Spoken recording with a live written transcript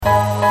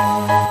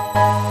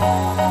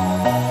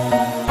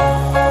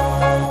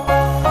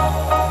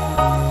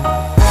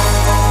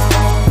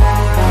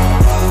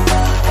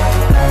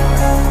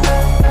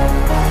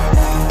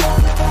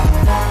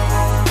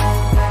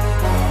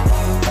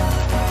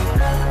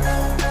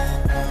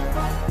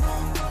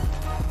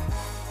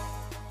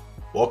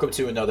Welcome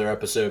to another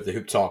episode of the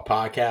Hoop Talk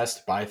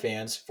podcast by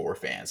fans for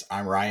fans.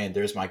 I'm Ryan.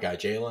 There's my guy,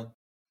 Jalen.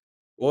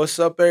 What's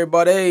up,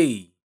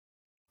 everybody?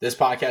 This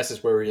podcast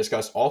is where we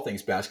discuss all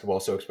things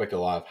basketball, so expect a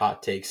lot of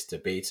hot takes,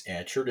 debates, and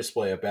a true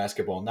display of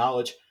basketball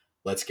knowledge.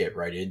 Let's get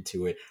right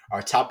into it.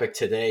 Our topic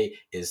today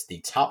is the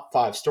top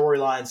 5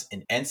 storylines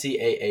in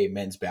NCAA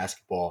men's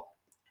basketball.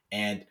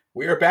 And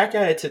we are back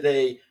at it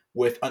today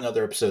with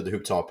another episode of the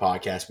Hoop Talk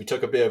podcast. We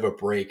took a bit of a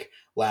break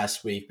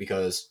last week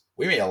because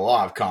we made a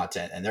lot of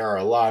content, and there are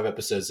a lot of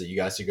episodes that you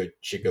guys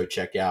should go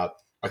check out.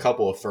 A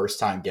couple of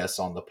first-time guests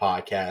on the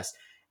podcast.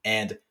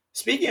 And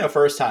speaking of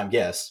first-time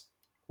guests,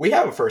 we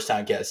have a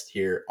first-time guest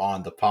here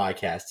on the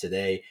podcast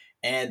today,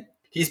 and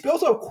he's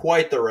built up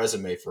quite the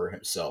resume for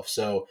himself.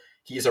 So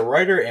he's a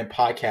writer and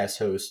podcast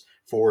host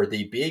for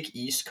the Big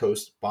East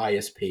Coast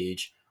Bias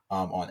page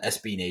on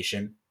SB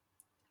Nation.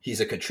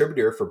 He's a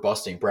contributor for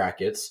Busting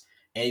Brackets,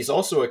 and he's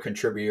also a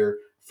contributor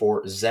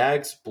for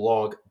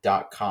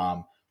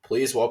zagsblog.com.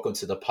 Please welcome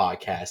to the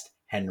podcast,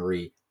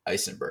 Henry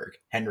Eisenberg.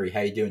 Henry, how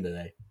you doing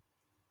today?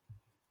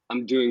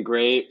 I'm doing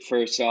great.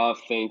 First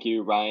off, thank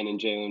you, Ryan and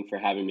Jalen, for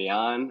having me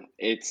on.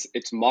 It's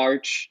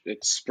March.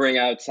 It's spring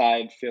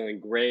outside, feeling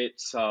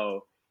great.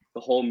 So the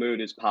whole mood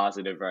is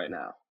positive right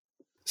now.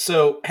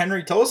 So,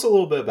 Henry, tell us a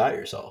little bit about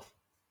yourself.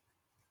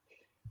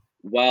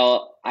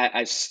 Well,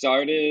 I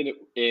started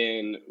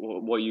in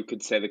what you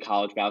could say the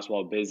college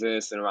basketball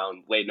business in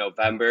around late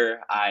November.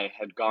 I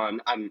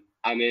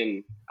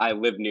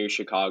live near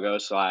Chicago,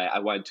 so I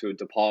went to a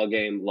DePaul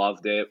game,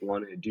 loved it,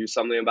 wanted to do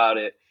something about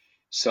it.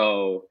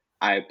 So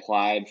I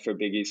applied for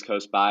Big East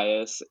Coast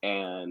Bias,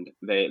 and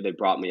they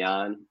brought me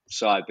on.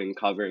 So I've been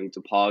covering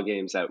DePaul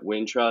games at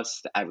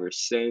Wintrust ever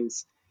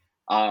since.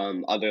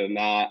 Other than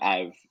that,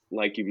 I've,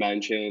 like you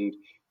mentioned,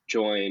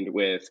 joined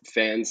with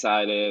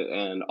Fansided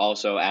and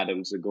also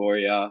Adam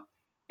Zagoria,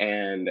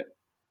 and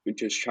we're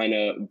just trying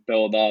to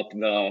build up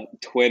the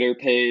Twitter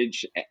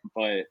page,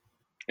 but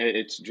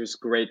it's just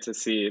great to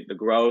see the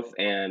growth.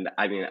 And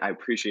I mean, I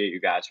appreciate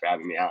you guys for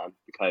having me on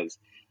because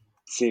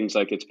it seems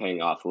like it's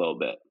paying off a little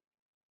bit.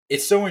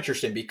 It's so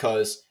interesting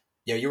because,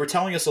 you were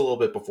telling us a little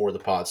bit before the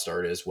pod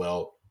started as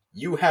well.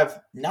 You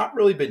have not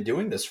really been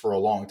doing this for a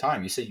long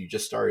time. You said you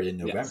just started in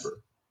November. Yes.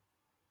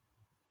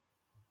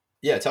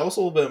 Yeah, tell us a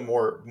little bit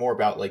more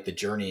about like the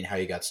journey and how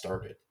you got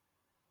started.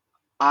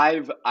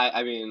 I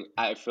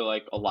feel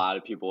like a lot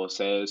of people will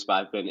say this, but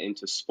I've been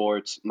into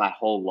sports my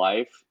whole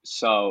life.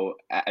 So,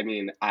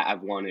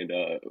 I've wanted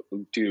to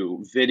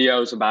do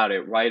videos about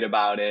it, write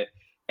about it,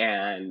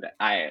 and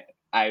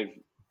I've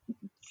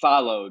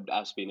followed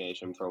SB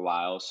Nation for a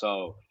while.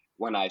 So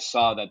when I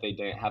saw that they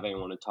didn't have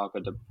anyone to talk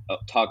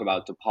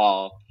about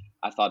DePaul,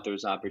 I thought there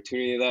was an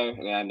opportunity there,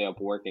 and it ended up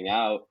working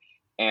out.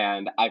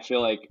 And I feel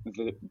like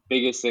the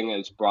biggest thing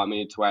that's brought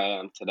me to where I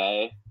am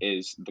today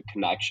is the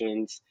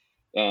connections.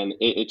 And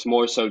it's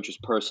more so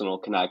just personal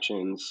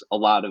connections. A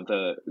lot of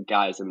the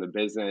guys in the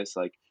business,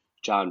 like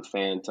John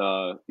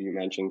Fanta, you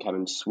mentioned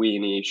Kevin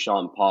Sweeney,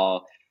 Sean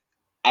Paul,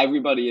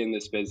 everybody in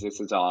this business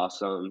is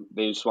awesome.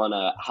 They just want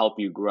to help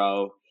you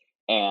grow.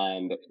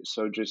 And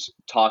so just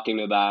talking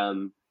to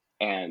them,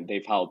 and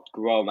they've helped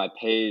grow my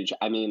page.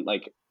 I mean,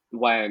 like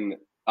when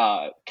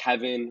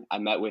Kevin, I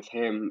met with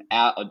him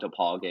at a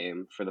DePaul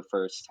game for the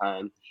first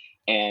time,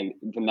 and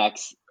the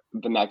next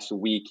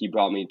week he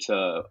brought me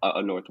to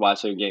a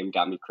Northwestern game,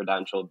 got me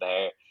credentialed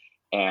there,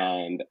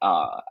 and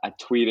I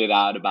tweeted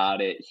out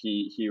about it.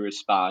 He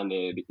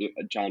responded.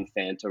 John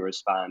Fanta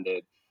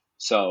responded.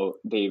 So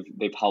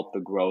they've helped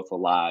the growth a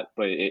lot,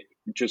 but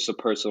just the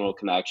personal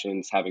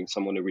connections, having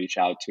someone to reach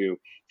out to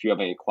if you have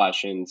any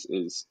questions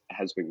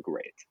has been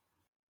great.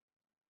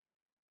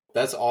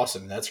 That's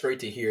awesome. That's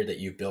great to hear that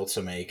you built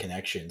so many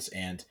connections.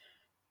 And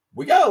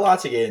we got a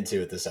lot to get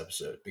into with this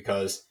episode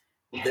because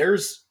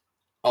there's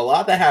a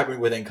lot that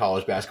happened within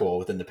college basketball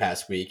within the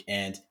past week.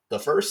 And the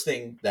first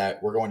thing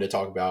that we're going to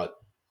talk about,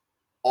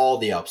 all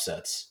the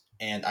upsets.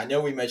 And I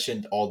know we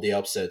mentioned all the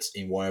upsets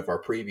in one of our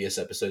previous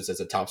episodes as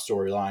a top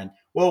storyline.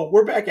 Well,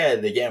 we're back at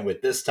it again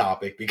with this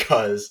topic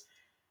because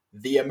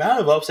the amount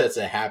of upsets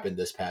that happened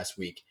this past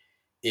week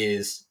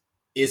is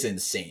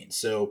insane.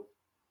 So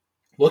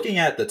looking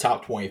at the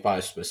top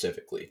 25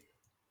 specifically,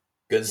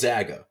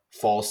 Gonzaga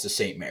falls to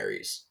St.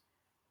 Mary's.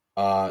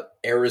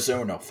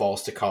 Arizona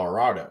falls to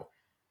Colorado.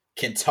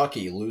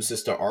 Kentucky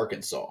loses to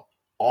Arkansas.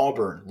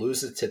 Auburn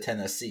loses to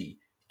Tennessee.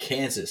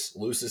 Kansas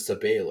loses to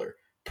Baylor.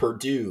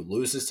 Purdue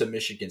loses to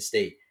Michigan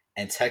State.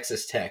 And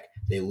Texas Tech,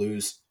 they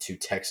lose to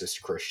Texas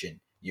Christian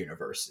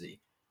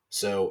University.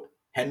 So,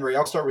 Henry,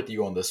 I'll start with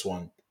you on this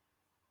one.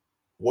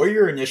 What are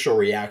your initial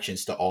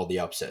reactions to all the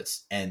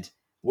upsets? And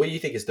what do you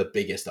think is the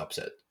biggest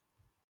upset?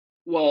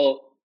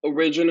 Well,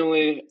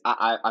 originally,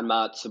 I'm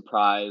not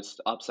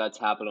surprised. Upsets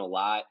happen a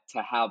lot.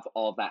 To have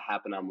all that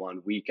happen on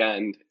one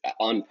weekend,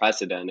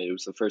 unprecedented. It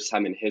was the first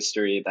time in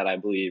history that I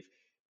believe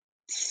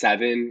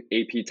 7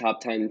 AP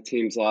top 10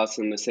 teams lost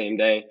in the same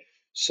day.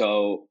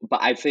 So, but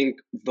I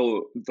think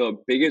the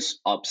biggest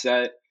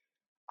upset,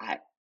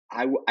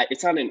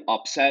 it's not an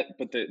upset,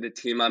 but the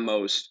team I'm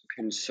most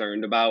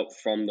concerned about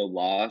from the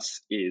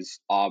loss is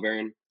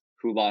Auburn,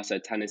 who lost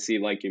at Tennessee,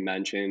 like you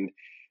mentioned.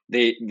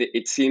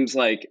 It seems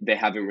like they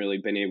haven't really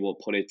been able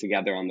to put it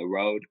together on the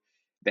road.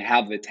 They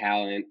have the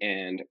talent,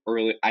 and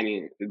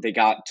they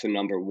got to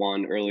number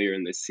one earlier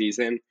in this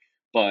season,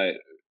 but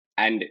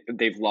and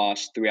they've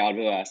lost three out of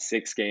the last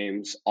six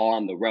games all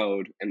on the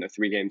road, and the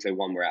three games they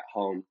won were at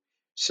home.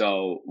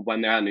 So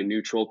when they're on a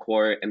neutral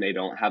court and they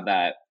don't have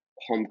that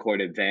home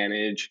court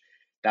advantage,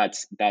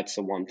 that's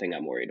the one thing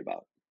I'm worried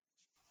about.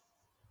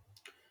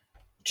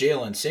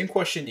 Jalen, same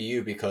question to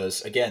you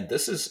because again,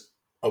 this is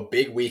a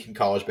big week in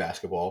college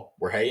basketball.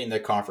 We're heading to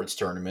conference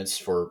tournaments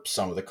for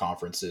some of the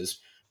conferences,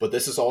 but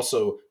this is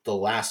also the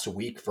last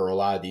week for a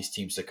lot of these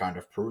teams to kind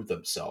of prove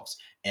themselves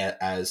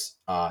as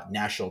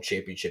national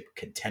championship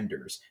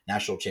contenders,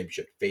 national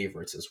championship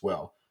favorites as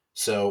well.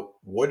 So,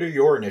 what are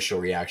your initial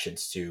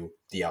reactions to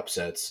the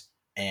upsets,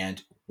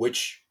 and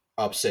which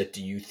upset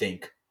do you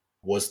think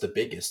was the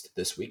biggest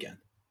this weekend?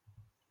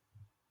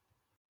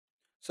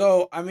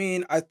 So, I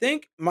mean, I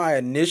think my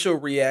initial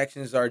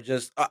reactions are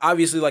just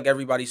obviously, like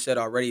everybody said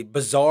already,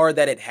 bizarre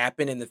that it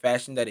happened in the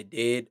fashion that it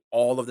did.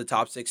 All of the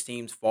top six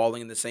teams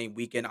falling in the same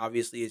weekend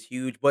obviously is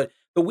huge. But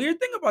the weird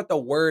thing about the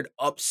word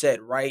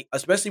upset, right?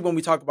 Especially when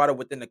we talk about it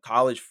within the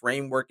college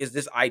framework, is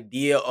this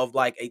idea of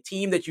like a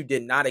team that you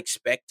did not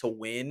expect to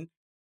win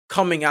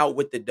coming out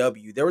with the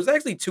W. There was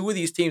actually two of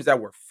these teams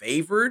that were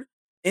favored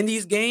in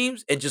these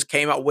games and just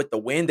came out with the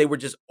win. They were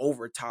just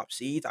over top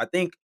seeds. I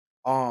think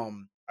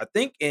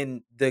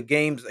in the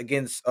games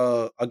against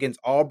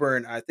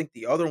Auburn, I think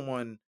the other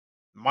one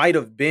might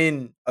have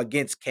been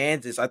against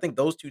Kansas. I think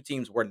those two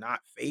teams were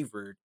not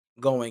favored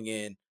going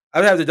in. I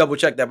would have to double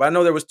check that, but I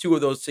know there was two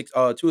of those six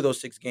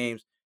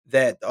games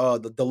that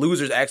the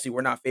losers actually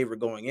were not favored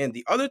going in.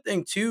 The other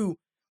thing too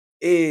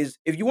is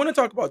if you want to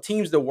talk about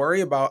teams to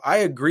worry about, I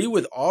agree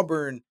with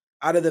Auburn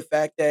out of the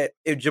fact that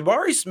if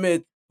Jabari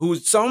Smith, who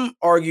some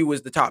argue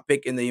is the top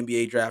pick in the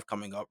NBA draft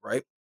coming up,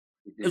 right?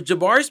 Mhm. If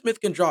Jabari Smith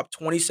can drop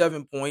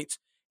 27 points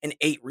and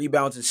 8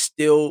 rebounds and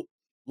still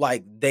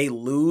like they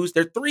lose,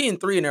 they're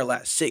 3-3 in their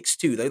last six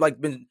too. They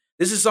like been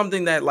this is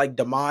something that like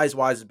demise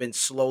wise has been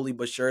slowly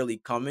but surely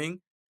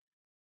coming.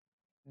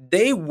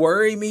 They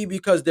worry me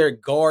because their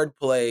guard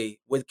play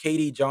with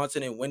KD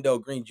Johnson and Wendell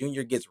Green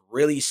Jr. gets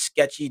really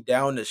sketchy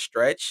down the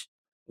stretch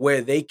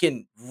where they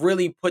can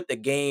really put the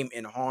game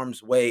in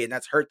harm's way, and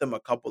that's hurt them a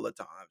couple of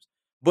times.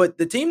 But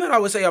the team that I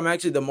would say I'm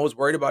actually the most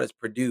worried about is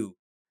Purdue.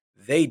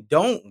 They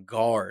don't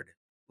guard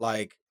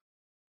like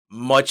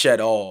much at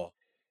all.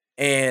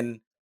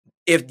 And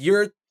if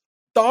your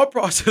thought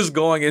process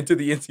going into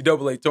the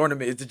NCAA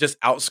tournament is to just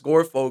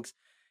outscore folks,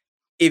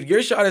 if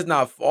your shot is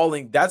not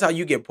falling, that's how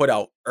you get put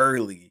out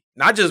early.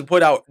 Not just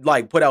put out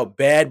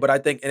bad, but I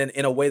think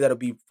in a way that'll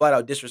be flat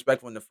out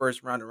disrespectful in the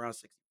first round around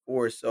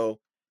 64. So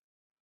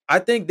I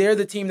think they're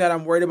the team that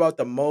I'm worried about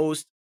the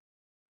most.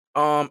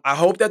 I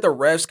hope that the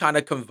refs kind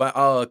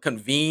of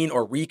convene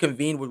or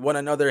reconvene with one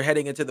another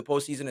heading into the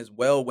postseason as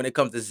well. When it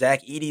comes to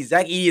Zach Edey,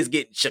 Zach Edey is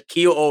getting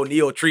Shaquille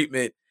O'Neal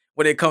treatment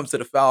when it comes to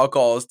the foul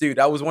calls, dude.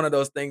 That was one of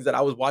those things that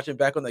I was watching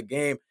back on the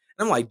game,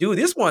 and I'm like, dude,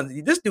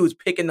 this dude's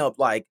picking up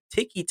like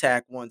ticky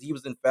tack ones. He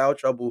was in foul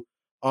trouble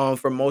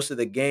for most of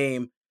the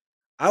game.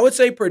 I would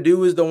say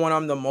Purdue is the one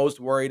I'm the most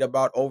worried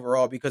about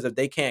overall because if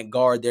they can't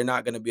guard, they're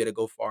not going to be able to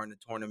go far in the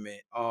tournament.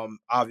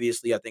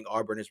 Obviously, I think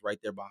Auburn is right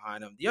there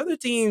behind them. The other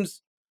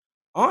teams,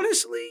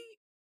 honestly,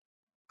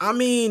 I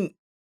mean,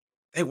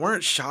 they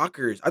weren't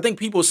shockers. I think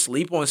people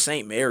sleep on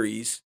St.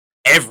 Mary's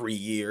every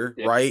year,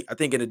 Yeah. right? I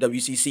think in the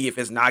WCC, if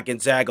it's not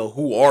Gonzaga,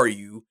 who are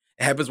you?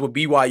 It happens with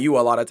BYU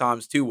a lot of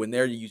times too when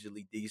they're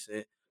usually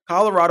decent.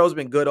 Colorado's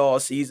been good all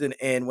season,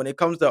 and when it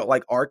comes to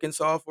like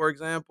Arkansas, for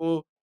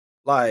example,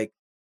 like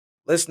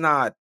let's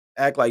not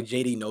act like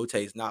JD Note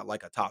is not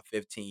like a top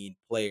 15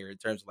 player in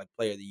terms of like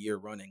player of the year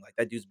running. Like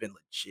that dude's been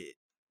legit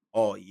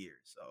all year.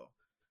 So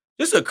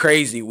just a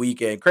crazy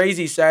weekend.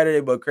 Crazy Saturday,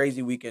 but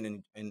crazy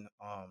weekend in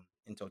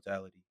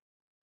totality.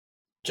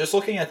 Just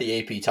looking at the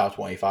AP Top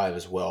 25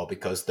 as well,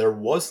 because there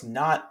was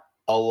not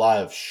a lot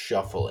of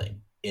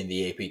shuffling in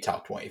the AP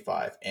Top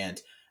 25. And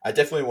I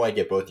definitely want to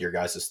get both your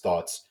guys'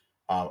 thoughts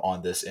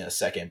on this in a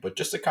second. But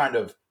just to kind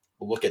of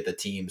look at the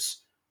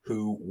teams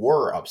who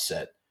were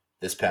upset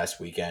this past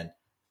weekend,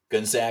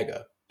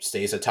 Gonzaga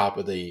stays atop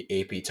of the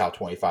AP Top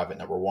 25 at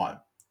number one.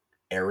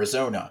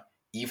 Arizona,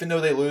 even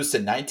though they lose to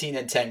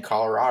 19-10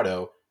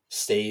 Colorado,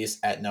 stays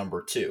at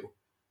number two.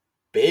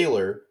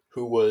 Baylor,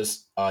 who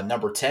was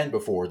number 10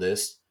 before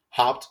this,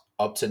 hopped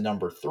up to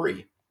number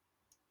three.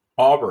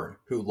 Auburn,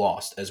 who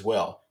lost as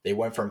well, they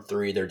went from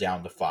three, they're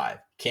down to five.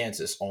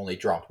 Kansas only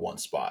dropped one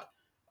spot.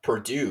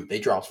 Purdue, they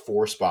dropped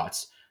four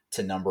spots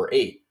to number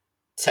eight.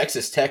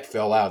 Texas Tech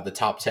fell out of the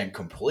top 10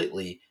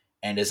 completely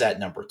and is at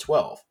number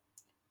 12.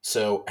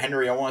 So,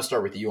 Henry, I want to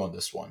start with you on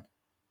this one.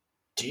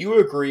 Do you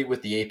agree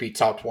with the AP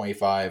Top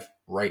 25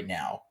 right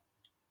now?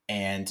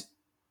 And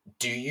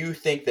do you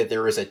think that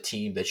there is a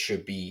team that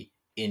should be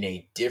in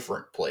a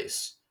different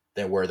place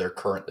than where they're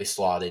currently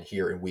slotted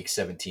here in week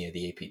 17 of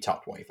the AP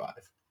Top 25?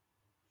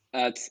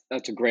 That's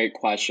a great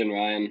question,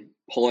 Ryan.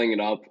 Pulling it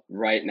up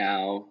right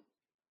now.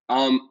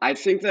 I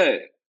think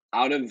that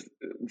out of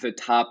the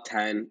top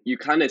 10, you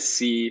kind of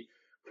see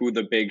who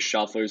the big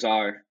shufflers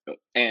are,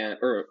 and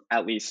or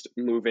at least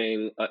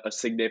moving a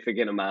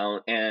significant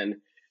amount. And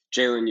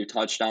Jalen, you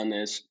touched on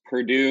this.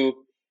 Purdue,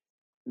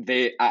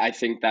 I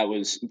think that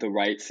was the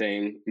right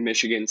thing.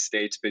 Michigan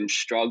State's been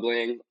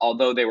struggling,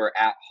 although they were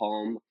at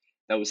home.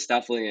 That was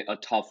definitely a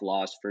tough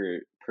loss for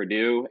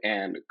Purdue.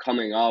 And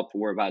coming up,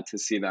 we're about to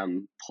see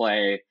them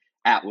play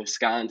at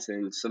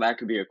Wisconsin, so that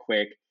could be a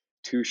quick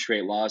two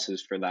straight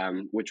losses for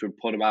them, which would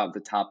put them out of the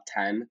top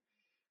 10.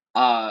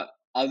 Uh,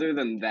 Other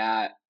than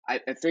that, I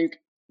think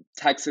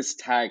Texas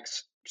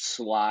Tech's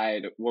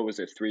slide, what was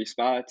it, 3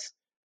 spots?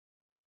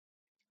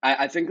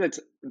 I think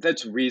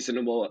that's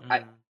reasonable.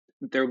 Mhm.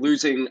 They're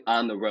losing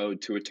on the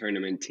road to a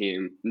tournament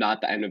team,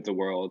 not the end of the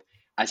world.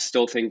 I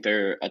still think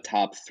they're a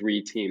top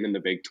 3 team in the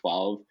Big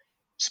 12.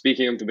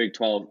 Speaking of the Big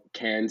 12,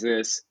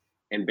 Kansas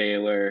and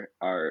Baylor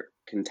are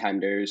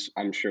contenders.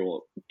 I'm sure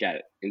we'll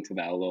get into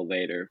that a little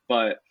later.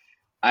 But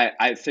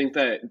I think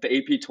that the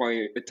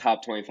the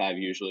top 25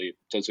 usually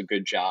does a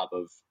good job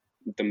of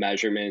the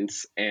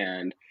measurements,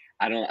 and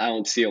I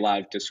don't see a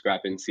lot of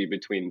discrepancy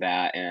between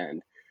that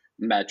and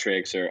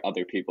metrics or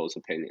other people's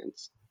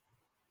opinions.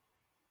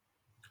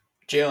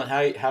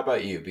 Jalen, how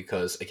about you?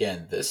 Because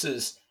again, this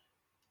was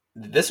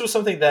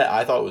something that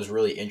I thought was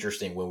really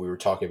interesting when we were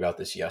talking about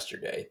this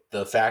yesterday.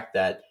 The fact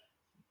that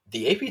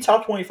the AP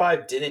Top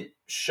 25 didn't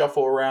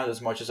shuffle around as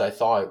much as I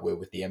thought it would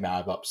with the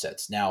amount of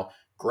upsets. Now,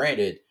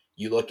 granted,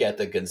 you look at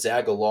the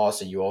Gonzaga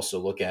loss and you also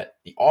look at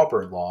the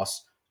Auburn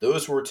loss.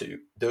 Those were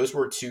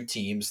two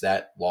teams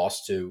that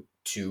lost to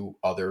two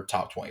other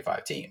top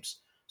 25 teams.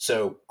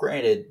 So,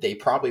 granted, they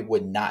probably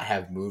would not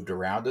have moved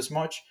around as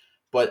much,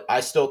 but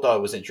I still thought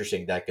it was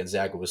interesting that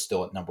Gonzaga was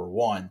still at number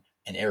one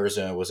and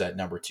Arizona was at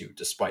number two,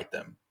 despite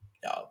them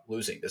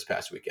losing this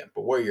past weekend.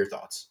 But what are your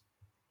thoughts?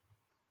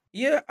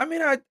 Yeah, I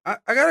mean, I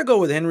gotta go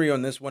with Henry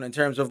on this one in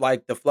terms of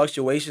like the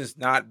fluctuations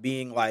not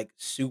being like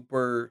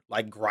super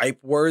like gripe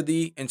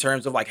worthy in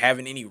terms of like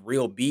having any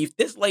real beef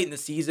this late in the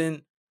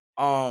season.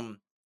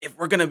 If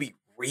we're gonna be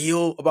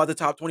real about the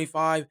top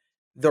 25,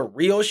 the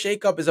real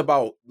shakeup is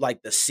about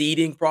like the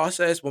seeding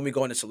process when we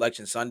go into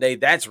Selection Sunday.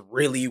 That's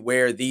really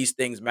where these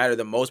things matter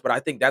the most. But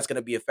I think that's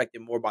gonna be affected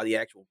more by the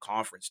actual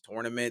conference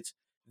tournaments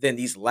than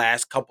these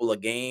last couple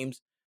of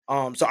games.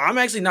 So I'm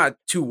actually not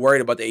too worried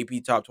about the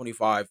AP top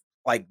 25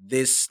 like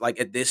this, like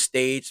at this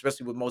stage,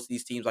 especially with most of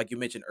these teams, like you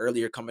mentioned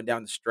earlier, coming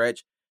down the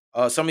stretch.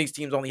 Some of these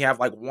teams only have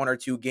like 1 or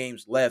 2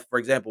 games left. For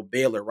example,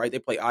 Baylor, right? They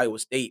play Iowa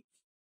State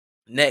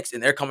next,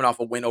 and they're coming off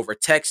a win over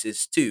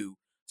Texas too.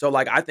 So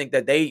like I think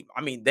that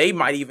I mean, they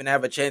might even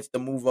have a chance to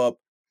move up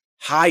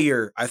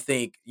higher. I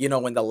think in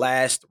the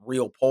last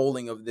real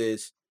polling of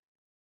this,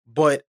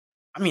 but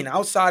I mean,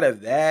 outside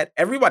of that,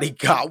 everybody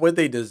got what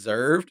they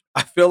deserved.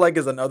 I feel like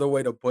is another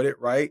way to put it,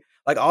 right?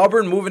 Like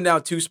Auburn moving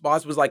down 2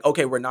 spots was like,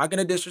 okay, we're not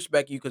going to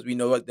disrespect you because we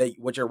know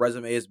what your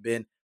resume has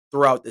been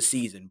throughout the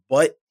season,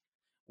 but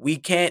we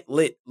can't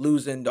let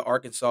losing to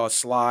Arkansas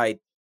slide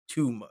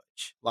too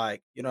much.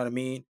 Like, you know what I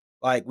mean?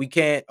 Like we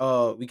can't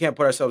put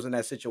ourselves in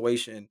that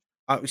situation.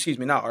 Excuse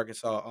me, not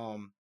Arkansas.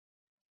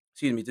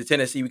 Excuse me, to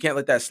Tennessee. We can't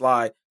let that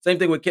slide. Same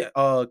thing with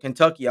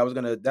Kentucky. That was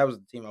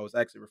the team I was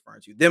actually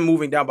referring to. Them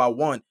moving down by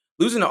one.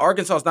 Losing to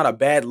Arkansas is not a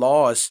bad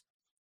loss.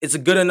 It's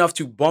good enough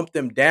to bump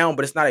them down,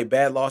 but it's not a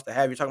bad loss to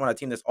have. You're talking about a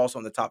team that's also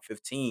in the top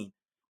 15.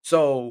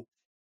 So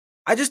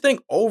I just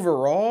think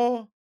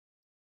overall,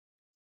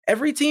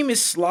 every team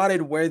is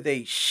slotted where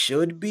they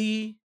should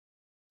be.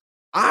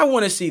 I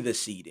want to see the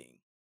seeding.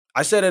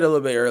 I said it a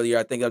little bit earlier.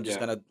 I think I'm just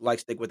Yeah. gonna like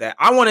stick with that.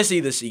 I want to see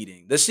the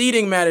seeding. The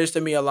seeding matters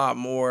to me a lot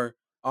more.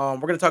 We're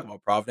gonna talk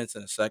about Providence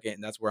in a second,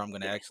 and that's where I'm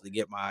gonna actually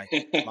get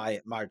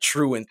my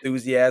true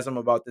enthusiasm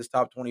about this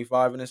top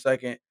 25 in a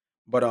second.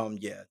 But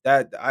yeah,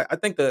 that I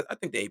think the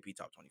AP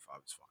top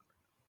 25 is fine.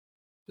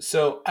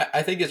 So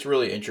I think it's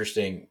really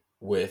interesting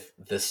with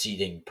the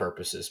seeding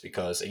purposes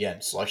because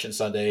again, Selection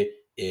Sunday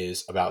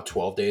is about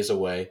 12 days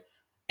away,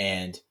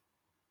 and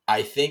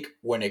I think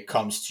when it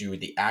comes to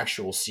the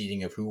actual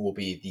seeding of who will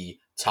be the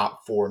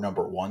top four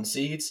number one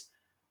seeds,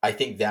 I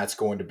think that's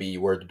going to be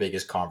where the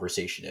biggest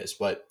conversation is.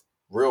 But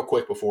real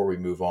quick before we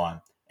move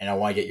on, and I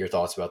want to get your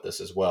thoughts about this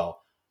as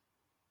well.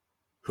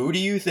 Who do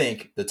you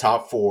think the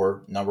top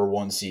four number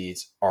one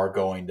seeds are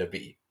going to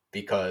be?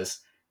 Because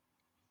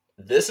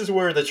this is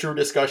where the true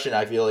discussion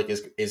I feel like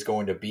is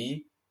going to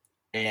be.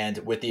 And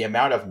with the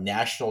amount of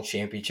national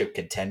championship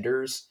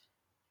contenders,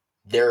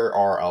 there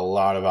are a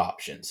lot of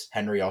options.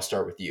 Henry, I'll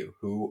start with you.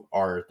 Who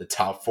are the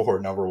top four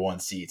number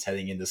one seeds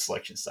heading into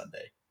Selection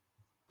Sunday?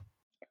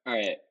 All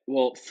right.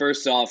 Well,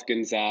 first off,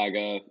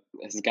 Gonzaga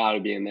has got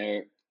to be in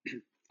there,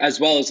 as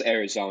well as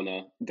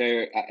Arizona.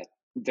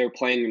 They're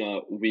playing in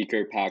a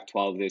weaker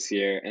Pac-12 this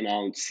year, and I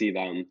don't see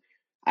them.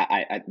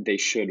 They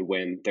should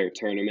win their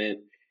tournament.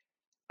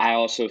 I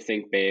also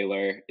think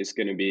Baylor is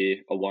going to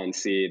be a 1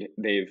 seed.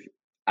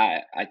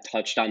 I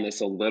touched on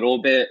this a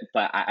little bit,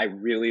 but I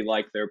really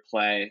like their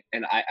play,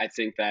 and I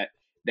think that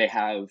they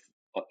have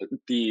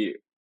the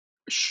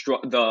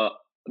the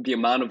the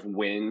amount of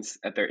wins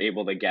that they're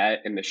able to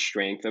get and the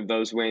strength of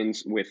those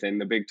wins within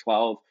the Big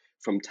 12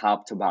 from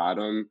top to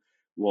bottom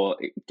will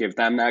give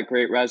them that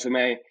great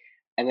resume.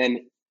 And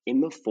then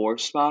in the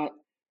fourth spot,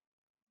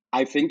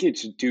 I think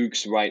it's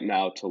Duke's right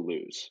now to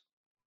lose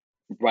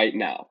right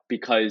now,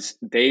 because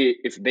they,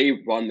 if they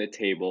run the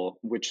table,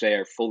 which they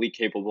are fully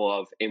capable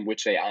of, in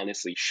which they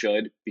honestly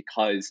should,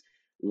 because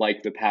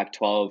like the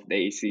Pac-12,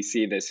 the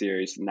ACC this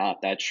year is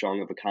not that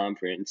strong of a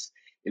conference.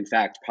 In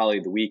fact, probably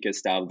the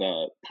weakest out of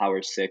the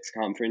Power Six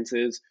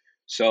conferences.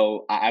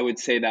 So I would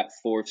say that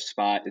fourth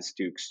spot is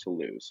Duke's to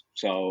lose.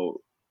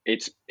 So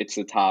it's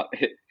the top,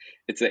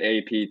 it's the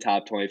AP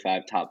top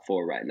 25, top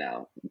four right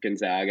now: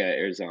 Gonzaga,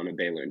 Arizona,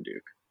 Baylor, and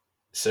Duke.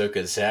 So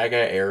Gonzaga,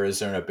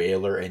 Arizona,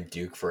 Baylor, and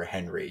Duke for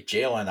Henry.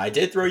 Jalen, I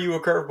did throw you a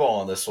curveball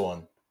on this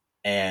one,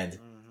 and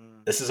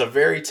Mhm. this is a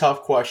very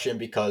tough question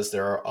because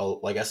there are,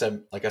 like I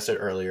said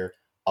earlier,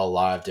 a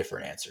lot of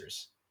different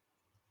answers.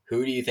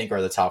 Who do you think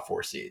are the top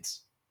four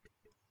seeds?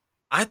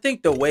 I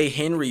think the way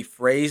Henry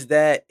phrased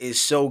that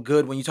is so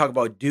good when you talk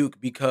about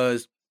Duke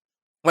because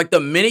like the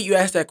minute you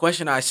asked that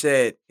question, I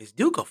said, "Is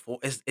Duke a four?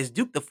 Is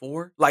Duke the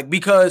four?" Like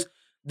because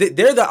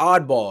they're the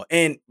oddball.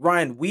 And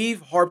Ryan,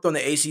 we've harped on the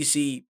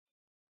ACC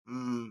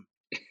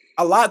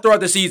a lot throughout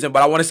the season,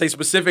 but I want to say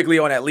specifically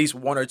on at least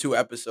one or two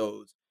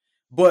episodes.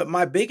 But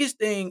my biggest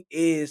thing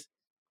is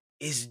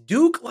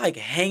Duke like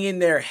hanging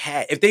their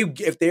hat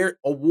if they're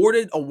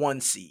awarded a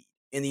one seed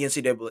in the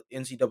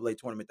NCAA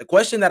tournament? The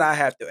question that I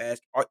have to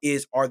ask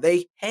is: are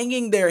they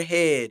hanging their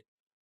head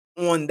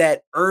on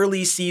that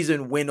early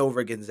season win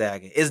over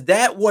Gonzaga? Is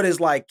that what is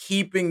like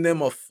keeping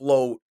them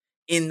afloat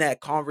in that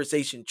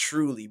conversation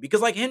truly?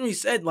 Because like Henry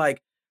said,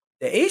 like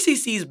the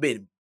ACC's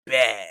been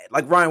bad.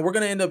 Like Ryan, we're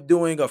gonna end up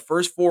doing a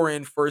first four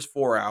in, first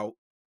four out.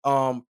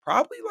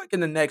 Probably like in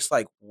the next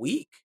like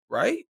week,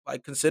 right?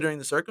 Like considering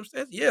the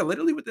circumstance, yeah,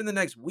 literally within the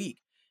next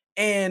week.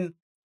 And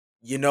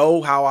you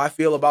know how I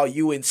feel about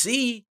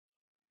UNC,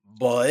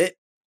 but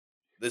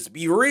let's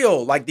be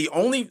real. Like the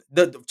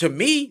to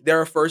me,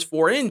 they're a first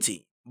four in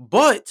team.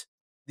 But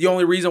the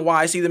only reason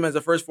why I see them as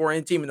a first four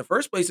in team in the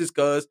first place is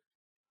because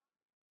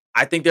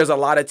I think there's a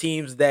lot of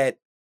teams that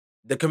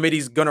the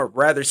committee's gonna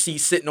rather see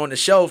sitting on the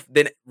shelf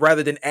than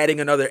rather than adding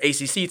another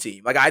ACC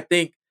team. Like I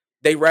think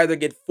they rather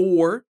get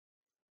four.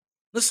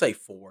 Let's say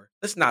four.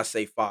 Let's not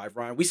say five,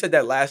 Ryan. We said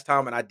that last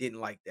time, and I didn't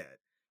like that.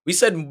 We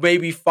said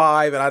maybe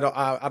five, and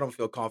I don't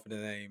feel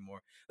confident in that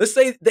anymore. Let's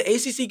say the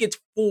ACC gets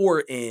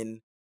four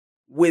in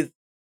with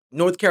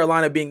North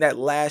Carolina being that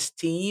last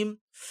team.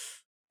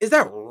 Is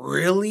that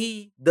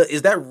really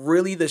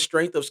the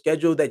strength of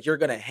schedule that you're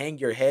gonna hang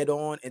your head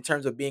on in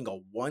terms of being a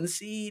one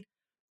seed?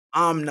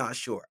 I'm not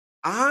sure.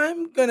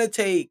 I'm gonna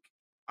take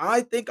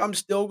I think I'm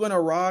still gonna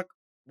rock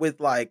with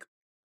like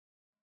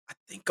I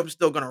think I'm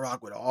still gonna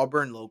rock with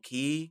Auburn low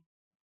key.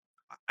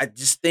 I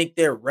just think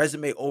their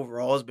resume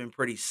overall has been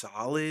pretty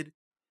solid.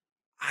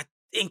 I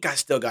think I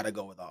still gotta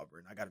go with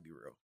Auburn. I gotta be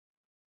real.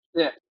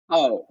 Yeah.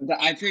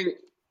 I think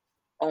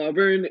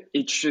Auburn,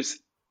 it's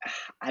just,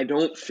 I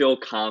don't feel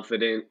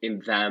confident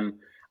in them.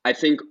 I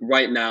think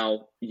right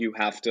now you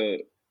have to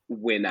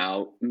win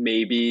out.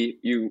 Maybe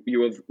you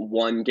have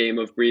one game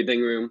of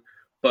breathing room,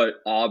 but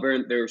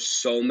Auburn, there's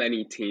so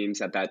many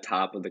teams at that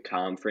top of the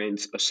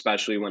conference,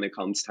 especially when it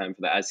comes time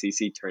for the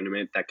SEC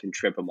tournament, that can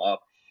trip them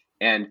up.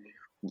 And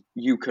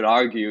you could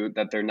argue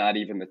that they're not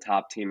even the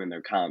top team in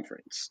their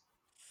conference.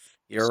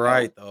 You're So,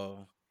 right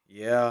though.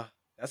 Yeah,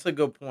 that's a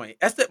good point.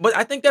 But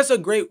I think that's a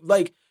great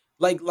like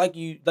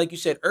you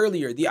said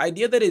earlier, the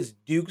idea that it's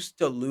Dukes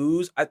to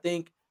lose, I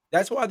think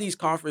that's why these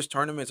conference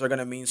tournaments are going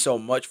to mean so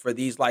much for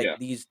yeah.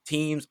 these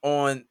teams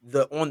on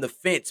the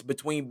fence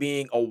between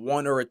being a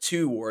 1 or a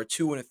 2 or a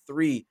 2 and a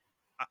 3.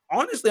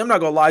 Honestly, I'm not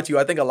going to lie to you.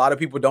 I think a lot of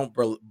people don't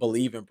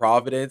believe in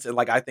Providence, and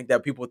like I think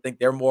that people think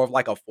they're more of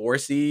like a 4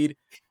 seed,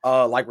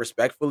 like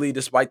respectfully,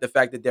 despite the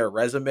fact that their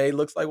resume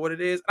looks like what it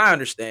is. I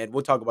understand.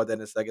 We'll talk about that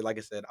in a second. Like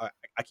I said,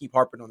 I keep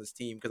harping on this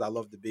team because I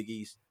love the Big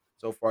East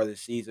so far this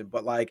season.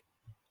 But like,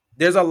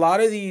 there's a lot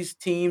of these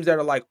teams that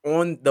are like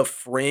on the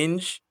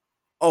fringe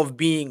of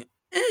being,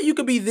 you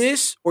could be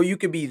this or you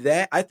could be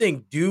that. I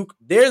think Duke,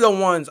 they're the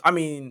ones. I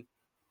mean,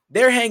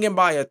 they're hanging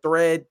by a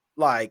thread,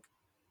 like,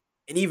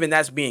 and even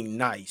that's being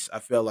nice. I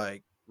feel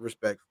like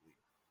respectfully.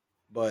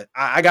 But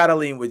I gotta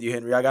lean with you,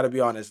 Henry. I gotta be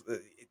honest.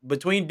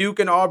 Between Duke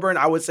and Auburn,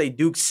 I would say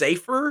Duke's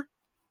safer,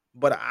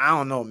 but I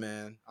don't know,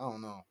 man. I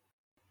don't know.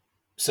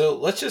 So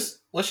let's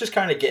just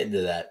kind of get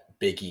into that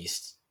Big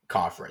East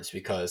conference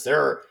because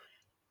there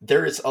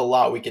is a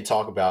lot we can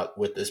talk about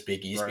with this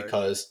Big East Right.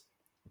 because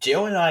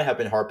Jalen and I have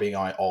been harping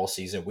on it all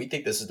season. We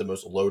think this is the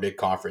most loaded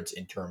conference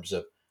in terms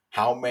of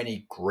how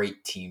many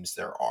great teams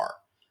there are.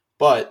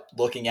 But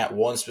looking at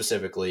one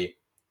specifically,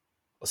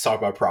 let's talk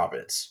about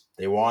Providence.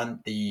 They won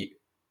the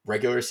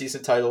regular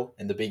season title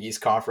in the Big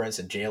East Conference,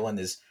 and Jalen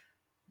is,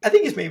 I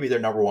think, he's maybe their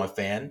number one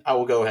fan. I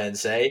will go ahead and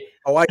say,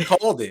 Oh, I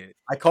called it.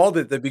 I called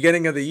it the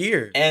beginning of the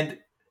year. and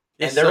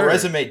Yes, their sir.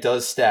 resume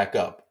does stack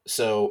up.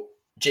 So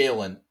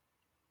Jalen,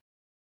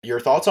 your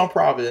thoughts on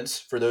Providence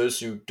for those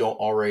who don't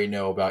already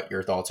know about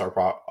your thoughts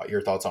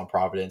on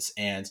Providence,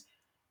 and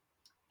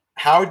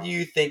how do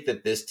you think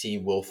that this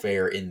team will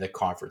fare in the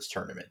conference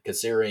tournament,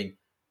 considering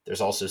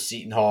there's also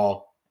Seton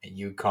Hall and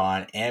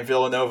UConn and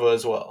Villanova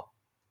as well?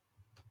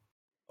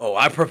 Oh,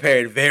 I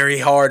prepared very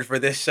hard for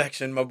this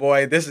section, my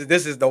boy. This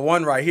is the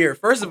one right here.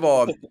 First of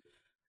all,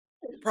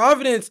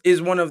 Providence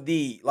is one of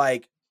the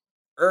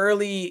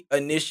early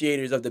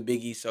initiators of the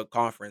Big East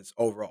Conference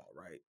overall,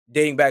 right?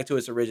 Dating back to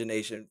its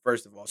origination,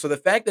 first of all. So the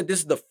fact that this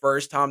is the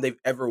first time they've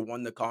ever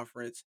won the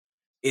conference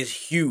is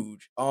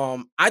huge.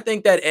 I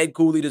think that Ed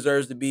Cooley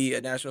deserves to be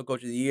a National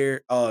Coach of the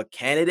Year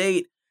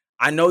candidate.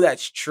 I know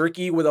that's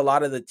tricky with a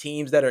lot of the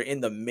teams that are in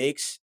the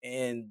mix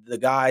and the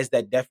guys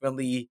that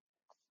definitely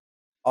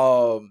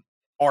um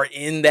are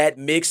in that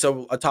mix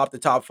of atop the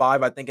top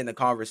five, I think, in the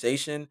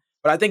conversation.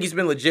 But I think he's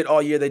been legit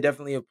all year. They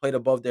definitely have played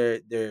above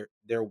their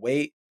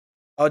weight.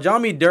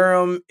 Johnny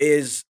Durham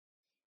is,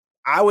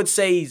 I would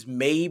say, he's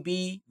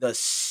maybe the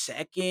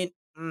second.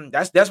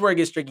 That's where it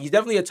gets tricky. He's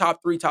definitely a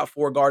top three, top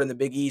four guard in the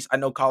Big East. I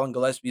know Colin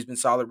Gillespie's been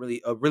solid,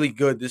 really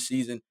good this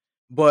season.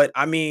 But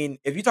I mean,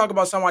 if you talk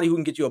about somebody who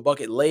can get you a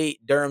bucket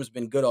late, Durham's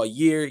been good all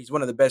year. He's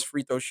one of the best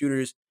free throw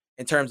shooters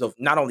in terms of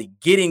not only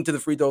getting to the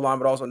free throw line,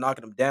 but also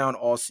knocking them down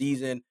all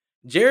season.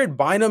 Jared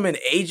Bynum and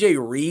AJ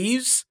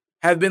Reeves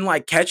have been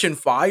catching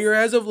fire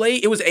as of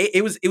late. It was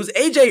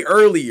AJ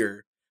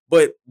earlier,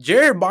 but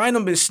Jared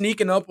Bynum been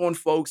sneaking up on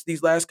folks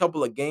these last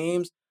couple of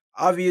games.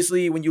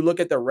 Obviously, when you look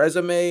at the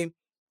resume,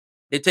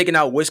 they're taking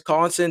out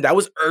Wisconsin. That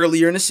was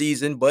earlier in the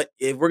season, but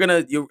if we're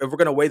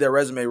gonna weigh their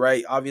resume,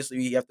 right, obviously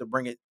we have to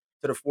bring it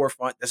to the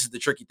forefront. This is the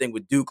tricky thing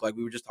with Duke, like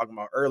we were just talking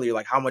about earlier.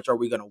 Like, how much are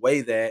we gonna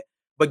weigh that?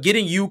 But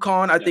getting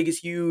UConn, I Yeah. think, is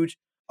huge.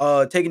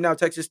 Taking out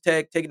Texas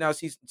Tech, taking out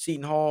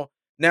Seton Hall.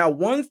 Now,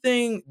 one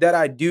thing that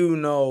I do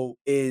know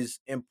is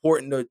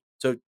important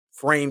to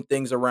frame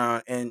things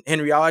around, and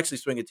Henry, I'll actually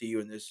swing it to you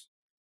in this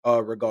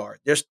regard.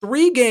 There's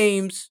 3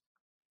 games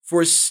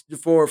for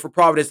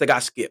Providence that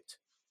got skipped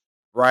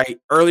right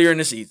earlier in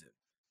the season,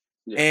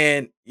 Yeah.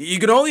 and you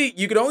can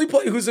only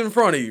play who's in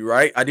front of you,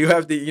 right? I do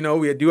have to,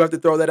 we do have to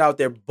throw that out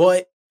there,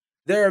 but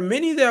there are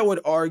many that would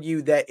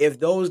argue that if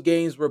those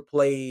games were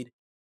played,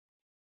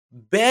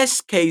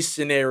 best case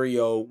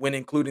scenario when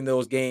including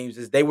those games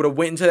is they would have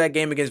went into that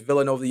game against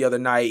Villanova the other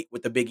night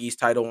with the Big East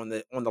title on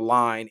the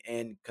line,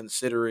 and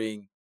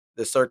considering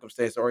the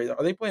circumstance, or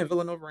are they playing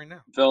Villanova right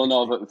now?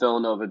 Actually,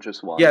 Villanova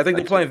just yeah, I won. think they're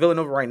That's playing right.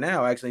 Villanova right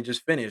now. Actually,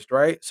 just finished,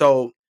 right?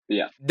 So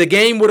Yeah. the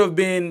game would have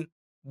been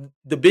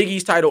the Big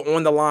East title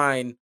on the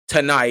line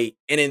tonight,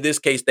 and in this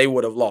case, they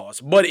would have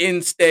lost. But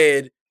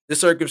instead, the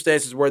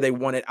circumstances where they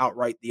won it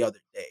outright the other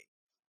day.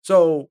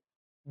 So,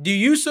 do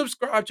you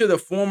subscribe to the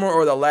former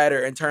or the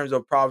latter in terms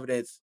of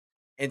Providence,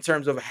 in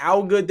terms of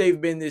how good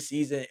they've been this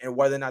season, and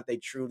whether or not they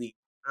truly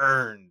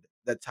earned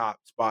the top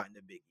spot in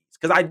the Big East?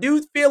 Because I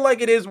do feel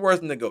like it is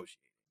worth negotiating.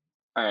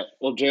 All right.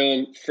 Well,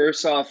 Jalen,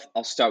 first off,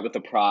 I'll start with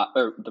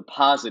the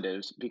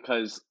positives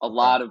because a Okay.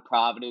 lot of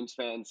Providence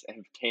fans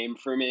have came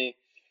for me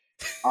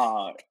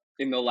uh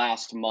in the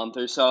last month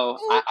or so.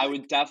 Oh I my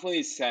would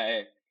definitely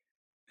say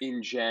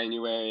in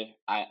January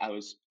I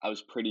was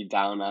pretty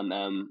down on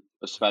them,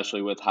 God.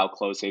 especially with how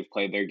close they've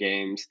played their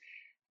games.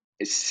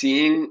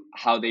 Seeing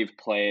how they've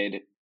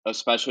played,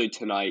 especially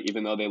tonight,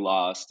 even though they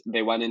lost,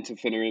 they went into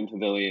Finneran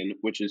Pavilion,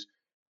 which is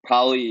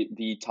probably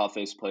the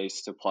toughest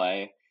place to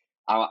play.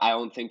 I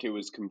don't think it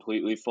was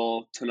completely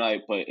full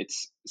tonight, but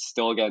it's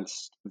still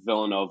against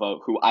Villanova,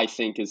 who I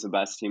think is the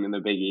best team in the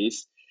Big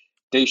East.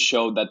 They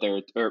showed that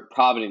or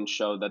Providence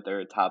showed that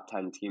they're a top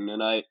 10 team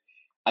tonight.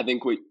 I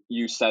think what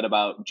you said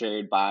about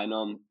Jared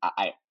Bynum,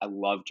 I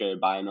love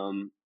Jared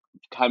Bynum.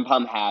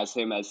 KenPom has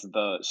him as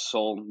the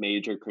sole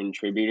major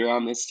contributor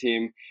on this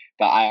team,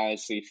 but I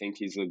honestly think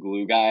he's the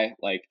glue guy.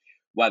 Like,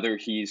 whether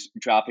he's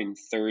dropping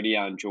 30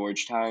 on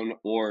Georgetown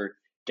or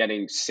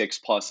getting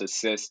 6+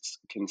 assists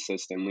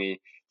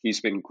consistently, he's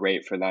been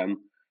great for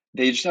them.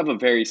 They just have a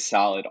very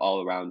solid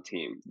all around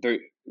team. They're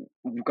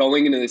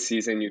going into the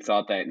season, you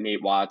thought that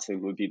Nate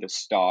Watson would be the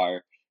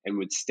star and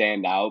would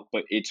stand out,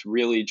 but it's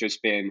really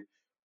just been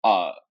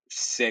a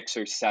 6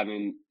 or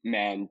 7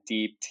 man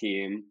deep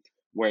team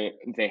where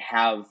they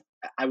have,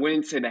 I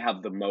wouldn't say they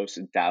have the most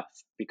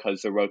depth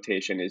because the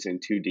rotation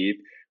isn't too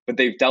deep, but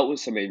they've dealt with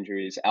some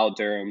injuries. Al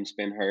Durham's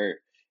been hurt,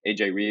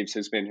 AJ Reeves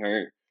has been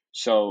hurt.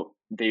 So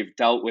they've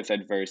dealt with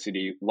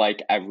adversity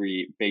like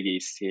every Big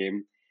East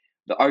team.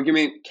 The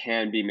argument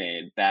can be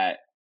made that,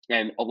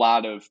 and a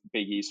lot of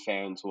Big East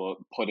fans will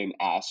put an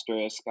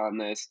asterisk on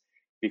this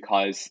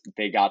because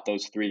they got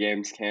those 3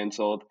 games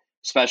canceled,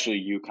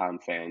 especially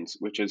UConn fans,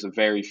 which is a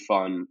very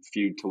fun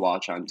feud to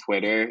watch on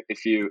Twitter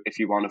if you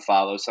want to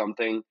follow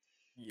something.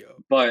 Yo.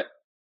 But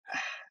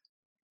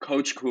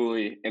Coach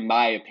Cooley, in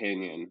my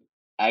opinion,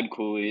 Ed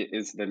Cooley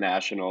is the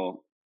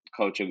national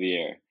coach of the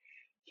year.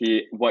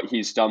 What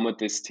he's done with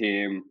this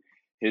team,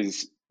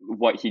 his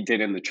what he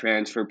did in the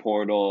transfer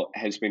portal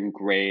has been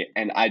great,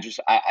 and I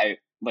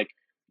like,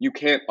 you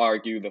can't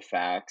argue the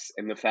facts,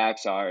 and the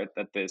facts are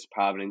that this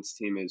Providence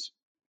team is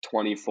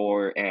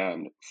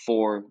 24-4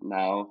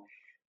 now.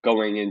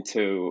 going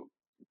into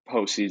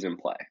postseason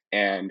play,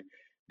 and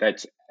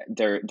that's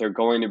they're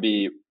going to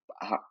be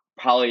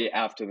probably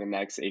after the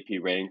next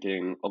AP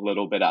ranking a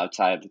little bit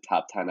outside the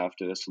top 10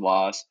 after this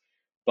loss,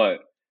 but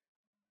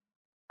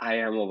I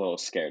am a little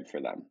scared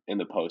for them in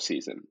the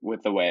postseason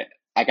with the way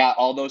I got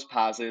all those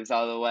positives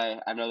out of the way.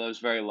 I know that was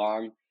very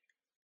long,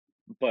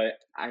 but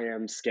I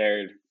am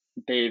scared.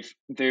 There've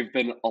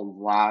been a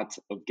lot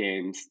of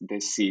games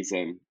this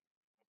season,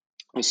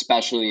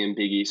 especially in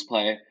Big East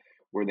play,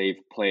 where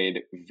they've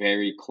played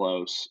very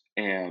close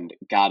and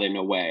gotten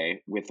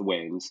away with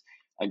wins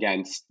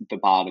against the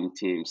bottom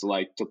teams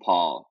like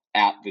DePaul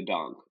at the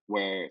dunk,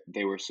 where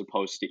they were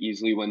supposed to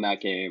easily win that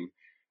game.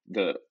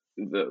 The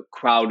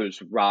crowd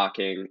was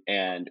rocking,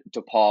 and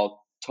DePaul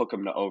took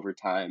them to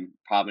overtime.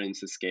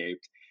 Providence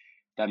escaped.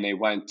 Then they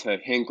went to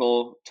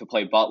Hinkle to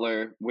play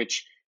Butler,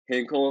 which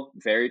Hinkle,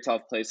 very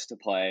tough place to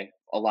play.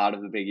 A lot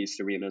of the Big East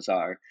arenas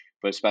are,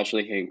 but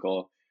especially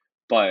Hinkle.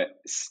 But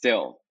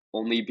still,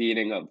 only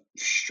beating a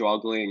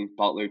struggling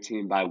Butler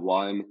team by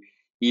one.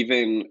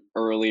 Even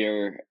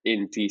earlier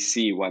in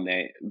DC when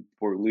they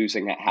were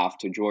losing at half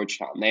to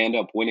Georgetown, they end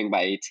up winning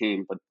by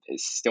 18, but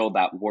it's still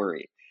that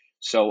worry.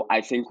 So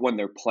I think when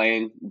they're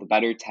playing the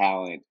better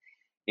talent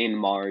in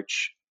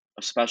March,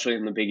 especially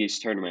in the Big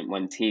East tournament,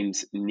 when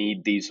teams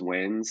need these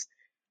wins,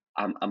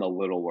 I'm a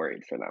little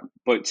worried for them.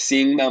 But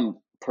seeing them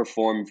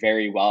perform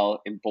very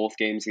well in both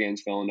games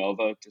against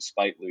Villanova,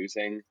 despite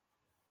losing,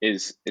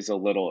 is a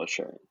little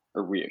assuring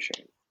or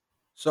reassuring.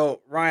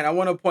 So, Ryan, I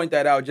want to point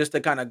that out just to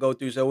kind of go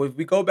through. So, if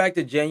we go back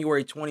to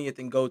January 20th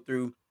and go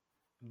through,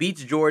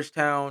 beats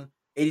Georgetown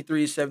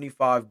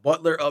 83-75,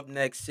 Butler up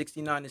next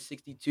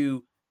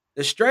 69-62.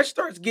 The stretch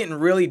starts getting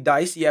really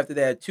dicey after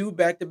that. Two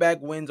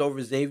back-to-back wins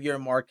over Xavier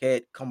and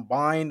Marquette.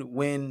 Combined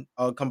win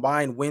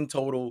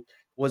total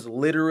was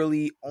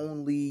literally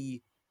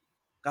only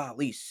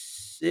golly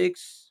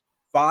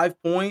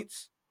 5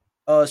 points.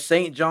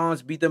 St.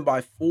 John's beat them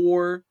by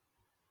 4.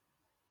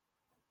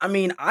 I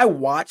mean, I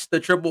watched the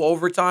triple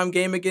overtime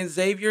game against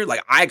Xavier.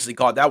 Like, I actually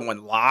caught that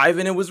one live,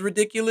 and it was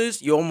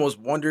ridiculous. You almost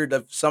wondered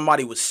if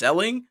somebody was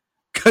selling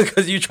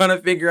because you're trying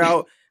to figure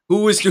out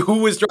who was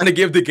trying to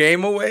give the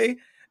game away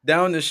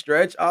down the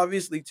stretch,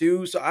 obviously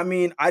too. So, I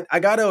mean, I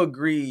gotta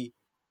agree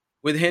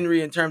with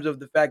Henry in terms of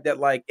the fact that,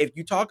 like, if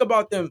you talk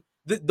about them,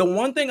 the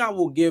one thing I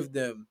will give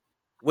them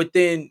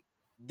within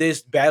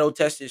this battle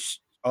tested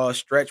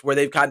stretch where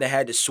they've kind of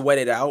had to sweat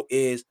it out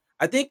is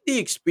I think the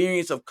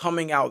experience of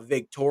coming out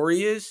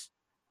victorious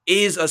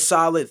is a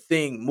solid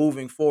thing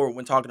moving forward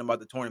when talking about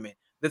the tournament.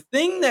 The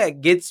thing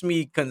that gets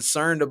me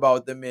concerned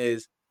about them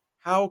is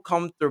how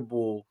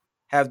comfortable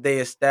have they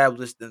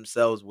established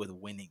themselves with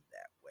winning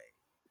that way?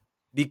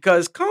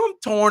 Because come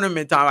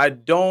tournament time, I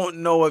don't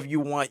know if you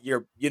want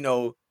your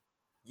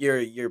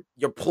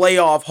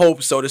playoff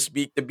hope, so to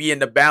speak, to be in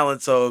the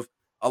balance of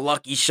a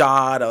lucky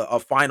shot, a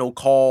final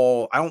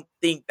call. I don't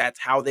think that's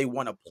how they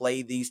want to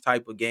play these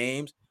type of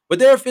games. But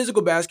they're a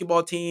physical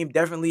basketball team,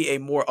 definitely a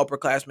more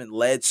upperclassman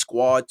led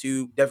squad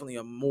too, definitely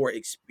a more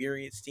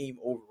experienced team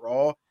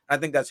overall. I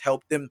think that's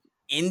helped them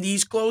in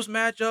these close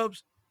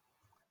matchups.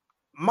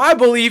 My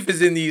belief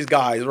is in these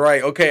guys,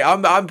 right? Okay,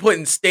 I'm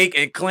putting stake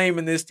and claim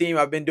in this team.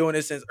 I've been doing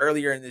this since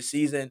earlier in the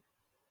season.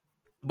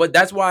 But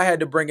that's why I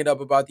had to bring it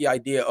up about the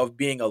idea of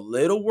being a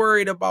little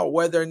worried about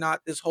whether or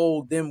not this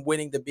whole them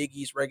winning the Big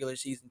East regular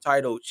season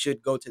title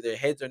should go to their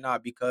heads or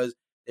not, because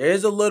there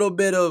is a little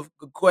bit of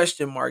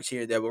question marks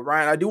here and there. But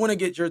Ryan, I do want to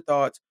get your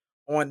thoughts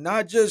on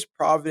not just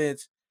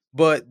Providence,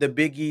 but the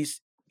Big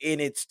East in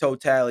its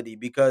totality,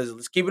 because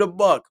let's keep it a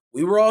buck.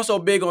 We were also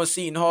big on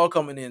Seton Hall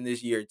coming in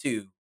this year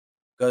too,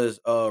 because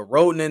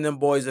Roden and them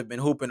boys have been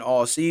hooping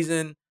all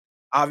season.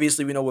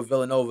 Obviously, we know what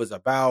Villanova is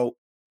about.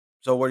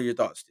 So what are your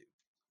thoughts, too?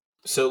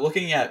 So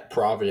looking at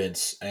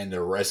Providence and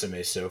their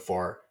resume so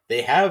far,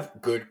 they have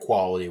good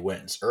quality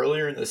wins.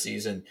 Earlier in the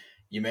season,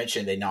 you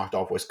mentioned they knocked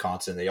off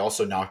Wisconsin. They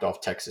also knocked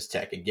off Texas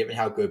Tech. And given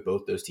how good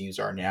both those teams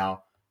are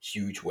now,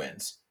 huge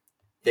wins.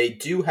 They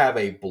do have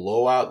a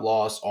blowout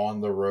loss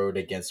on the road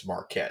against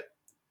Marquette.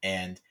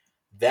 And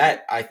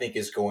that, I think,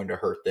 is going to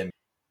hurt them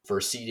for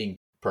seeding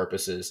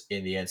purposes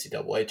in the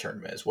NCAA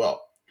tournament as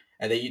well.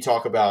 And then you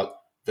talk about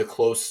the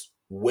close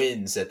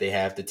wins that they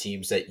have to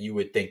teams that you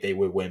would think they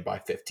would win by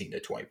 15 to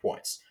 20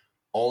 points.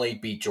 Only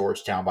beat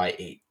Georgetown by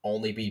 8,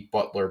 only beat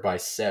Butler by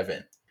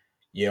 7.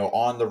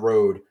 On the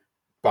road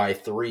by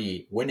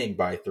 3, winning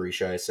by 3,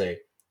 should I say,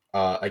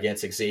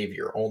 against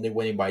Xavier, only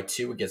winning by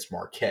 2 against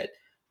Marquette,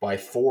 by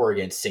 4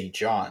 against St.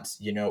 John's.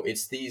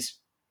 It's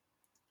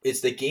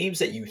the games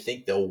that you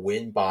think they'll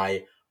win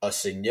by a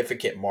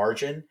significant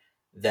margin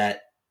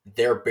that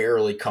they're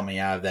barely coming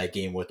out of that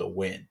game with a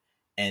win.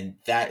 And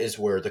that is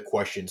where the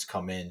questions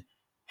come in.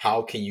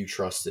 How can you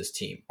trust this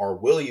team? Or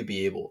will you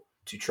be able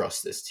to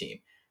trust this team?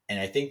 And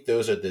I think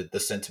those are the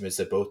sentiments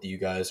that both of you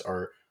guys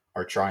are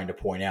trying to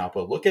point out.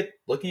 But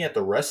looking at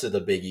the rest of the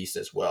Big East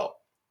as well.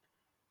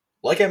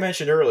 Like I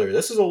mentioned earlier,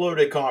 this is a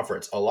loaded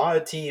conference. A lot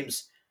of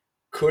teams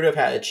could have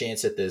had a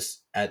chance at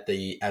this at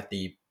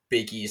the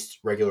Big East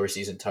regular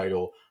season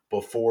title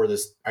before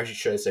this. Actually,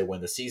 should I say when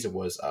the season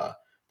was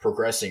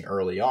progressing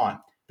early on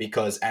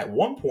because at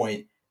one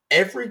point,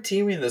 every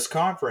team in this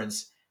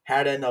conference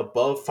had an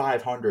above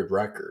 500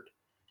 record.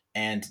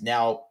 And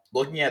now,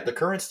 looking at the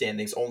current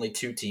standings, only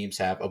two teams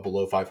have a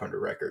below 500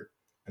 record,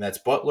 and that's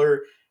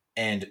Butler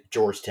and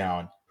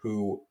Georgetown,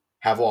 who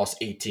have lost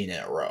 18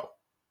 in a row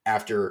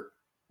after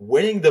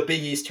winning the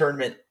Big East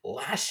tournament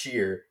last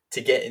year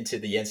to get into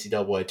the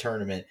NCAA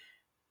tournament.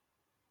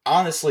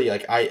 Honestly,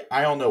 like I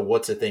don't know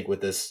what to think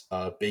with this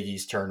Big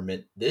East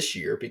tournament this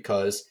year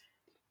because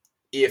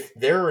if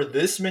there are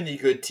this many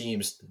good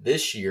teams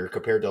this year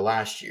compared to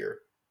last year,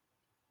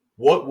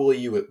 where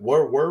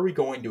are we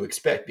going to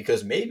expect?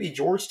 Because maybe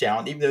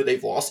Georgetown, even though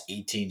they've lost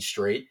 18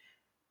 straight,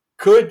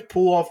 could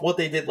pull off what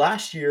they did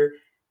last year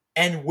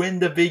and win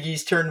the Big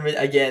East tournament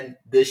again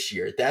this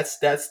year. That's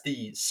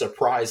the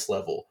surprise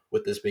level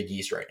with this Big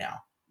East right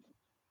now.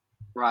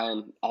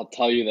 Ryan, I'll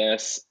tell you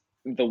this.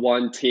 The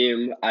one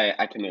team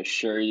I can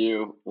assure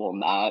you will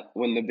not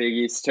win the Big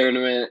East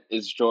tournament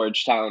is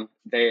Georgetown.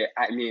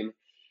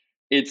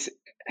 It's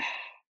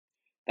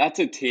that's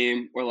a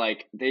team where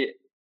like they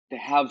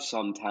have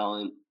some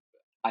talent.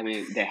 I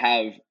mean, they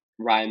have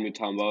Ryan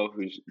Mutombo,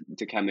 who's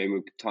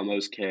Dikembe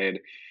Mutombo's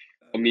kid.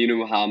 Aminu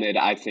Mohammed,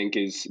 I think,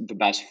 is the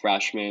best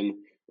freshman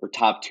or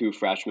top two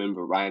freshman,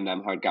 but Ryan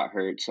Nemhard got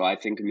hurt. So I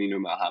think Aminu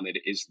Mohammed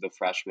is the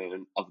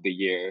freshman of the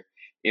year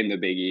in the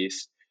Big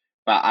East.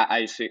 But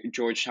I think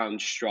Georgetown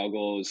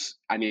struggles.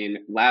 I mean,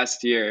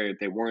 last year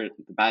they weren't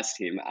the best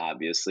team,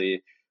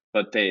 obviously,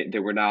 but they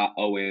were not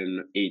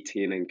 0-18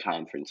 in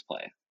conference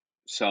play.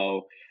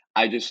 So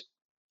I just,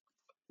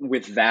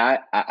 with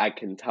that, I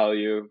can tell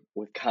you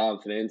with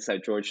confidence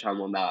that Georgetown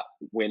will not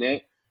win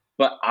it.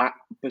 But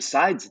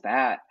besides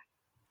that,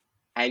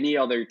 any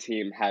other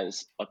team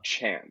has a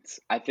chance.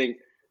 I think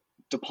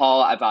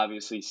DePaul, I've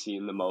obviously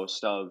seen the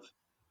most of.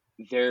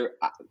 They're,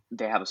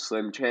 they have a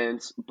slim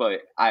chance, but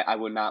I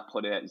would not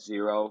put it at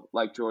zero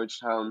like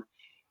Georgetown.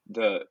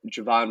 The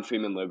Javon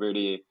Freeman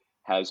Liberty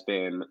has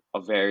been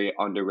a very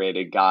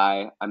underrated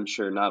guy. I'm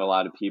sure not a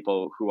lot of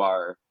people who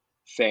are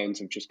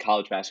fans of just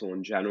college basketball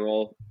in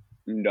general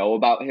know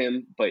about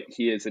him, but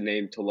he is a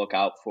name to look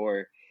out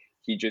for.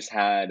 He just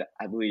had,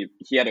 I believe,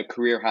 he had a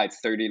career high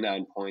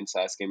 39 points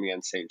last game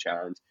against St.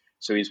 John's,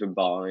 so he's been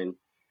balling.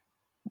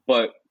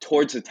 But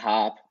towards the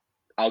top,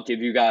 I'll give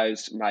you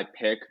guys my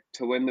pick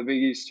to win the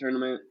Big East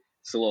tournament.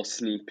 It's a little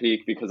sneak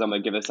peek because I'm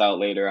going to give this out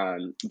later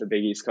on the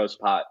Big East Coast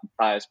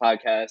Bias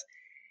podcast.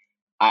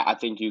 I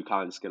think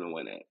UConn's going to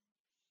win it.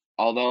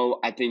 Although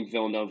I think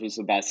Villanova is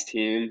the best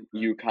team,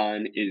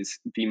 UConn is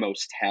the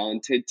most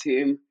talented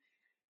team.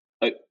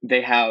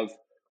 They have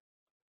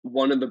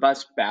one of the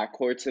best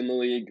backcourts in the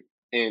league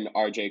in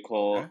RJ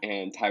Cole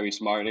and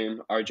Tyrese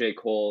Martin. RJ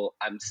Cole,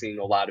 I'm seeing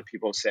a lot of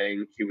people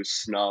saying he was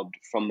snubbed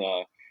from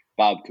the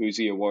Bob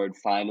Cousy Award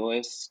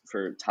finalists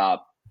for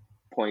top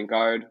point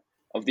guard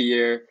of the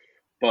year.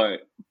 But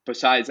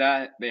besides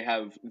that, they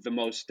have the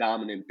most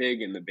dominant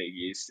big in the Big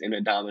East in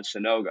Adama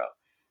Sanogo.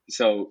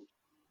 So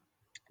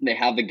they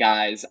have the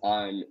guys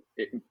on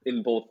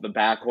in both the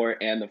backcourt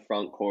and the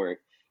front court,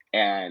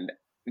 and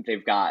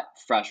they've got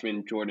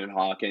freshman Jordan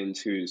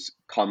Hawkins, who's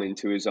come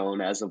into his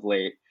own as of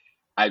late.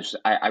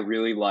 I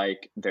really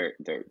like their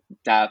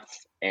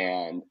depth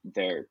and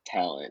their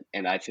talent,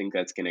 and I think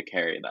that's going to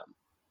carry them.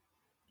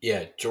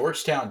 Yeah,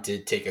 Georgetown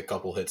did take a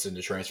couple hits in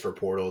the transfer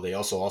portal. They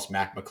also lost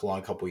Mac McClung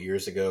a couple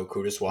years ago,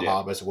 Qudus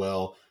Wahab as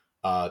well,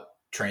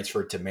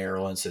 transferred to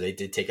Maryland, so they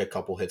did take a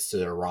couple hits to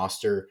their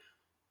roster.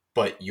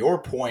 But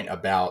your point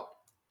about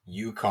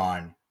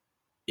UConn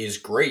is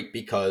great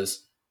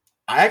because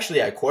I actually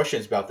had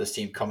questions about this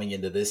team coming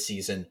into this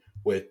season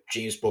with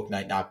James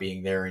Bouknight not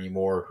being there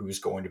anymore. Who's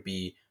going to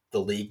be the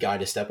lead guy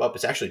to step up?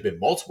 It's actually been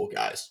multiple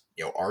guys.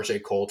 You know,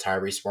 RJ Cole,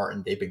 Tyrese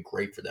Martin, they've been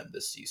great for them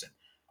this season.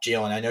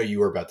 Jalen, I know you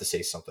were about to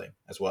say something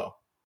as well.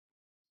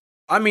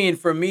 I mean,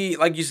 for me,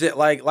 like you said,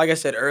 like I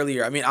said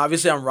earlier, I mean,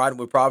 obviously I'm riding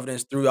with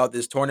Providence throughout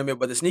this tournament,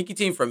 but the sneaky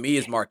team for me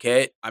is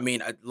Marquette. I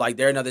mean, like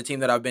they're another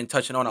team that I've been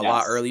touching on a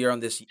lot earlier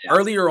on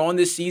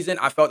this season.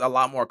 I felt a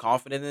lot more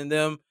confident in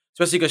them,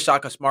 especially because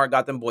Shaka Smart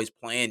got them boys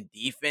playing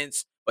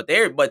defense. But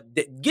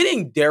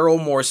getting Daryl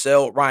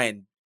Morcell,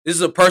 Ryan, this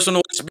is a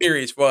personal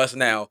experience for us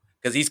now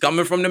because he's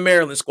coming from the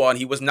Maryland squad. And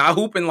he was not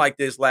hooping like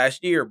this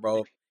last year,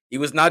 bro. He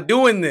was not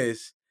doing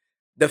this.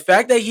 The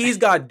fact that he's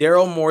got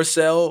Daryl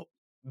Morcell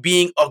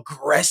being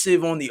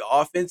aggressive on the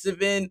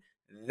offensive end,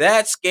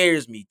 that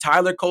scares me.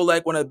 Tyler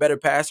Kolek, one of the better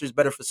passers,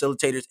 better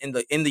facilitators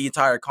in the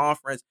entire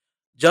conference.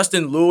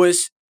 Justin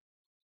Lewis,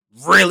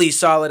 really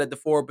solid at the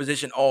forward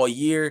position all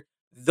year.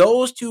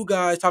 Those two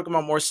guys, talking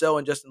about Morcell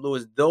and Justin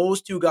Lewis,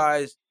 those two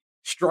guys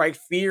strike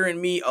fear in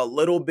me a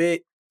little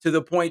bit to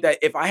the point that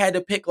if I had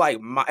to pick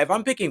if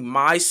I'm picking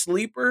my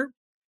sleeper,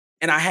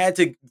 and I had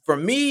to, for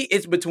me,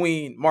 it's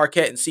between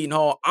Marquette and Seton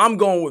Hall. I'm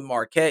going with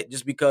Marquette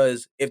just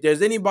because if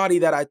there's anybody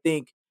that I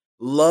think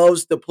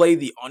loves to play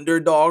the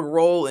underdog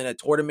role in a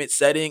tournament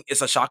setting,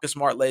 it's a Shaka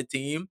Smart led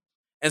team.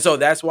 And so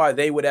that's why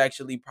they would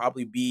actually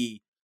probably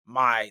be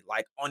my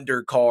like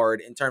undercard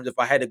in terms of if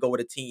I had to go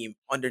with a team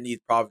underneath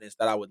Providence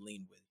that I would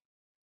lean with.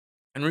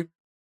 Henry?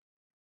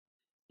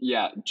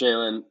 Yeah,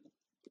 Jalen,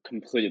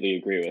 completely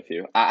agree with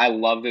you. I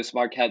love this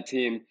Marquette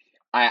team.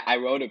 I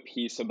wrote a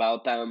piece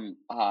about them.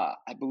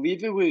 I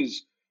believe it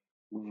was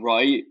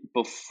right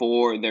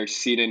before their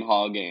Seton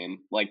Hall game,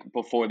 like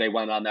before they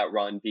went on that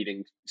run,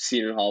 beating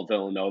Seton Hall,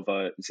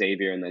 Villanova,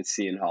 Xavier, and then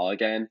Seton Hall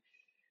again.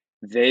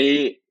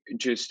 They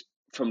just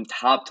from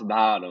top to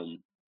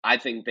bottom, I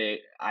think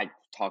I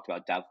talked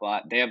about depth a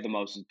lot. They have the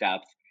most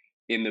depth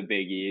in the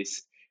Big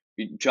East.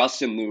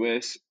 Justin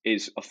Lewis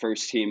is a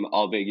first team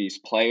All Big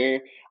East player.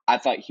 I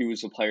thought he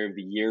was the player of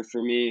the year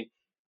for me.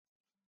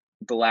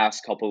 The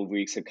last couple of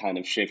weeks have kind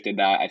of shifted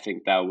that. I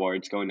think that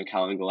award's going to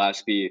Colin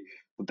Gillespie.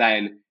 But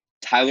then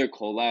Tyler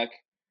Kolek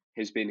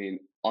has been an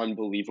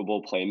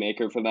unbelievable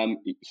playmaker for them.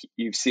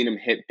 You've seen him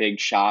hit big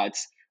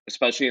shots,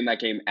 especially in that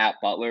game at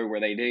Butler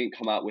where they didn't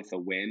come out with a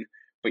win,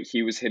 but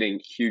he was hitting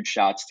huge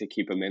shots to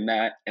keep him in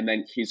that. And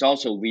then he's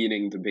also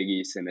leading the Big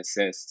East in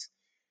assists.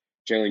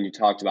 Jalen, you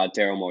talked about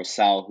Daryl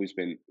Morcell, who's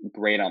been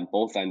great on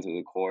both ends of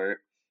the court.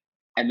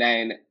 And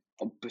then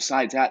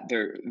besides that,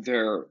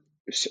 their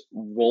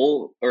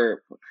role,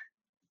 or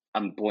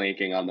I'm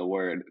blanking on the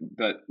word,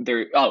 but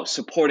they're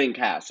supporting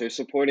cast. Their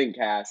supporting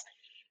cast.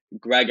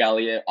 Greg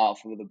Elliott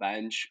off of the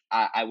bench.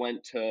 I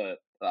went to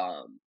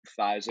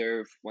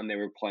Pfizer when they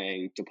were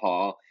playing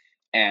DePaul,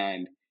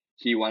 and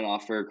he went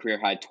off for a career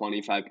high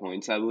 25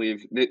 points, I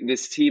believe.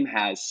 This team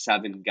has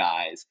 7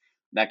 guys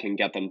that can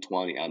get them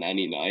 20 on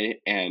any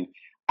night, and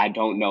I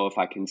don't know if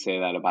I can say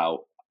that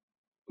about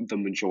the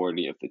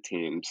majority of the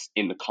teams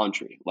in the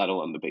country, let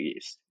alone the Big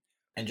East.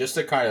 And just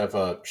to kind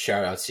of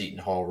shout out Seton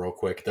Hall real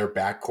quick, their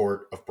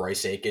backcourt of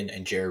Bryce Aiken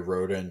and Jared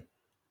Rhoden,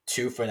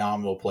 two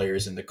phenomenal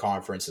players in the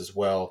conference as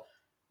well.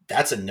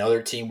 That's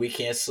another team we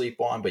can't sleep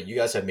on, but you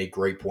guys have made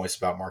great points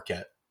about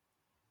Marquette.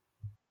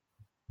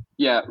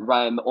 Yeah,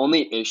 Ryan, the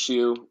only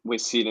issue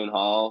with Seton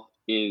Hall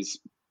is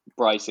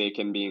Bryce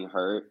Aiken being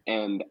hurt,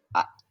 and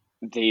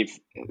they've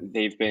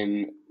they've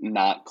been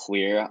not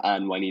clear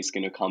on when he's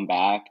going to come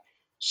back.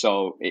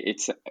 So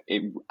I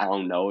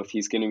don't know if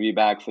he's going to be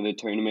back for the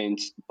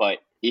tournament, but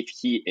if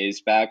he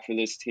is back for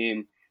this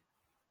team,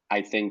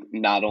 I think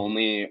not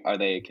only are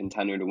they a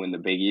contender to win the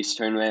Big East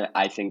tournament,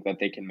 I think that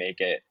they can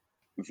make it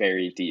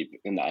very deep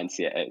in the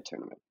NCAA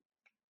tournament.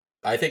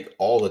 I think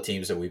all the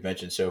teams that we've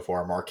mentioned so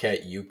far,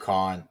 Marquette,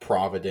 UConn,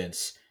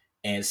 Providence,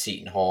 and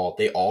Seton Hall,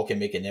 they all can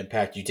make an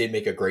impact. You did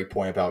make a great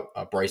point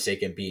about Bryce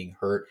Aiken being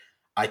hurt.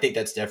 I think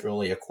that's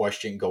definitely a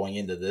question going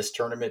into this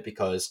tournament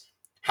because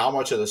how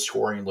much of the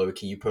scoring load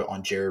can you put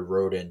on Jared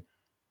Rhoden,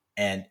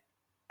 and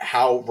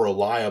how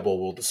reliable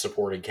will the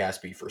supporting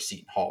cast be for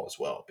Seton Hall as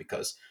well?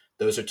 Because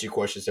those are two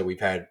questions that we've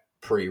had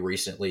pretty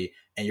recently.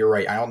 And you're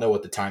right. I don't know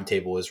what the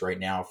timetable is right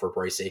now for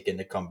Bryce Aiken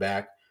to come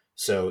back.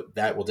 So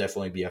that will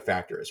definitely be a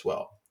factor as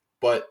well.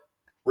 But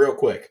real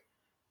quick,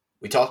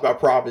 we talked about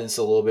Providence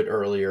a little bit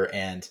earlier,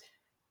 and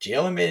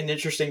Jalen made an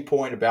interesting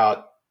point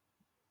about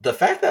the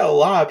fact that a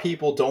lot of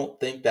people don't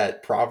think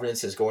that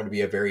Providence is going to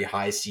be a very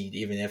high seed,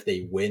 even if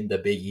they win the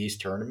Big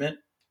East tournament.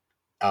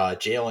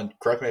 Jalen,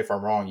 correct me if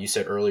I'm wrong. You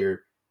said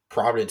earlier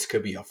Providence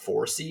could be a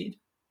 4 seed.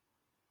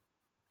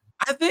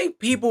 I think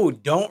people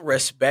don't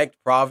respect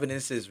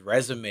Providence's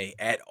resume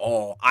at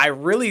all. I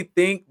really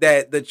think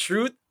that the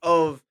truth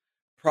of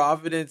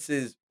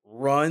Providence's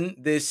run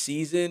this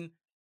season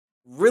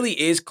really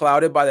is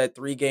clouded by that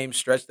 3-game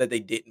stretch that they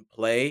didn't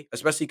play,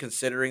 especially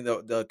considering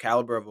the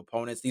caliber of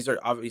opponents. These are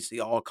obviously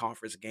all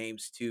conference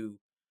games too.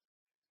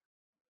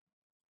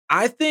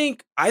 I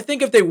think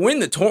if they win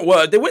the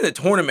if they win the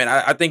tournament,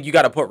 I think you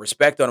got to put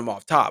respect on them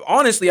off top.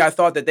 Honestly, I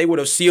thought that they would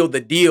have sealed the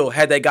deal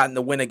had they gotten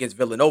the win against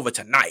Villanova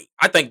tonight.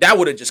 I think that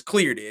would have just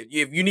cleared it.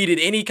 If you needed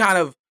any kind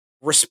of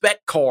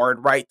respect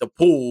card, right, to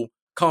pull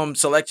come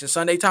selection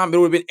Sunday time, it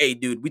would have been, hey,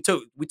 dude, we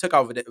took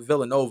out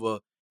Villanova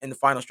in the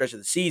final stretch of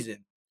the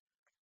season.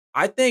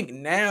 I think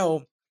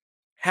now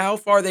how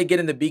far they get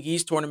in the Big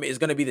East tournament is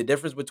going to be the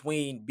difference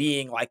between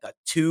being like a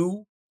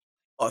 2,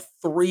 a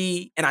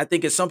 3, and I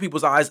think in some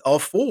people's eyes, a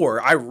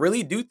 4. I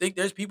really do think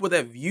there's people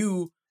that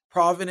view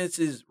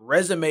Providence's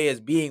resume as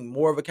being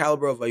more of a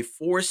caliber of a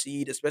 4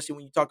 seed, especially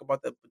when you talk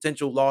about the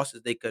potential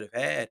losses they could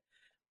have had.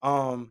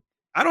 Um,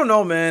 I don't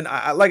know, man.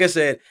 Like I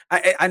said,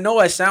 I know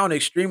I sound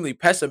extremely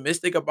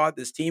pessimistic about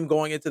this team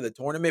going into the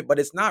tournament, but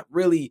it's not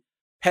really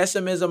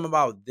pessimism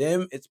about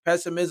them. It's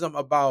pessimism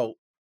about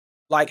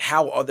like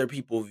how other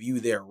people view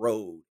their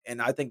road.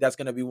 And I think that's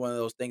gonna be one of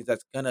those things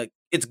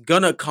it's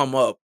gonna come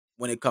up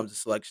when it comes to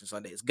selection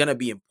Sunday. It's gonna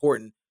be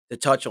important to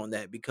touch on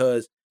that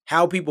because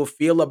how people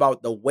feel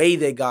about the way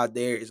they got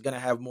there is gonna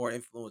have more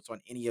influence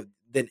on any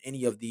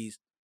of these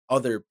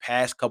other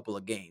past couple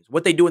of games.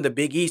 What they do in the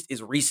Big East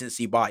is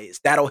recency bias.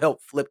 That'll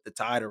help flip the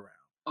tide around.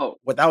 Oh,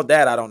 Without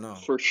that, I don't know.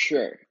 for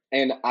sure.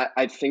 And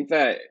I think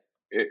that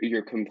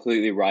you're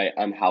completely right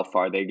on how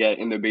far they get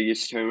in the Big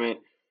East tournament.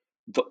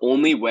 The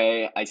only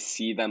way I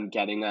see them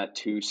getting that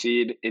 2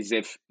 seed is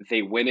if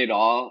they win it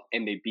all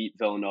and they beat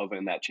Villanova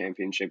in that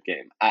championship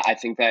game. I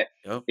think that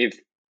Yep. if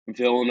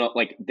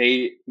Villanova,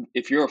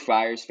 if you're a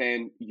Friars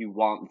fan, you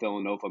want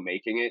Villanova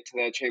making it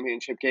to that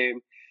championship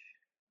game.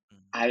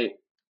 Mhm.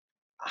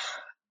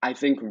 I I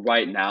think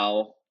right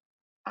now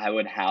I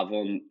would have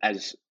them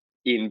as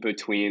in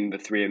between the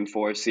 3 and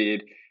 4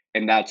 seed,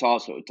 and that's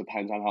also it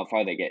depends on how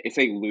far they get. If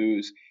they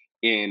lose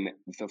in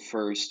the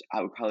first,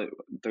 I would probably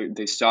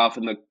they start off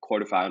in the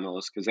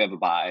quarterfinals because they have a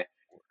bye.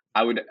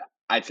 I would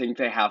I think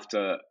they have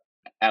to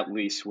at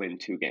least win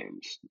 2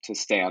 games to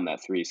stay on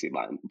that 3 seed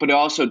line. But it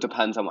also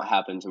depends on what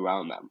happens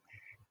around them.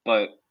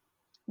 But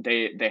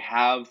they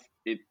have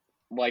it,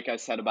 like I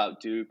said about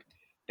Duke,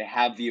 they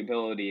have the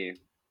ability.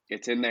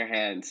 It's in their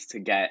hands to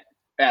get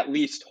at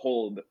least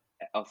hold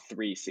a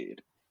 3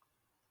 seed.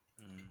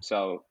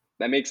 So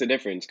that makes a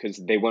difference because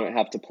they wouldn't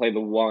have to play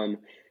the 1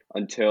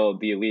 until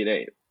the Elite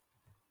Eight.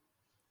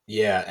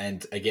 Yeah,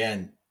 and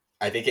again,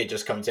 I think it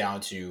just comes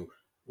down to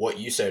what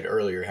you said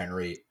earlier,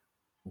 Henry.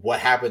 What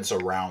happens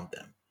around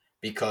them?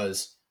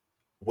 Because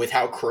with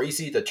how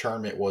crazy the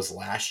tournament was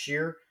last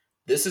year,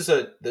 this is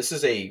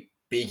a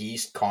Big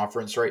East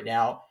conference right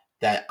now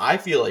that I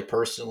feel like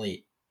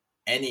personally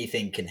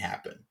anything can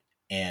happen,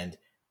 and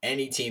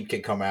any team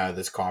can come out of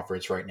this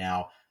conference right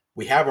now.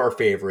 We have our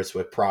favorites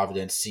with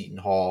Providence, Seton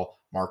Hall,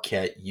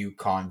 Marquette,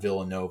 UConn,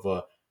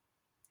 Villanova.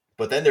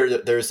 But then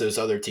there's those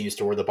other teams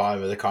toward the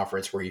bottom of the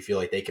conference where you feel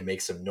like they can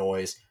make some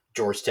noise.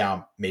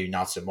 Georgetown, maybe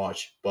not so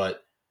much,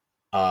 but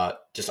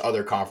just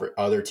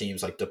other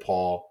teams like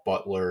DePaul,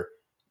 Butler,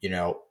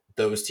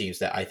 those teams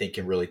that I think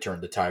can really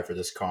turn the tide for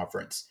this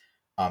conference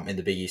in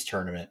the Big East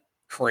tournament.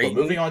 But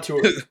moving Creighton. on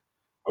to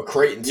a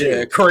Creighton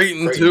Yeah, too,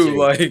 Creighton Creighton too. too,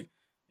 Like,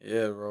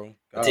 yeah, bro.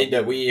 a team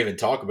that we even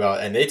talk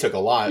about, and they took a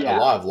lot Yeah,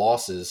 of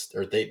losses,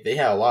 or they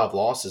had a lot of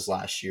losses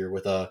last year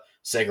with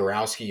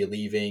Zagorowski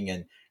leaving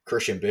and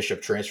Christian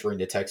Bishop transferring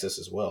to Texas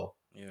as well.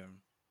 Yeah.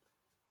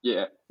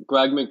 yeah.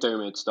 Greg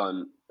McDermott's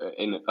done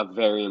a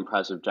very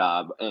impressive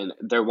job, and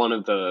they're one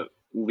of the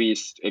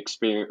least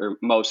experienced or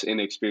most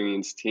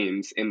inexperienced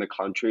teams in the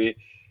country.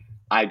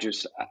 I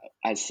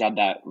said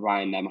that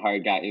Ryan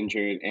Nemhard got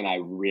injured, and I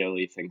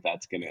really think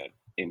that's gonna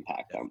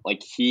impact them.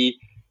 Like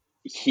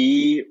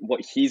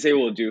what he's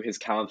able to do, his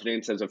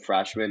confidence as a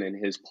freshman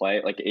and his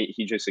play,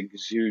 he just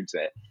exudes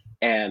it.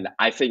 And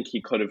I think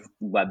he could have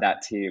led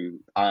that team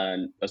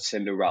on a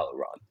Cinderella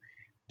run.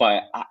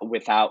 But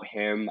without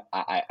him,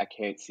 I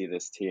can't see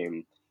this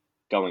team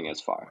going as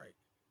far. Right.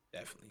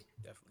 Definitely.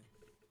 Definitely.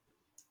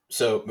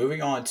 So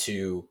moving on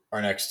to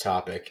our next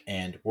topic,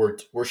 and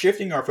we're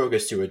shifting our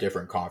focus to a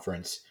different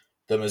conference,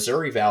 the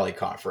Missouri Valley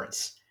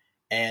Conference.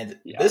 And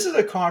Yeah. this is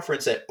a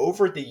conference that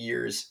over the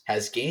years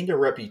has gained a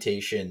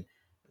reputation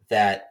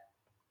that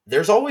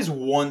there's always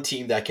one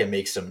team that can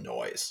make some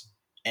noise.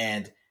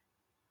 And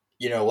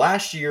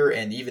last year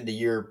and even the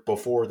year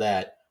before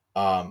that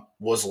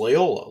was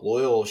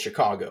Loyola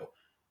Chicago.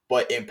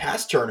 But in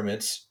past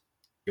tournaments,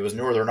 it was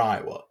Northern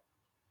Iowa.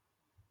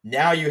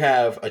 Now you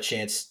have a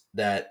chance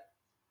that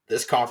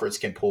this conference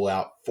can pull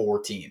out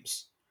 4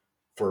 teams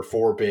for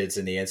 4 bids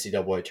in the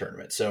NCAA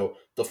tournament. So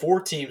the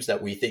 4 teams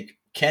that we think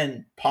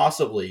can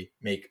possibly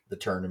make the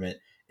tournament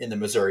in the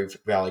Missouri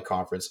Valley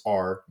Conference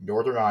are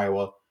Northern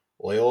Iowa,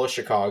 Loyola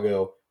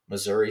Chicago,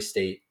 Missouri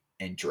State,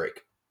 and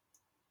Drake.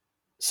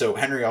 So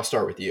Henry, I'll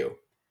start with you.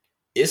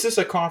 Is this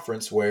a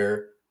conference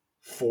where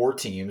 4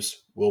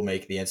 teams will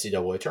make the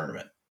NCAA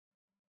tournament?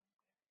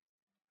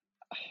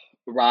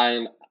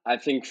 Ryan, I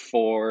think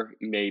 4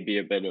 may be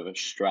a bit of a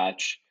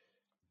stretch.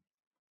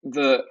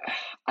 The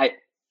I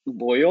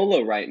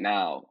Loyola right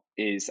now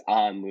is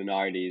on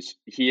Lunardi's.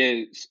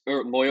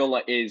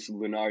 Loyola is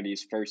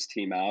Lunardi's first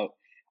team out.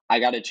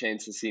 I got a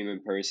chance to see him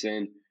in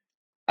person.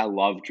 I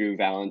love Drew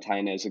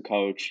Valentine as a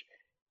coach.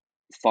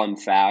 Fun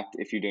fact,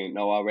 if you didn't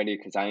know already,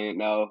 because I didn't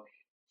know,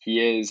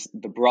 he is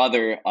the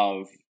brother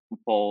of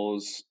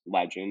Bulls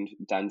legend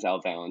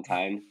Denzel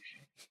Valentine.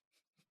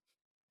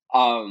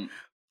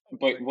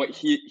 But what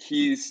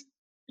he's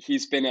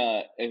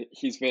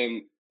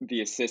been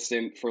the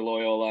assistant for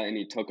Loyola, and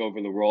he took over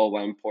the role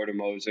when Porter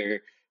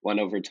Moser went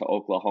over to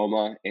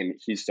Oklahoma, and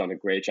he's done a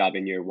great job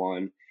in year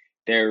 1.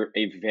 They're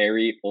a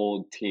very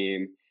old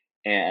team,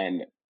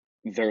 and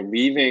they're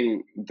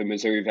leaving the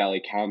Missouri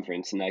Valley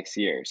Conference next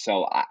year.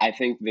 So I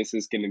think this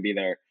is going to be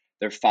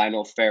their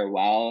final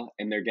farewell,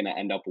 and they're going to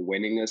end up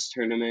winning this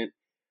tournament.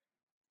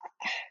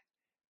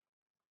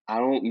 I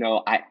don't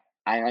know. I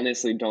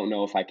honestly don't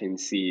know if I can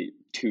see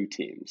 2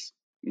 teams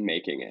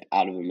making it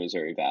out of the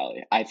Missouri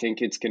Valley. I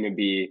think it's going to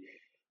be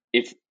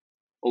if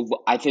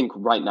I think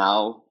right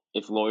now,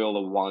 if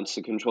Loyola wants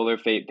to control their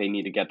fate, they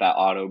need to get that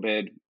auto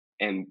bid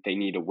and they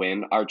need to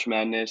win Arch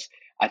Madness.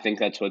 I think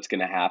that's what's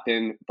going to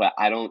happen, but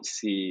I don't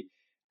see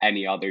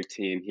any other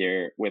team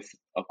here with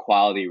a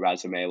quality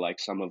resume like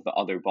some of the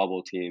other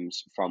bubble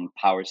teams from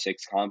Power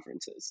 6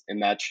 conferences. And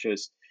that's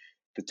just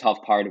the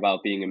tough part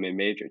about being a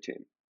mid-major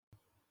team.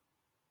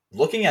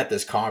 Looking at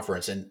this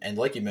conference, and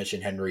like you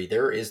mentioned, Henry,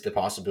 there is the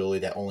possibility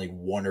that only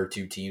 1 or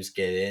 2 teams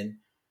get in.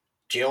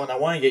 Jalen, I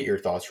want to get your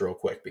thoughts real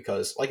quick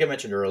because, like I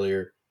mentioned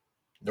earlier,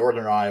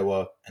 Northern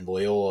Iowa and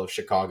Loyola of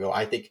Chicago,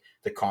 I think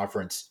the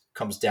conference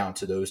comes down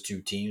to those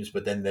 2 teams,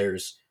 but then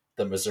there's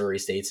the Missouri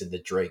States and the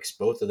Drakes,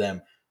 both of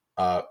them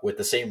with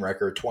the same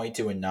record,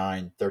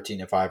 22-9,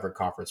 13-5 in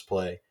conference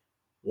play.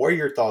 What are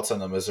your thoughts on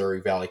the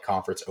Missouri Valley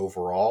Conference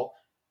overall?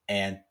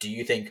 And do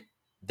you think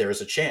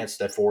there's a chance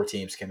that four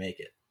teams can make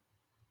it?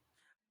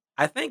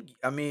 I think,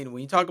 I mean,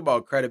 when you talk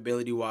about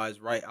credibility wise,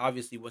 right?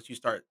 Obviously, once you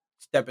start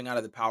stepping out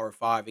of the Power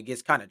Five, it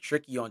gets kind of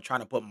tricky on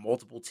trying to put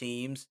multiple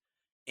teams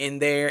in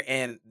there.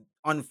 And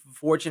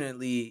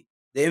unfortunately,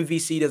 the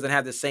MVC doesn't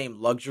have the same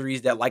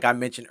luxuries that, like I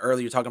mentioned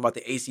earlier, talking about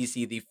the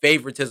ACC, the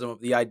favoritism of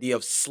the idea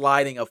of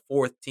sliding a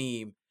fourth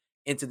team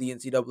into the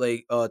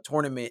NCAA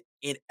tournament,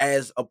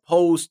 as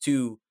opposed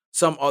to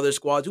some other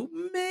squads who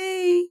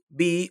may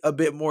be a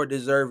bit more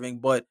deserving,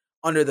 but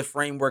under the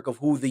framework of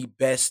who the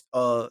best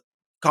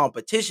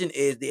competition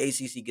is, the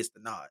ACC gets the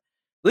nod.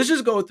 Let's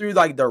just go through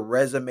like the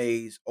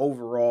resumes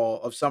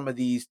overall of some of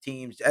these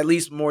teams, at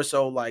least more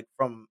so like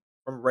from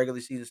a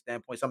regular season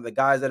standpoint. Some of the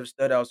guys that have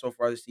stood out so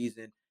far this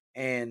season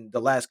and the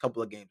last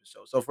couple of games or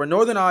so. So for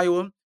Northern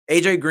Iowa,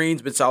 AJ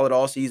Green's been solid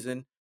all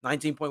season,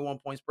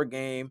 19.1 points per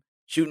game,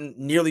 shooting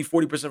nearly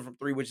 40% from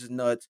three, which is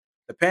nuts.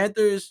 The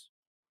Panthers,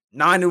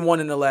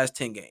 9-1 in the last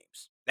 10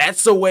 games.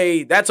 That's a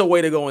way. That's a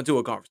way to go into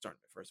a conference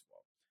tournament. First of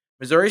all,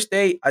 Missouri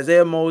State,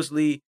 Isaiah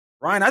Mosley,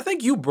 Ryan. I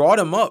think you brought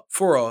him up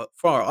for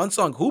our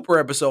unsung hooper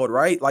episode,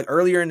 right? Like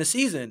earlier in the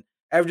season,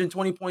 averaging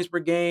 20 points per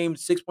game,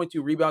 6.2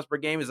 rebounds per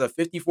game, is a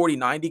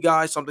 50-40-90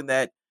 guy. Something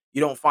that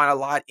you don't find a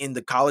lot in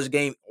the college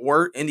game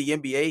or in the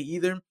NBA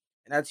either. And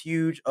that's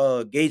huge.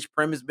 Gage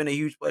Prim has been a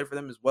huge player for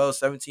them as well.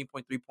 17.3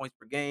 points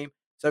per game,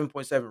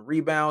 7.7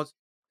 rebounds,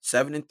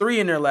 7-3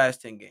 in their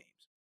last 10 games.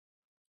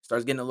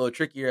 Starts getting a little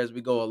trickier as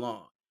we go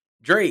along.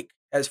 Drake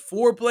has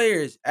four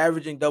players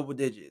averaging double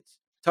digits.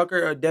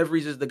 Tucker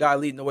DeVries is the guy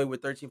leading the way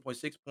with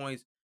 13.6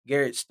 points.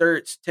 Garrett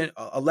Sturts,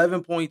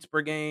 11 points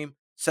per game,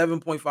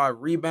 7.5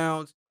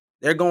 rebounds.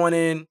 They're going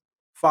in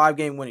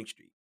 5-game winning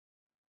streak.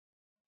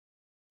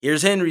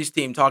 Here's Henry's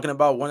team talking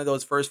about one of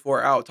those first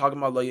four out, talking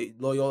about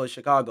Loyola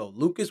Chicago.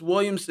 Lucas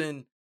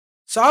Williamson,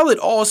 solid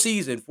all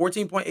season,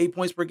 14.8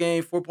 points per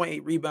game,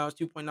 4.8 rebounds,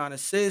 2.9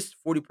 assists,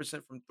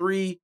 40% from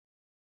three.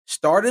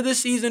 Started the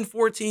season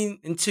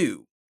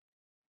 14-2,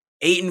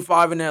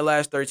 8-5 in their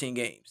last 13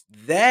 games.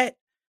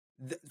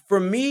 For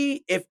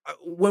me, if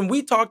when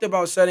we talked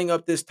about setting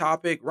up this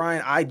topic,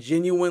 Ryan, I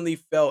genuinely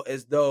felt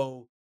as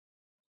though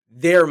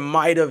there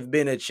might have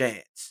been a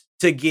chance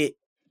to get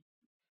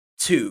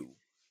two.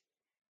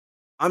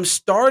 I'm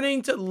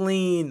starting to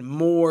lean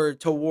more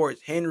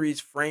towards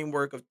Henry's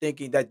framework of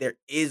thinking that there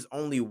is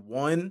only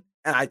one.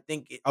 And I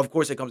think, of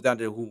course, it comes down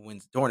to who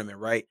wins the tournament,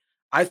 right?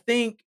 I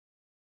think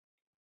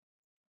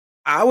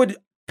I would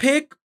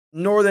pick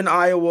Northern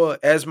Iowa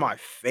as my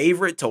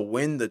favorite to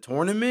win the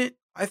tournament.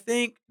 I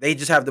think they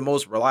just have the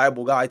most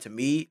reliable guy to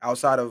me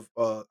outside of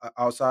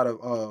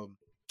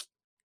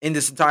in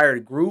this entire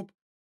group.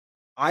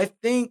 I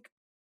think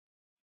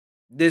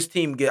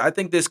I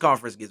think this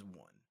conference gets one.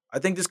 I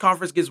think this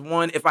conference gets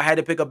one. If I had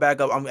to pick a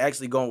backup, I'm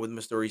actually going with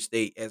Missouri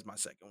State as my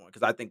second one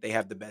because I think they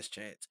have the best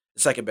chance,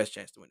 the second best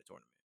chance to win the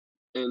tournament.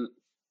 And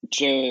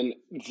Jane,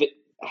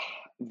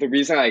 the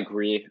reason I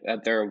agree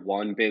that they're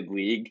one big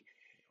league,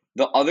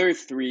 the other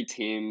three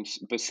teams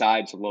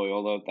besides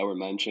Loyola that were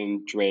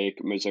mentioned, Drake,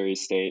 Missouri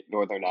State,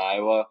 Northern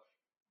Iowa,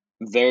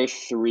 their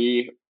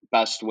three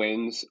best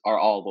wins are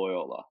all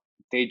Loyola.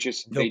 They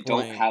Good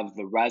don't point. have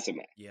the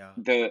resume. Yeah.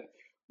 The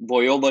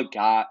Loyola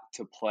got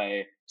to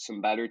play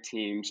some better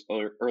teams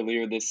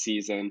earlier this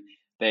season.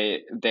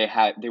 They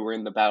were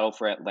in the battle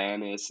for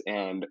Atlantis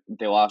and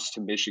they lost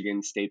to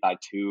Michigan State by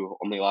 2,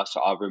 only lost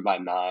to Auburn by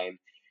 9.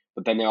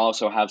 But then they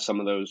also have some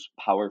of those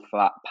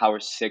power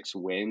 6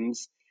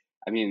 wins.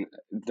 I mean,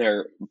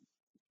 they're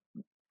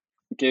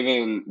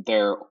given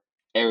their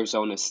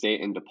Arizona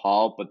State and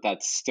DePaul, but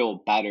that's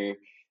still better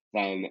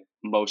than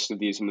most of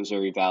these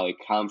Missouri Valley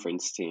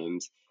Conference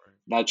teams.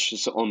 That's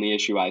just the only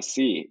issue I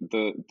see.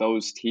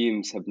 Those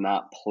teams have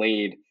not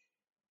played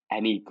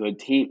any good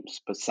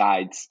teams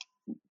besides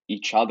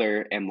each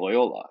other and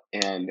Loyola.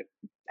 And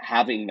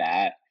having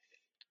that,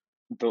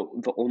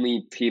 the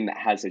only team that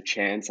has a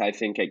chance, I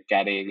think, at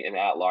getting an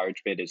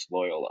at-large bid is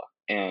Loyola.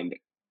 And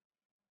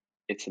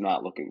it's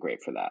not looking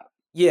great for that.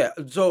 Yeah,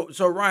 so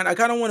Ryan, I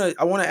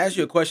want to ask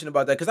you a question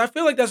about that because I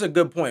feel like that's a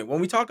good point.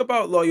 When we talk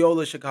about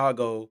Loyola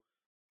Chicago,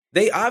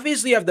 they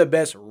obviously have the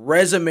best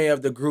resume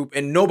of the group,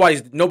 and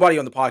nobody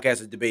on the podcast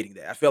is debating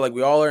that. I feel like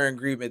we all are in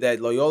agreement that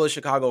Loyola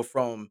Chicago,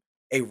 from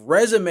a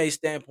resume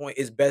standpoint,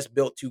 is best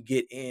built to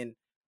get in.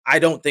 I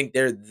don't think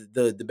they're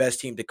the best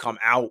team to come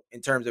out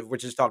in terms of we're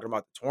just talking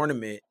about the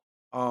tournament.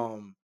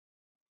 Um,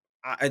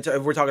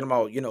 if we're talking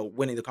about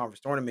winning the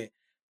conference tournament,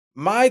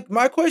 my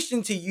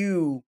question to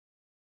you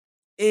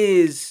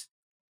is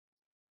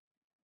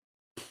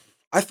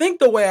I think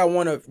the way I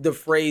want to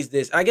phrase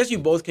this, I guess you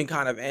both can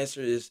kind of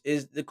answer this,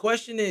 is the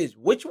question is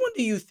which one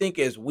do you think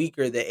is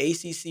weaker, the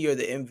ACC or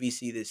the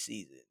MVC this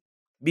season?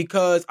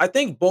 Because I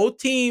think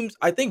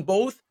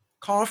both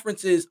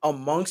conferences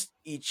amongst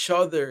each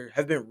other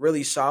have been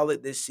really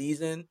solid this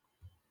season.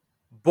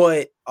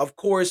 But of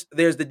course,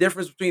 there's the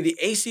difference between the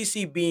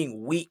ACC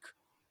being weak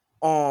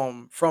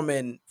from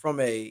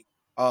a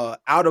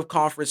out of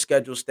conference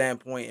schedule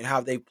standpoint and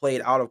how they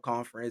played out of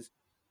conference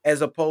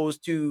as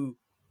opposed to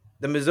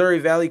the Missouri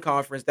Valley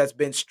Conference that's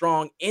been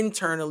strong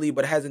internally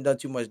but hasn't done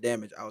too much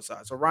damage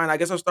outside. So Ryan, I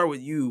guess I'll start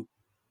with you.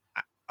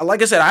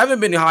 Like I said, I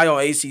haven't been high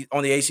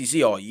on the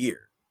ACC all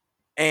year,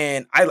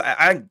 and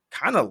I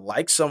kind of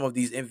like some of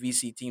these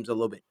MVC teams a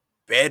little bit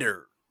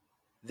better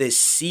this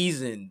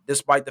season,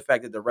 despite the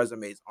fact that the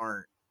resumes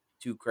aren't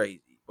too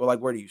crazy. But like,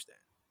 where do you stand?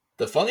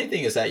 The funny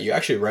thing is that you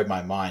actually read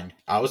my mind.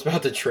 I was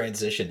about to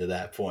transition to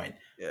that point.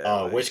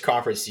 Yeah, like Which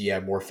conference do you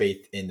have more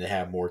faith in to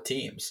have more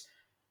teams?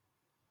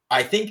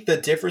 I think the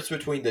difference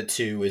between the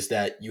two is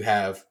that you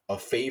have a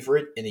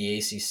favorite in the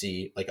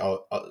ACC, like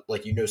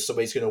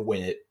somebody's going to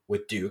win it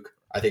with Duke.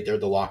 I think they're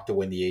the lock to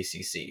win the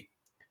ACC.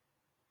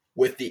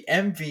 With the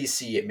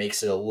MVC, it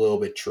makes it a little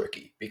bit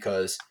tricky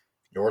because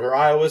Northern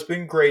Iowa's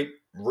been great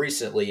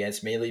recently, and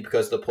it's mainly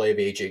because of the play of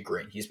AJ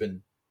Green. He's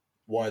been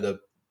one of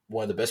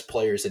the best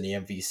players in the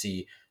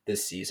MVC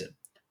this season.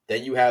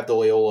 Then you have the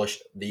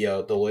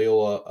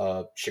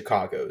Loyola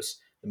Chicago's,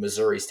 the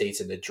Missouri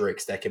States, and the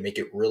Drakes that can make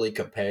it really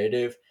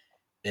competitive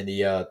in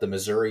the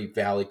Missouri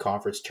Valley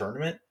Conference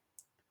tournament.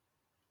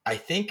 I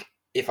think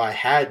if I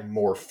had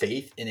more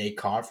faith in a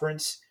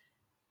conference,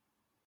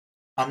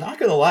 I'm not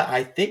gonna lie,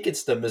 I think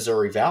it's the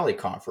Missouri Valley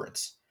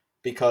Conference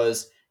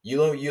because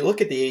you look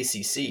at the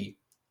ACC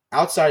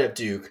outside of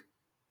Duke,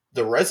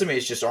 the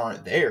resumes just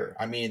aren't there.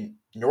 I mean,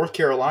 North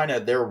Carolina,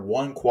 their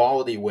one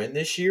quality win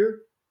this year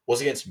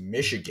was against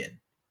Michigan,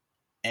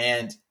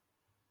 and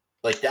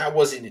like that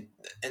wasn't.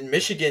 And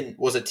Michigan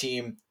was a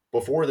team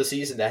before the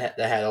season that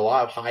had a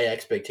lot of high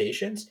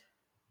expectations.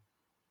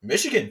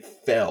 Michigan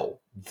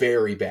fell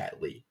very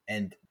badly,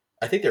 and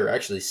I think they're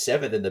actually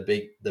seventh in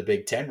the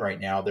Big Ten right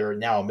now. They're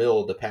now a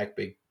middle of the pack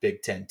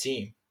Big Ten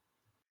team.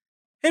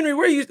 Henry,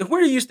 where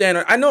do you stand?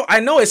 I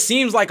know it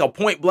seems like a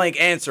point blank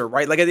answer,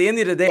 right? Like at the end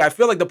of the day, I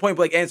feel like the point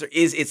blank answer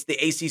is it's the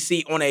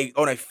ACC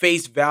on a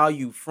face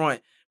value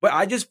front. But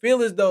I just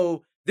feel as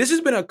though this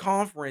has been a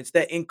conference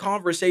that in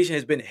conversation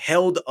has been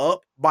held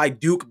up by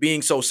Duke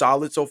being so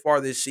solid so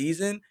far this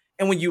season.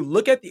 And when you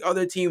look at the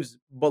other teams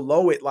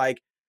below it,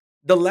 like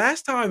the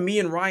last time me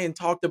and Ryan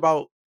talked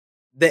about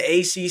the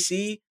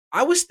ACC,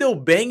 I was still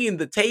banging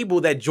the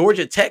table that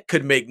Georgia Tech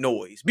could make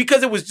noise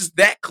because it was just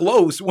that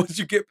close. Once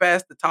you get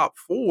past the top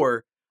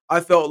four,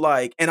 I felt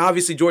like, and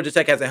obviously Georgia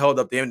Tech hasn't held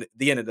up the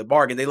end of the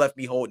bargain. They left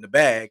me holding the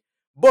bag.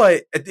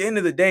 But at the end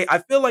of the day, I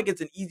feel like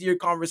it's an easier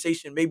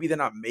conversation maybe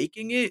than I'm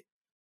making it.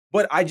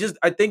 But I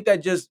think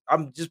that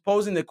I'm just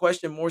posing the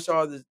question more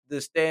so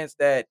the stance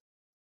that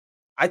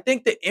I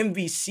think the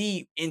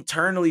MVC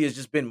internally has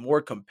just been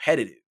more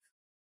competitive.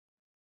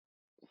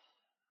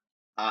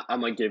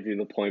 I'm gonna give you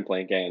the point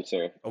blank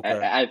answer.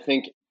 Okay. I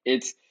think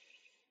it's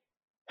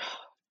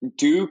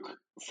Duke.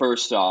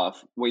 First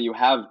off, when you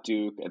have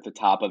Duke at the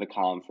top of the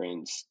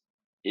conference,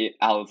 it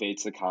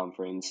elevates the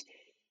conference.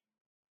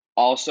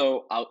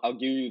 Also, I'll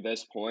give you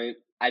this point.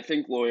 I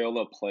think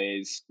Loyola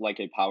plays like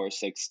a Power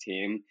Six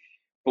team,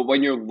 but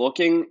when you're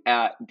looking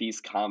at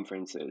these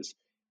conferences,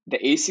 the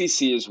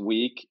ACC is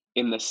weak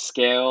in the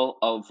scale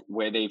of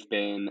where they've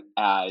been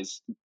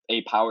as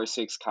a Power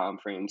Six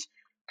conference,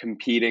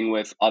 competing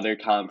with other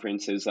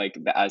conferences like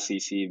the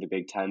SEC, the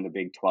Big Ten, the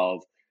Big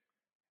 12.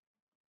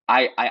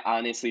 I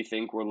honestly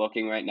think we're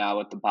looking right now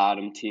at the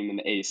bottom team in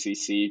the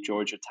ACC,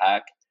 Georgia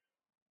Tech.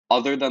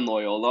 Other than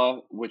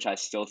Loyola, which I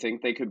still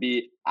think they could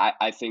be,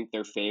 I think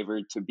they're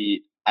favored to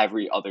beat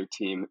every other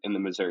team in the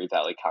Missouri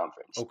Valley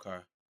Conference. Okay.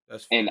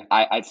 That's And fair.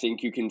 I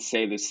think you can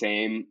say the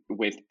same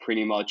with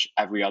pretty much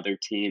every other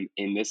team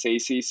in this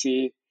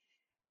ACC.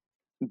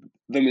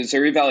 The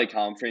Missouri Valley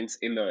Conference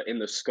in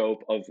the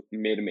scope of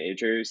mid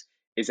majors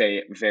is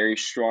a very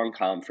strong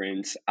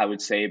conference. I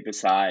would say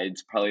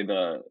besides probably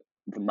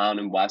the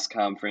Mountain West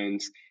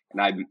Conference,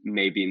 and I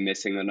may be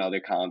missing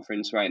another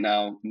conference right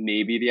now,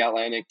 maybe the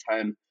Atlantic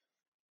 10.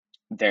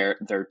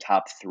 They're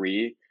top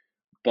three.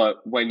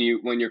 But when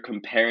you're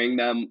comparing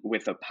them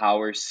with a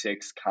Power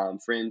Six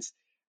conference,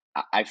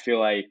 I feel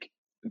like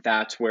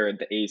that's where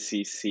the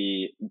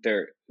ACC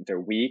they're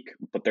weak,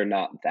 but they're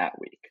not that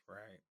weak. Right.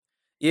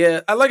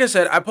 Yeah, like I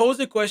said, I posed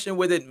the question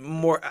with it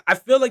more. I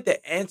feel like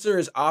the answer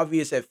is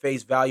obvious at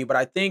face value, but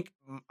I think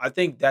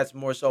that's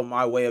more so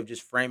my way of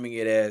just framing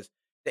it as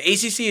the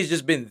ACC has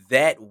just been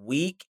that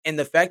weak, and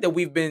the fact that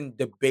we've been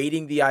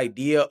debating the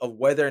idea of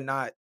whether or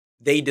not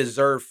they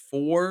deserve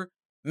four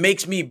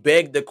makes me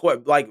beg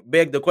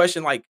the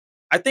question. Like,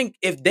 I think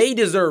if they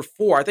deserve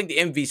four, I think the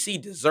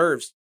MVC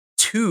deserves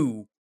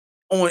two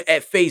on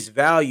at face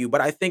value,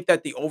 but I think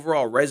that the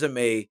overall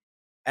resume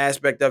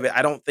aspect of it,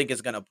 I don't think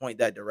it's going to point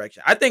that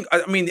direction. I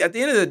mean, at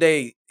the end of the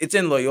day, it's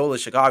in Loyola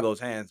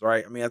Chicago's hands,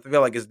 right? I mean, I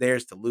feel like it's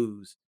theirs to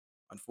lose,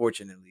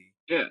 unfortunately.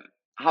 Yeah.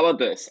 How about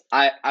this?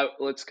 I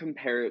let's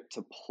compare it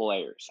to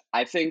players.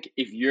 I think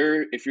if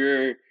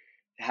you're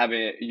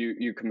having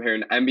you compare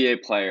an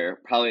NBA player,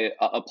 probably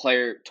a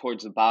player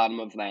towards the bottom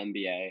of the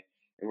NBA,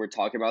 and we're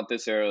talking about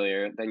this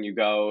earlier, then you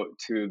go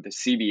to the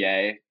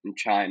CBA in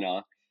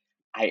China.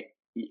 I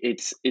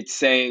it's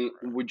saying,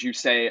 would you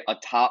say a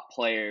top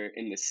player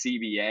in the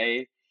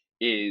CBA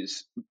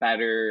is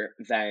better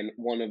than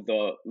one of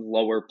the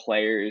lower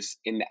players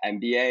in the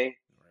NBA?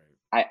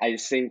 I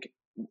think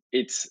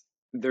it's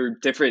there are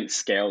different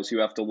scales you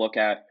have to look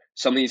at.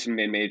 Some of these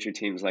mid-major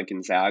teams like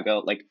Gonzaga,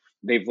 like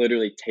they've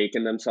literally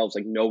taken themselves,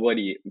 like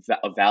nobody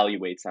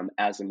evaluates them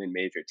as a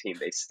mid-major team.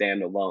 They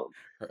stand alone.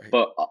 Right.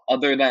 But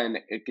other than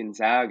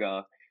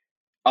Gonzaga,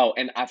 oh,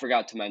 and I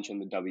forgot to mention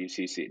the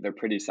WCC. They're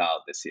pretty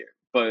solid this year.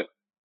 But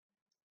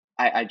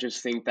I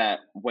just think that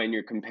when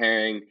you're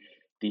comparing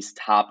these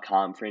top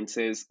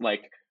conferences,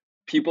 like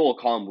people will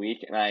call them weak,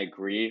 and I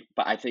agree,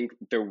 but I think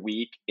they're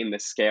weak in the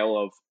scale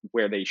of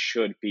where they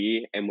should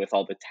be and with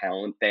all the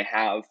talent they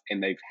have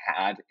and they've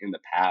had in the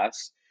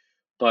past.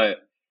 But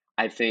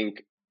I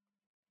think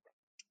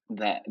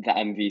that the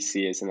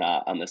MVC is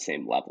not on the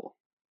same level.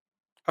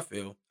 I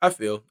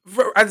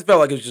just felt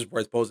like it was just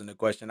worth posing the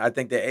question. I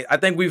think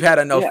we've had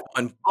enough Yeah.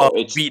 fun Oh,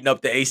 beating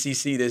up the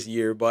ACC this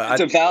year, but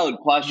it's a valid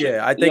question.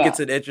 yeah, I think Yeah. it's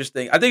an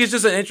interesting. I think it's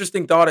just an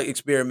interesting thought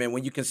experiment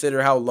when you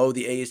consider how low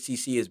the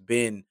ACC has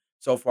been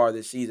so far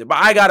this season. But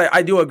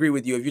I do agree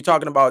with you. If you're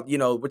talking about,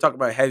 we're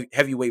talking about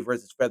heavyweight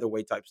versus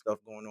featherweight type stuff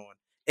going on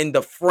in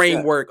the Yeah.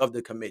 framework of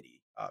the committee,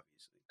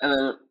 obviously. And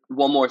then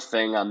one more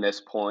thing on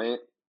this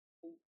point.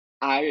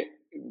 I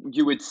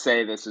you would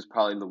say this is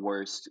probably the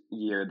worst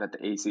year that the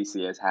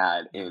ACC has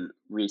had Mhm. in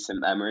recent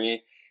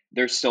memory.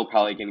 They're still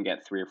probably going to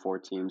get 3 or 4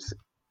 teams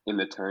in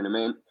the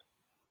tournament.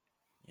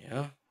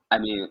 Yeah, I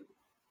mean,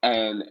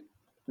 and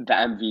the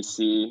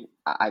MVC,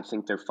 I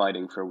think they're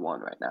fighting for one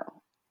right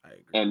now. I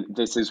agree. And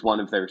this is one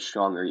of their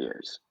stronger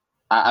years.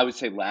 I would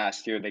say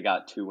last year they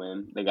got 2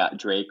 in. They got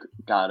Drake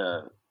got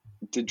a.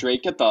 Did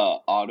Drake get the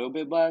auto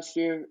bid last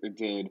year, or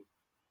did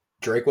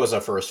Drake was a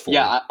first four.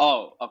 Yeah.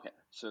 Oh, okay.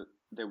 So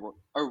they were,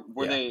 or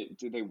were Yeah. they?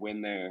 Did they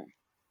win their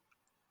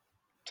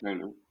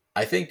tournament?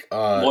 I think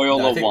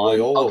Loyola won.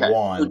 Loyola Okay, so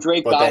won,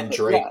 Drake but got then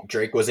the, yeah.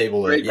 Drake was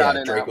able to Drake got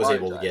in Drake at was large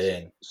able to get last year,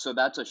 in. so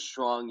that's a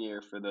strong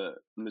year for the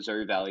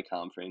Missouri Valley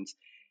Conference.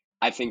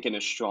 I think in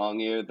a strong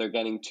year, they're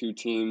getting 2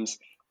 teams.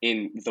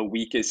 In the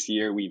weakest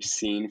year we've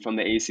seen from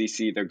the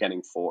ACC, they're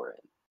getting 4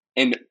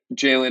 in. And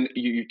Jalen,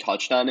 you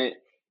touched on it.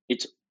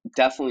 It's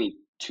definitely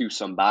to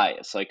some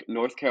bias. Like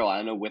North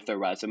Carolina with their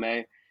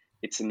resume,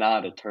 it's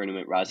not a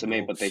tournament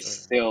resume, No, but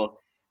sir.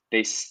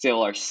 they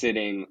still are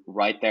sitting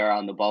right there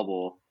on the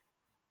bubble,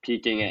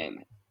 peeking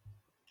in.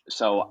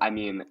 So I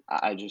mean,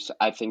 I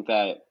think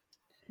that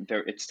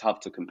there it's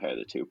tough to compare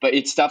the two, but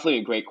it's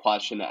definitely a great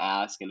question to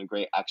ask and a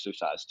great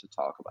exercise to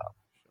talk about.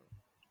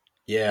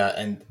 Yeah,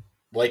 and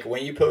like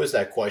when you posed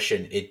that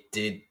question, it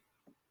did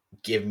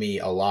give me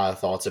a lot of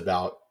thoughts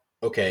about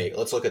okay,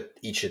 let's look at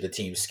each of the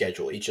teams'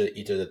 schedule, each of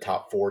the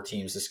top four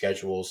teams' the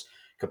schedules,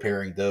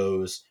 comparing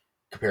those,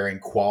 comparing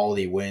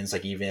quality wins,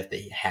 like even if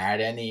they had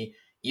any,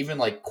 even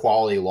like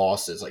quality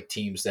losses, like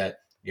teams that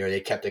they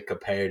kept it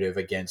competitive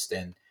against.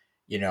 And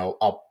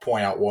I'll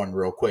point out one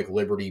real quick: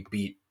 Liberty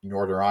beat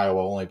Northern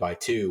Iowa only by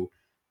 2,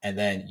 and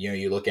then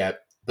you look at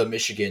the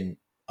Michigan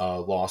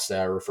loss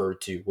that I referred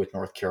to with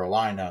North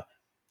Carolina.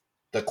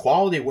 The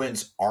quality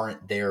wins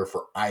aren't there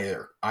for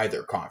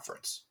either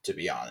conference, to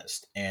be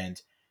honest.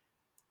 And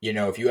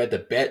if you had to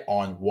bet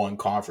on one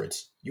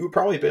conference, you would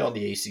probably bet on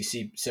the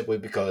ACC simply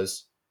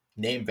because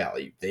name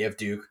value. They have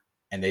Duke,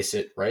 and they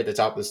sit right at the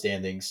top of the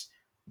standings.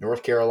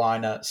 North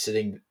Carolina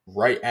sitting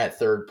right at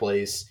third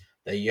place.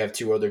 Then you have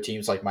 2 other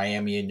teams like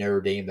Miami and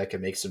Notre Dame that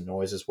can make some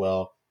noise as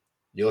well.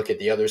 You look at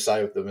the other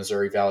side of the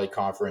Missouri Valley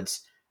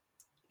Conference.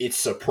 It's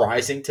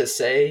surprising to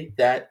say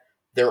that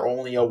they're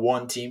only a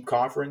 1-team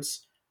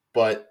conference,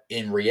 but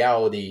in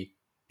reality,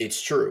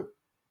 it's true.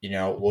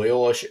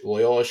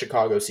 Loyola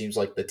Chicago seems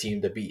like the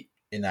team to beat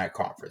in that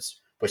conference,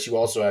 but you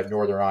also have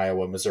Northern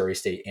Iowa, Missouri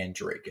State, and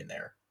Drake in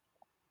there.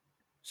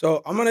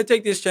 So I'm gonna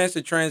take this chance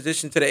to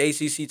transition to the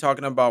ACC,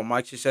 talking about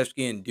Mike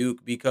Krzyzewski and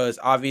Duke, because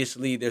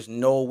obviously there's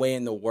no way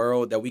in the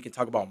world that we can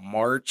talk about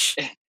March,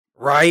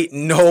 right?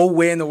 No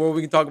way in the world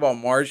we can talk about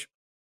March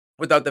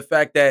without the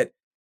fact that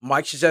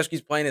Mike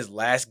Krzyzewski's playing his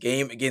last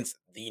game against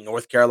the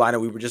North Carolina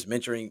we were just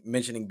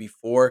mentioning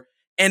before,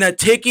 and a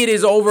ticket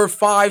is over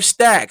 5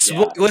 stacks.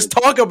 Yeah, Let's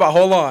talk about.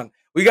 Hold on,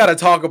 we got to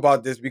talk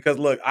about this because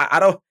look,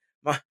 I don't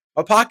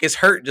my pocket's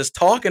hurt just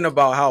talking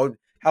about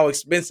how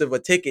expensive a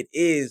ticket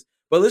is.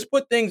 But let's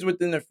put things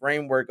within the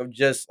framework of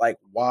just like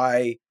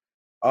why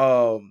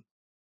um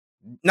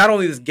not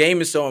only this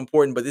game is so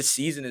important, but this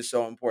season is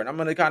so important. I'm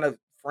gonna kind of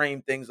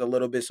frame things a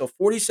little bit. So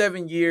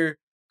 47-year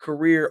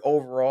career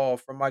overall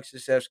from Mike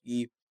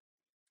Krzyzewski,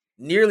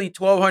 nearly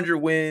 1,200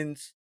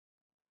 wins,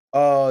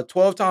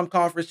 12-time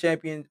conference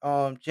champion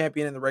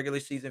in the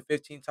regular season,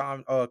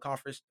 15-time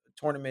conference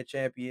tournament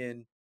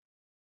champion,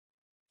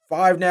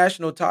 5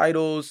 national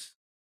titles,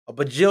 a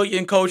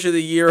bajillion Coach of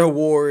the Year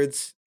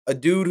awards, a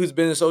dude who's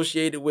been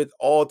associated with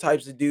all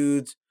types of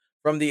dudes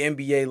from the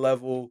NBA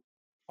level.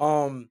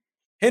 Um,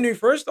 Henry,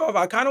 first off,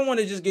 I kind of want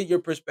to just get your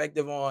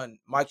perspective on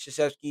Mike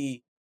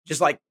Krzyzewski, just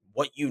like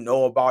what you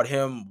know about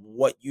him,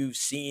 what you've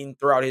seen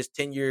throughout his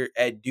tenure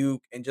at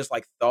Duke, and just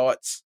like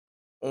thoughts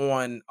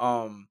on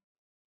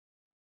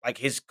like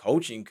his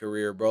coaching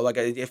career, bro. Like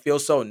it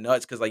feels so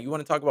nuts because like you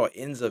want to talk about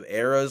ends of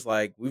eras.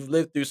 Like we've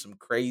lived through some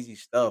crazy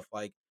stuff.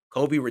 Like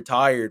Kobe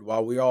retired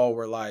while we all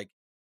were like,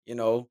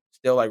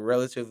 still like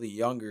relatively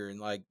younger, and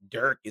like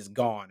Dirk is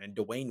gone, and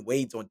Dwayne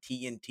Wade's on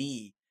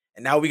TNT,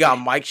 and now we got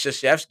Mike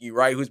Krzyzewski,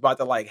 right, who's about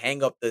to like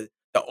hang up the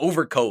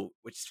overcoat,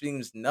 which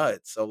seems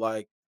nuts. So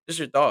like, just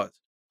your thoughts.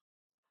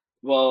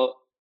 Well,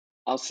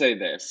 I'll say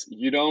this.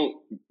 You don't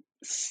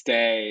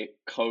stay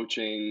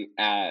coaching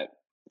at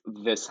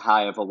this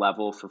high of a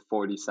level for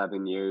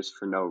 47 years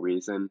for no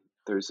reason.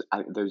 There's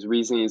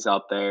reasons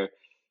out there.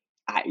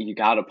 You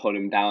got to put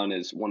him down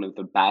as one of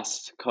the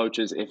best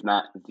coaches, if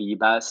not the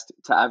best,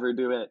 to ever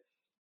do it.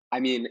 I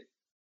mean,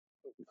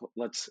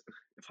 let's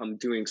if I'm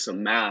doing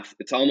some math,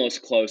 it's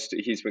almost close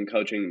to he's been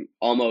coaching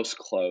almost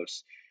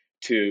close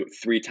to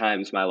three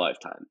times my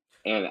lifetime.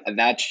 And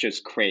that's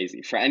just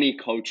crazy. For any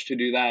coach to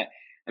do that,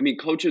 I mean,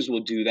 coaches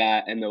will do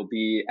that and they'll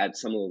be at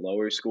some of the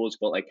lower schools,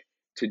 but like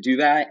to do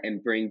that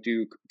and bring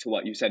Duke to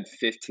what you said,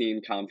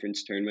 15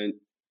 conference tournament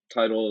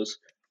titles,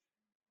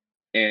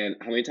 and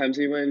how many times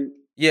did he win?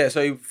 Yeah,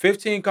 so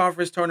 15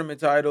 conference tournament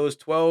titles,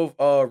 12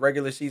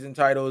 regular season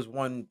titles,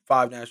 won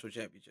 5 national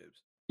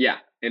championships. Yeah,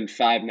 and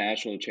five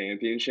national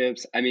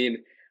championships. I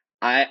mean,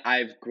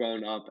 I've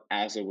grown up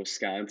as a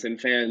Wisconsin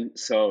fan,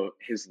 so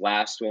his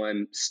last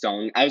one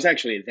stung. I was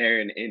actually there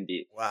in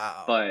Indy,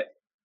 Wow. but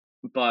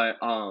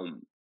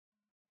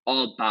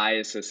all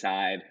bias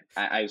aside,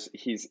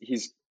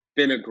 he's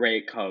been a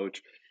great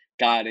coach.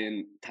 Got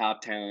in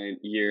top talent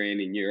year in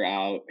and year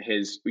out.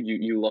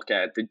 You look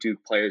at the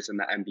Duke players in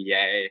the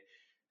NBA.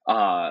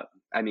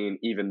 I mean,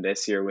 even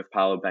this year with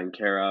Paolo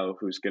Banchero,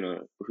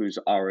 who's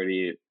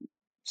already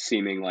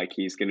seeming like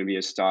he's going to be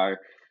a star.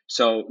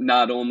 So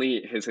not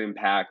only his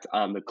impact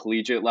on the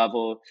collegiate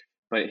level,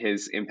 but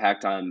his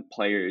impact on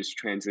players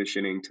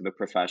transitioning to the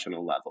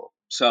professional level.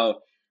 So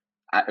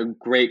a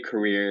great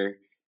career.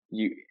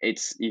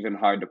 It's even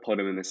hard to put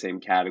him in the same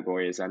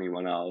category as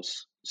anyone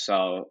else.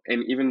 So,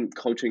 and even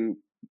coaching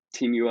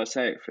Team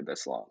USA for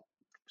this long.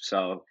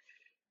 So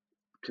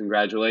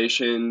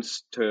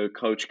congratulations to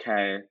Coach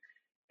K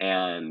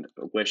and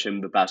wish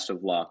him the best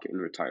of luck in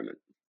retirement.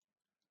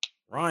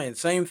 Ryan,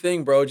 same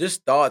thing, bro.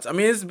 Just thoughts. I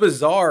mean, it's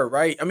bizarre,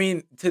 right? I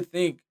mean, to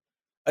think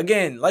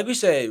again, like we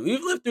said,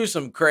 we've lived through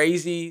some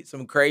crazy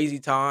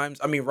times.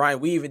 I mean, Ryan,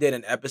 we even did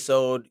an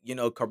episode,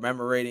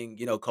 commemorating,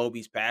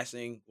 Kobe's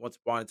passing once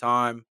upon a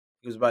time.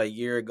 It was about a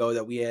year ago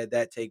that we had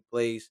that take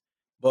place.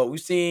 But we've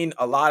seen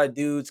a lot of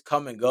dudes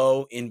come and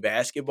go in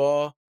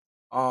basketball,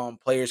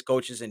 players,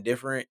 coaches, and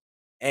different.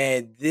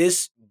 And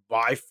this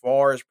by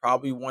far is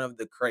probably one of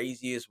the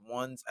craziest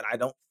ones. And I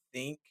don't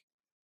think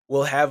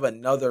we'll have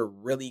another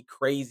really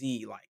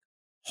crazy, like,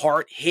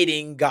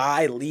 hard-hitting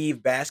guy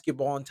leave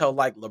basketball until,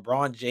 like,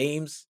 LeBron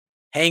James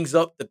hangs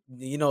up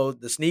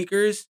the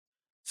sneakers.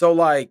 So,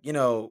 like,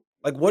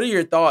 like, what are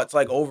your thoughts,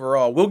 like,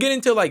 overall? We'll get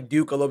into, like,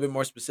 Duke a little bit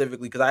more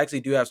specifically because I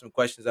actually do have some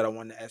questions that I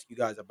wanted to ask you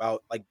guys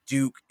about, like,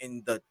 Duke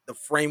in the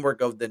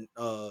framework of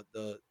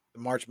the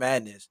March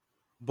Madness.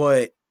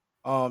 But,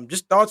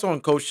 just thoughts on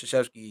Coach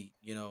Krzyzewski,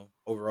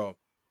 overall.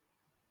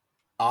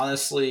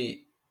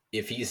 Honestly,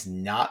 if he's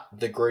not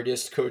the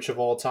greatest coach of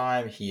all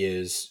time, he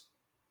is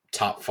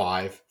top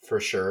five for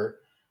sure.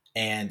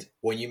 And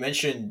when you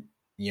mention,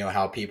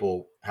 how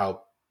people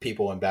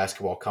in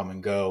basketball come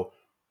and go,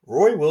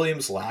 Roy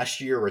Williams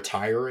last year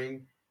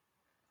retiring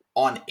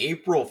on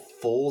April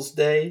Fool's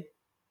Day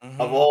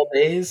of Mhm. all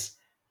days.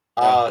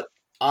 Yeah. Uh,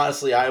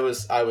 honestly, I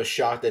was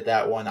shocked at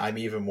that one. I'm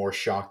even more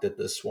shocked at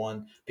this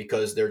one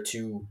because they're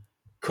two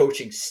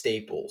coaching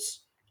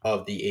staples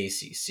of the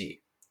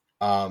ACC.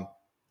 Um,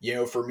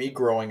 for me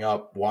growing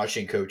up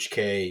watching Coach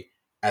K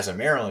as a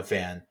Maryland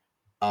fan,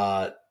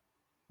 uh,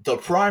 the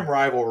prime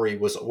rivalry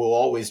will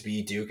always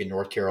be Duke and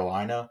North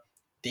Carolina.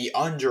 The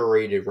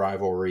underrated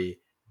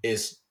rivalry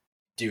is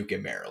Duke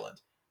and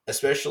Maryland,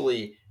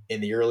 especially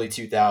in the early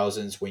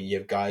 2000s when you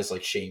have guys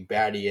like Shane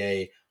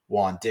Battier,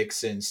 Juan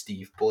Dixon,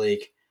 Steve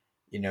Blake,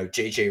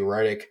 JJ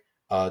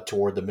Redick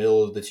toward the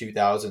middle of the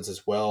 2000s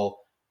as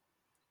well.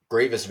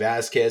 Gravis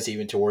Vasquez,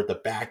 even toward the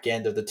back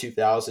end of the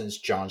 2000s,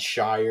 John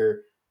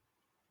Shire.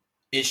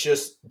 It's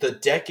just the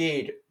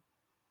decade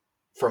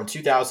from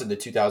 2000 to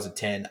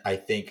 2010, I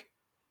think,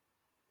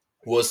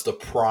 was the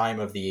prime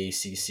of the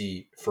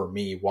ACC for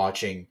me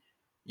watching,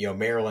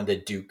 Maryland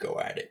and Duke go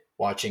at it,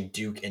 watching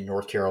Duke and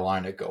North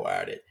Carolina go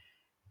at it.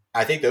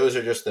 I think those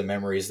are just the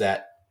memories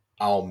that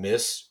I'll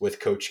miss with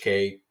Coach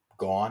K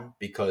gone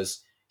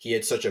because he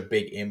had such a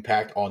big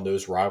impact on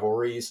those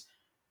rivalries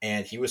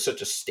and he was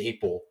such a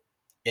staple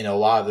in a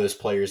lot of those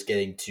players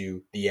getting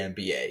to the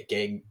NBA,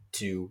 getting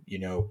to,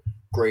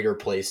 greater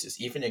places,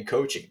 even in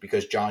coaching,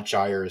 because John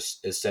Shire is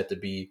set to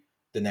be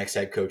the next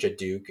head coach at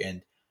Duke.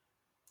 And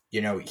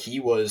he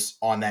was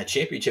on that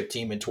championship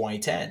team in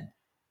 2010.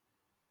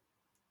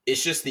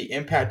 It's just the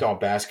impact on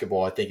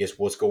basketball, I think, is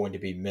what's going to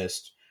be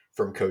missed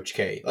from Coach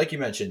K. Like you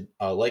mentioned,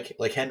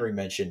 like Henry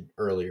mentioned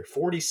earlier,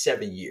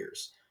 47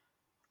 years.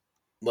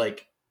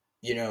 Like,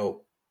 you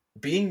know,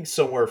 being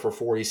somewhere for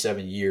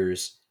 47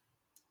 years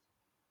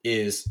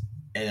is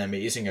an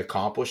amazing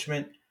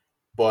accomplishment,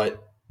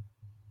 but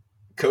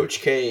Coach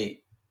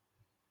K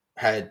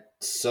had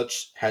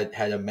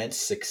immense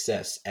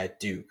success at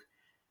Duke,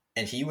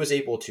 and he was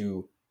able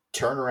to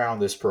turn around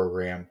this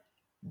program,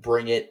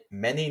 bring it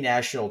many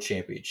national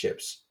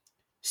championships,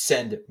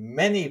 send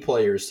many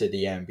players to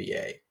the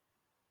NBA,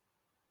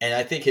 and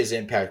I think his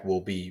impact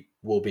will be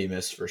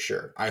missed for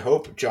sure. I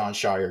hope John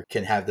Shire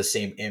can have the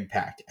same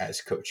impact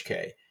as Coach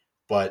K,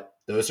 but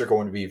those are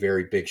going to be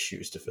very big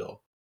shoes to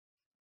fill.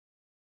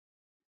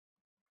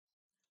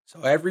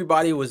 So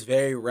everybody was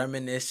very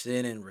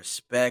reminiscent and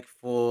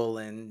respectful,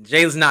 and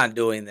Jay's not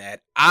doing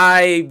that.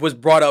 I was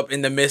brought up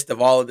in the midst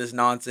of all of this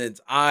nonsense.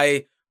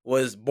 I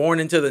was born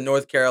into the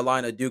North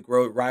Carolina Duke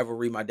Road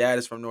rivalry. My dad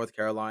is from North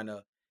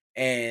Carolina,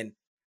 and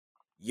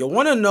you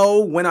want to know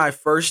when I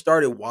first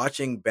started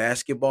watching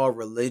basketball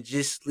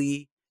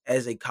religiously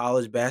as a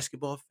college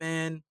basketball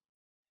fan?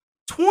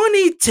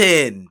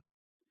 2010.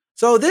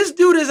 So this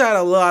dude has had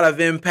a lot of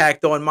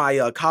impact on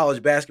my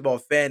college basketball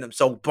fandom.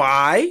 So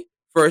bye,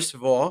 first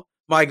of all,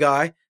 my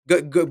guy.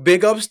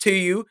 Big ups to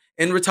you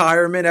in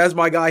retirement, as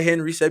my guy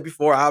Henry said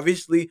before.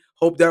 Obviously,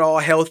 hope that all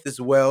health is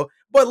well.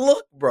 But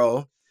look,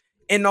 bro,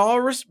 in all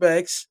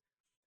respects,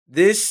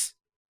 this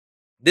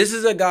this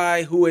is a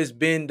guy who has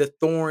been the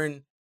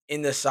thorn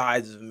in the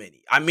sides of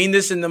many. I mean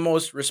this in the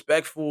most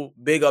respectful,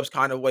 big ups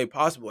kind of way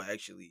possible,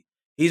 actually.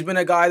 He's been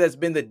a guy that's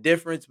been the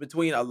difference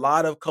between a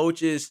lot of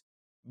coaches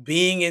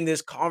being in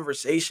this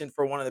conversation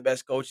for one of the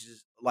best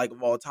coaches like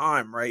of all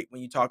time, right?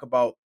 When you talk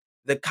about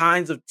the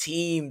kinds of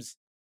teams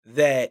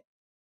that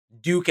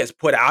Duke has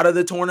put out of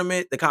the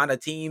tournament, the kind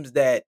of teams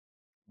that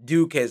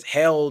Duke has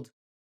held,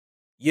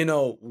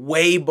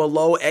 way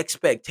below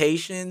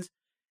expectations.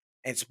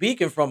 And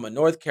speaking from a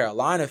North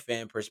Carolina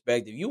fan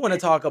perspective, you want to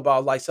talk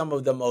about like some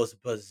of the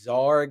most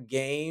bizarre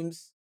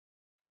games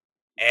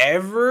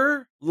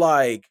ever?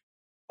 Like,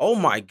 oh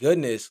my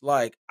goodness.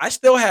 Like, I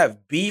still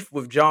have beef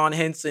with John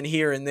Henson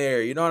here and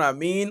there. You know what I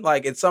mean?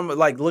 Like, it's some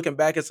like looking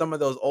back at some of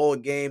those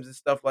old games and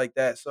stuff like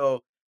that.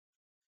 So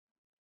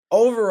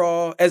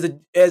overall, as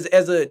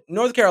a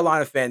North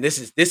Carolina fan, this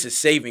is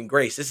saving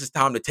grace. This is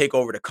time to take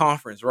over the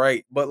conference,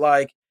 right? But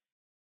like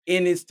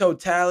in its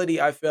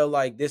totality, I feel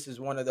like this is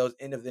one of those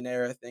end of an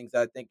era things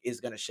that I think is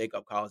going to shake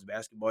up college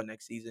basketball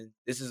next season.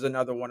 This is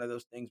another one of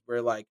those things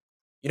where, like,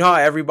 you know how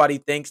everybody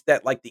thinks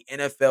that like the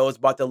NFL is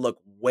about to look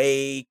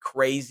way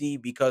crazy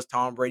because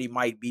Tom Brady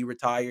might be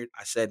retired.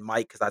 I said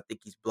might because I think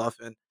he's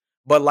bluffing,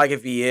 but like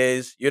if he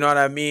is, you know what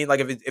I mean?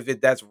 Like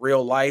if that's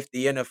real life,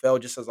 the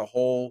NFL just as a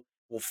whole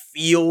will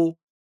feel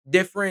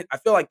different. I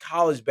feel like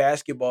college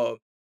basketball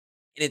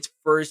in its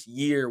first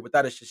year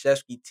without a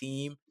Krzyzewski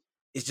team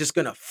is just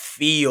gonna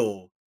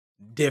feel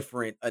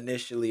different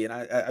initially, and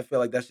I feel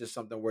like that's just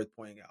something worth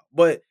pointing out.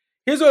 But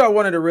here's what I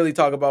wanted to really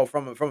talk about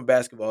from a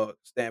basketball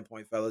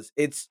standpoint, fellas.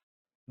 It's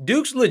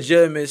Duke's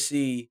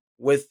legitimacy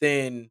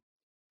within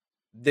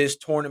this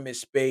tournament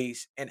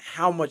space and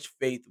how much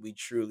faith we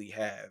truly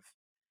have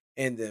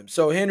in them.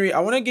 So Henry, I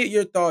want to get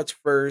your thoughts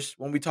first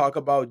when we talk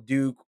about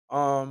Duke.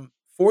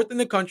 Fourth in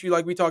the country,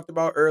 like we talked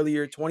about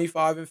earlier,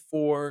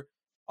 25-4.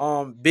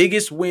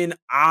 Biggest win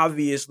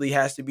obviously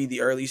has to be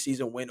the early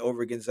season win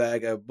over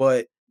Gonzaga.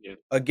 But Yeah.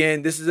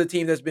 again, this is a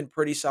team that's been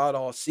pretty solid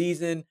all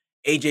season.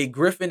 AJ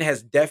Griffin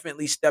has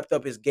definitely stepped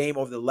up his game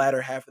over the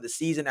latter half of the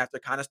season after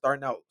kind of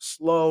starting out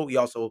slow. He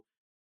also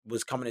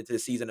was coming into the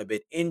season a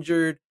bit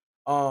injured.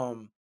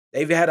 Um,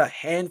 they've had a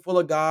handful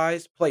of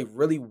guys play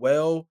really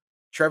well.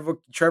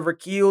 Trevor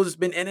Keels has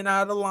been in and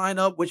out of the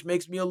lineup, which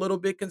makes me a little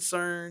bit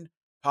concerned.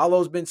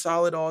 Paulo's been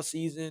solid all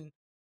season.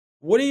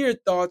 What are your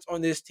thoughts on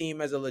this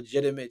team as a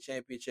legitimate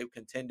championship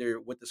contender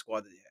with the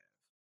squad that they have?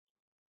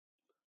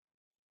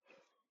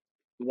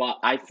 Well,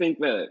 I think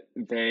that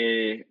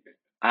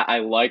I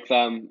like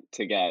them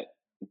to get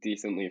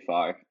decently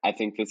far. I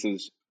think this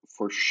is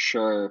for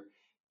sure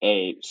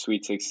a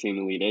Sweet 16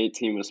 Elite Eight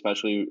team,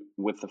 especially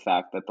with the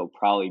fact that they'll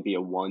probably be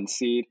a one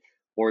seed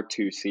or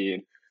two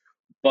seed.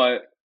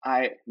 But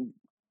a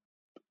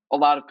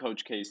lot of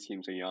Coach K's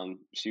teams are young,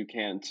 so you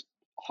can't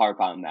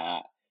harp on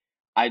that.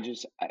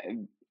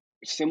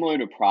 Similar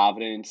to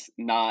Providence,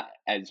 not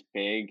as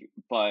big,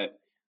 but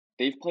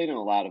they've played in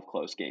a lot of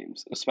close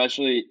games,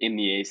 especially in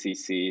the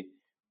ACC,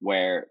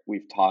 where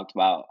we've talked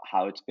about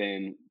how it's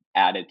been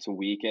at its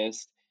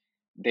weakest.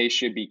 They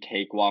should be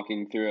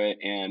cakewalking through it,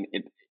 and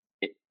it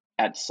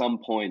at some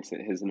points it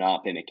has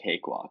not been a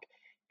cakewalk.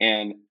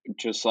 And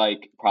just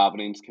like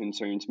Providence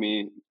concerns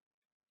me,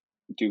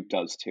 Duke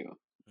does too.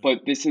 But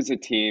this is a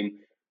team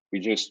we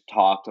just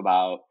talked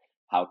about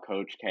how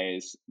Coach K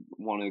is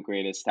one of the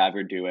greatest to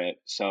ever do it.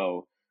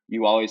 So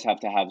you always have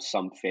to have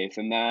some faith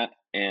in that.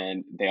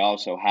 And they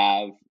also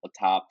have a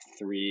top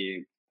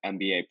three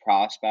NBA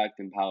prospect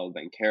in Paolo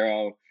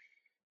Banchero.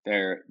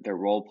 Their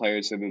role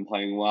players have been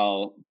playing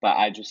well, but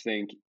I just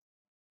think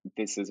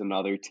this is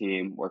another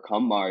team where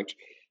come March,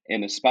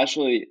 and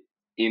especially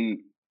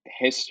in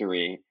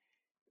history,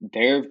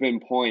 there have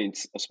been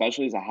points,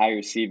 especially as a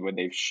higher seed, where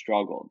they've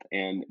struggled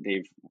and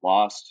they've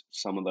lost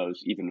some of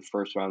those even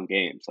first round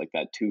games, like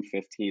that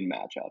 2-15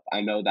 matchup.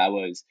 I know that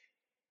was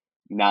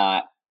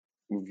not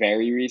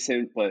very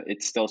recent, but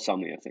it's still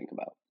something to think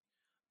about.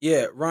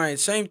 Yeah, Ryan,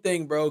 same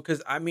thing, bro.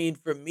 Because I mean,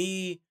 for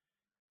me,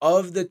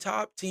 of the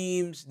top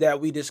teams that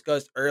we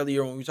discussed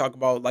earlier when we talk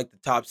about like the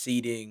top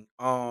seeding,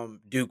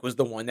 Duke was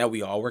the one that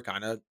we all were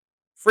kind of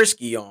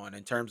frisky on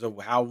in terms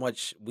of how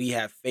much we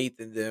have faith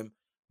in them.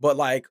 But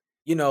like,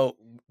 you know,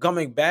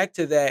 coming back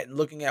to that and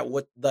looking at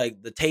what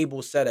like the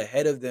table set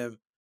ahead of them,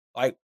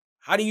 like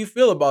how do you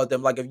feel about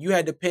them? Like if you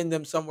had to pin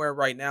them somewhere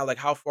right now, like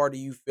how far do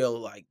you feel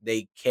like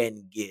they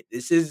can get?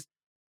 This is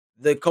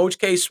the Coach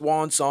K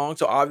swan song,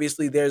 so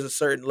obviously there's a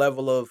certain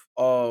level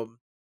of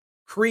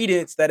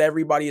credence that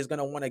everybody is going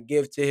to want to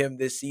give to him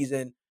this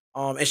season,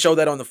 and show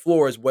that on the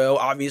floor as well.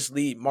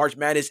 Obviously, March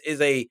Madness is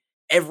a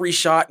every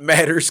shot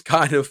matters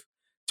kind of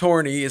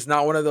tourney. It's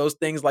not one of those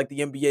things like the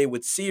NBA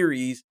with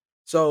series.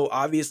 So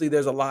obviously,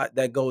 there's a lot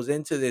that goes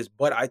into this,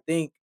 but I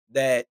think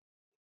that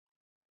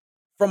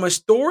from a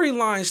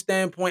storyline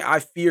standpoint, I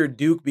fear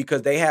Duke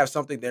because they have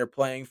something they're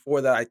playing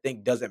for that I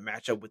think doesn't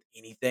match up with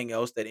anything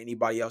else that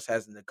anybody else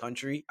has in the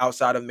country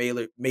outside of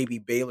Baylor, maybe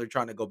Baylor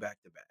trying to go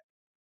back to back.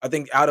 I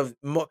think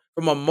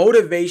from a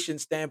motivation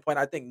standpoint,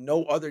 I think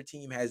no other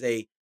team has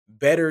a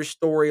better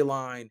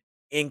storyline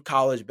in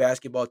college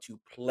basketball to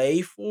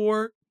play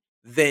for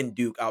than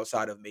Duke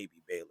outside of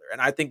maybe Baylor.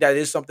 And I think that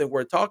is something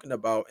we're talking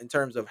about in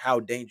terms of how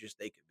dangerous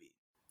they could be.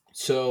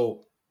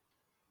 So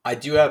I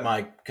do have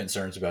my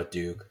concerns about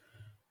Duke,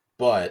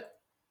 but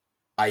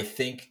I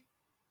think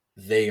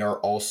they are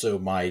also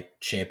my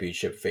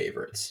championship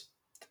favorites.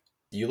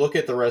 You look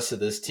at the rest of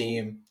this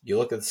team, you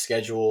look at the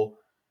schedule,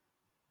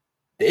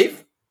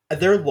 they've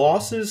their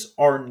losses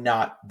are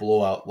not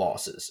blowout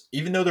losses.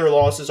 Even though their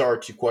losses are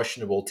to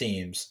questionable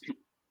teams,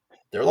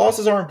 their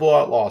losses aren't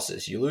blowout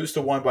losses. You lose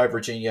to one by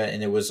Virginia,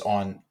 and it was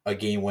on a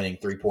game-winning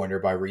three-pointer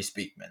by Reese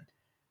Beekman.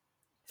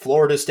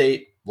 Florida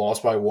State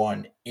lost by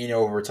one in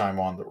overtime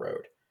on the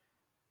road.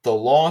 The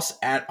loss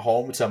at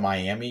home to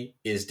Miami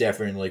is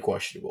definitely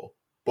questionable.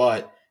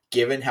 But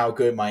given how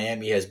good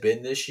Miami has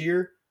been this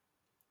year,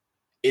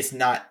 it's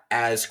not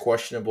as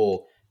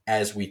questionable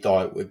as we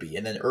thought it would be.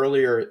 And then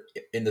earlier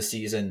in the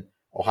season,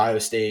 Ohio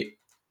State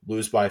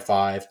lose by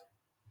 5.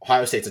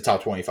 Ohio State's a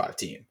top 25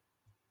 team.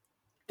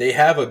 They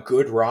have a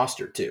good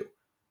roster too.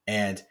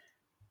 And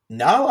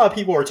not a lot of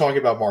people are talking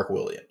about Mark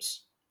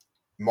Williams.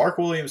 Mark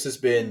Williams has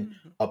been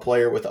Mhm. a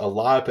player with a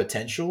lot of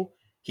potential.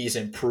 He's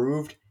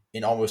improved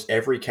in almost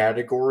every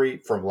category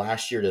from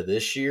last year to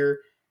this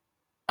year.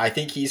 I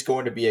think he's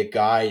going to be a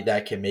guy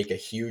that can make a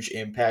huge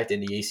impact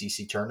in the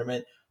ACC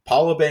tournament.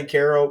 Paulo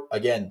Banchero,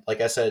 again, like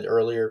I said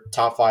earlier,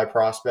 top 5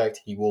 prospect.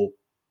 He will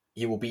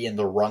be in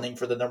the running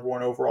for the number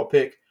 1 overall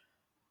pick.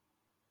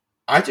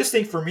 I just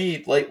think for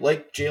me, like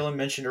Jalen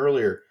mentioned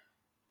earlier,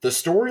 the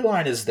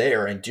storyline is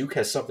there, and Duke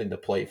has something to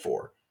play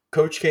for.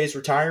 Coach K is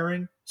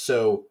retiring,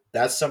 so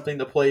that's something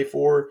to play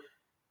for.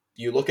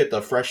 You look at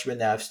the freshmen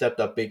that have stepped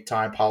up big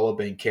time. Paulo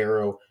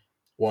Banchero,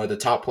 one of the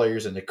top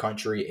players in the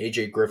country.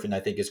 AJ Griffin,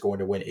 I think, is going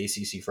to win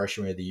ACC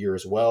Freshman of the Year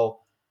as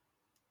well.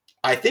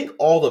 I think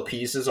all the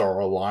pieces are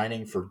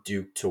aligning for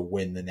Duke to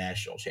win the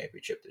national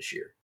championship this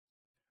year.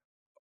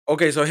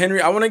 Okay, so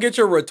Henry, I want to get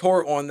your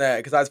retort on that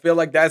because I feel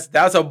like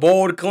that's a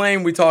bold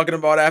claim we talking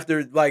about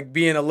after like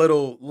being a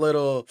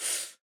little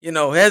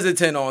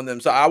hesitant on them.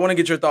 So I want to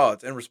get your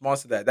thoughts in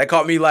response to that. That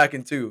caught me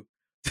lacking too.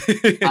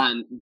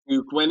 On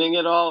Duke winning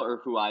it all,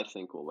 or who I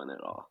think will win it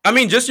all. I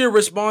mean, just your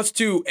response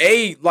to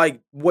like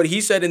what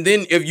he said, and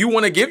then if you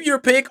want to give your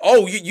pick,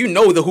 you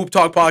know the Hoop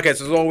Talk podcast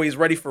is always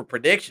ready for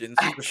predictions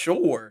for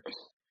sure.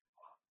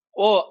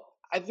 Well,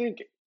 I think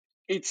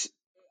it's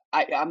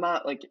I'm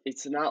not like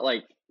it's not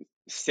like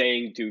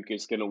saying Duke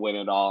is gonna win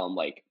it all. I'm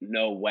like,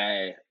 no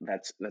way.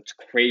 That's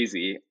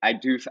crazy.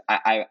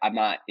 I'm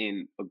not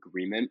in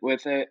agreement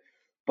with it,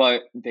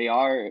 but they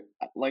are,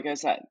 like I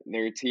said,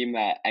 they're a team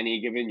that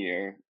any given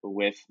year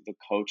with the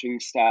coaching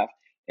staff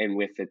and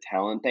with the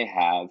talent they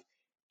have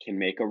can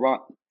make a run.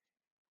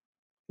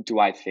 Do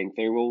I think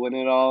they will win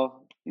it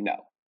all? No.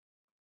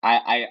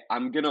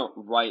 I'm gonna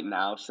right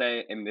now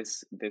say, and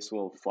this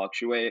will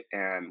fluctuate,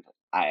 and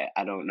I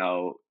don't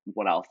know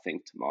what I'll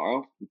think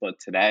tomorrow, but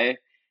today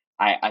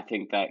I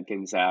think that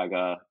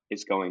Gonzaga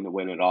is going to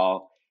win it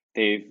all.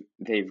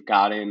 They've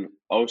gotten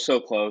oh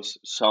so close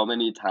so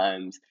many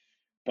times,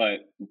 but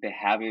they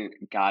haven't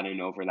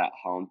gotten over that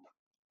hump.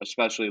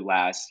 Especially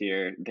last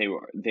year, they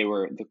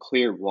were the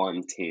clear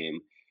one team,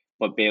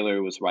 but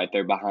Baylor was right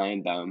there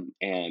behind them,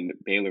 and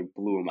Baylor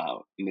blew them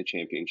out in the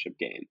championship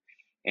game.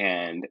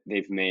 And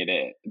they've made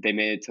it. They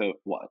made it to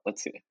what?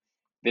 Let's see.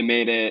 They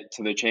made it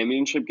to the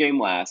championship game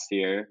last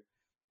year.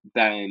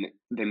 Then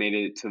they made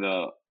it to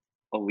the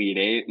Elite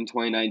Eight in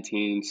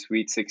 2019,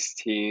 Sweet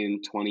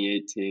 16,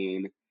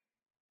 2018.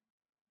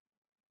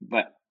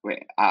 But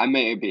wait, I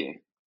may be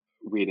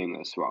reading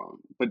this wrong.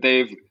 But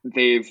they've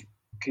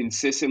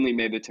consistently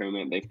made the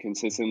tournament. They've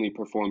consistently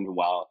performed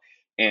well,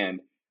 and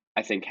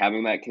I think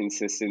having that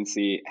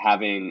consistency,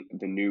 having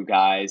the new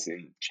guys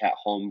in Chet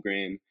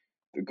Holmgren,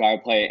 the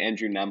guard play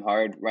Andrew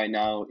Nemhard right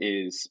now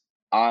is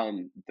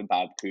on the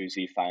Bob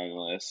Cousy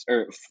finalist,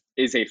 or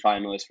is a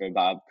finalist for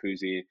Bob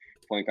Cousy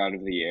Point Guard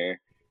of the Year.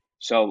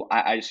 So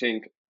I just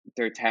think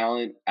their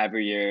talent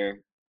every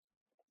year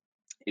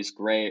is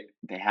great.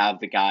 They have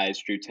the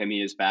guys. Drew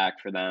Timmy is back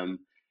for them.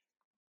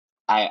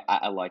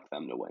 I like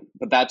them to win.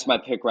 But that's my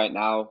pick right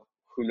now.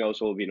 Who knows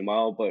what will be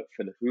tomorrow? But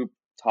for the Hoop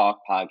Talk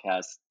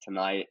podcast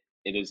tonight,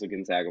 it is the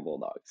Gonzaga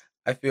Bulldogs.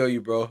 I feel you,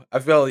 bro. I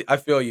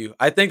feel you.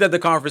 I think that the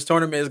conference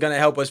tournament is gonna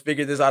help us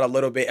figure this out a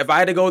little bit. If I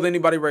had to go with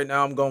anybody right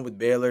now, I'm going with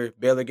Baylor.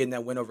 Baylor getting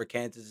that win over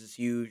Kansas is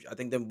huge. I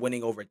think them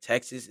winning over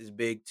Texas is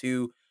big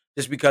too.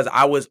 Just because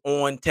I was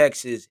on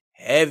Texas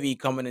heavy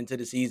coming into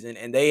the season,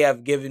 and they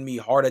have given me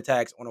heart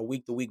attacks on a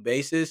week to week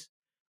basis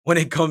when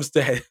it comes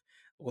to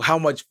how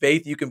much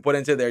faith you can put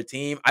into their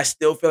team. I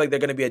still feel like they're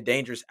gonna be a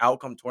dangerous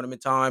outcome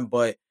tournament time,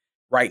 but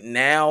right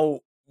now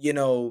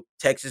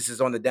Texas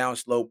is on the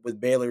downslope with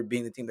Baylor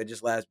being the team that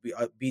just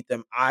beat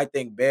them. I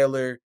think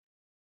Baylor,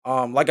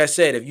 like I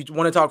said, if you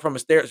want to talk from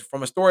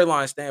from a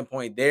storyline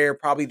standpoint, they're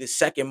probably the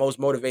second most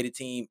motivated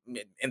team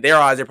in their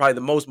eyes. They're probably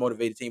the most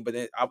motivated team, but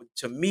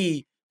to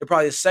me, they're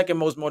probably the second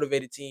most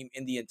motivated team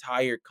in the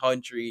entire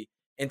country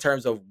in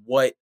terms of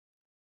what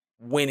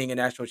winning a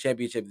national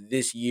championship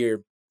this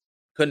year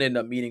couldn't end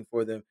up meeting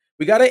for them.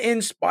 We got to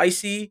end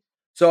spicy.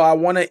 So I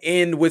want to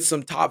end with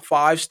some top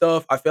five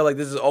stuff. I feel like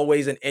this is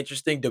always an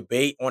interesting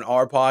debate on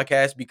our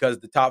podcast because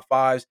the top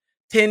fives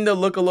tend to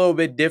look a little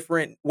bit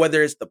different,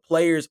 whether it's the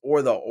players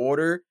or the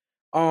order.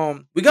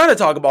 We got to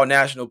talk about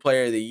National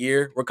Player of the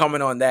Year. We're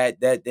coming on that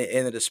the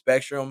end of the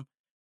spectrum.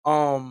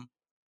 Um,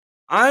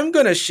 I'm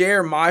gonna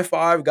share my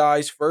five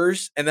guys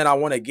first, and then I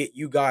want to get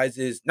you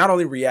guys' not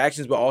only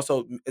reactions but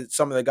also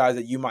some of the guys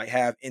that you might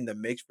have in the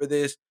mix for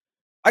this.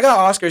 I got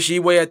Oscar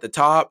Sheway at the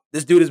top.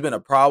 This dude has been a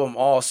problem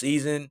all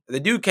season. The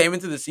dude came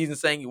into the season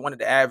saying he wanted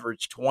to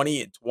average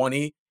 20 and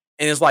 20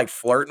 and is like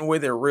flirting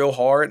with it real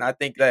hard. And I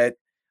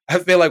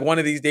feel like one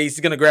of these days he's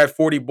going to grab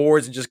 40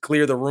 boards and just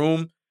clear the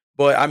room.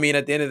 But I mean,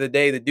 at the end of the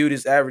day, the dude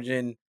is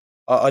averaging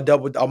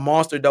a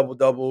monster double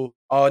double.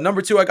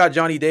 Number two, I got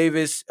Johnny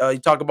Davis. You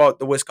talk about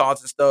the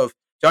Wisconsin stuff.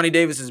 Johnny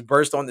Davis has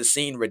burst on the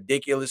scene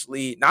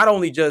ridiculously, not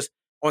only just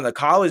on the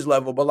college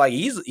level, but like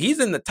he's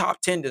in the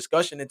top 10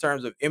 discussion in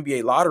terms of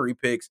NBA lottery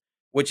picks,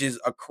 which is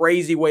a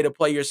crazy way to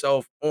play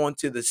yourself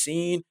onto the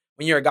scene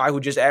when you're a guy who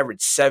just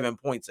averaged 7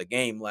 points a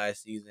game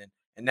last season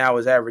and now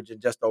is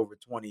averaging just over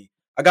 20.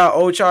 I got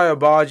Ochai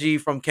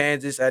Abaji from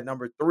Kansas at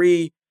number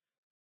three.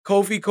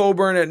 Kofi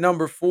Coburn at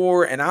number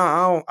four, and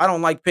I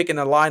don't like picking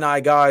the line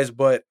guys,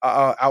 but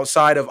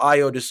outside of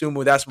Io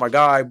DeSumo, that's my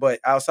guy. But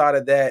outside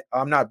of that,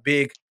 I'm not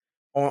big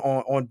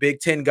on Big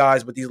Ten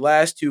guys. But these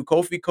last two,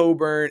 Kofi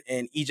Coburn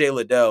and EJ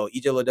Liddell.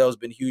 EJ Liddell's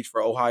been huge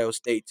for Ohio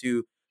State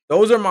too.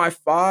 Those are my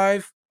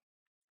five.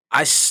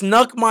 I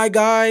snuck my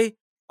guy.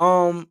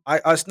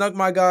 I snuck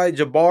my guy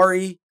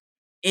Jabari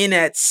in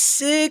at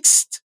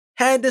sixth.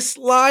 Had to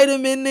slide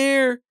him in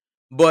there.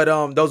 But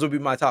those would be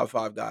my top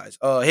five guys.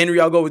 Henry,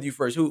 I'll go with you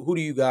first. Who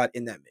do you got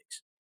in that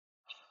mix?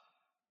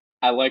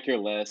 I like your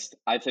list.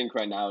 I think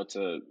right now it's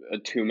a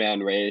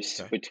two-man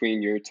race Okay.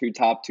 between your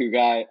top two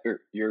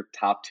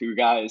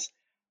guys.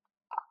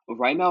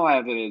 Right now, I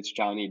have it as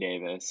Johnny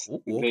Davis.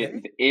 Ooh, okay.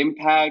 The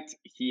impact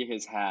he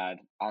has had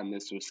on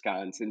this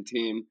Wisconsin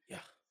team Yeah.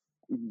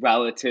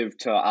 relative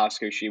to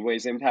Oscar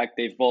Sheway's impact,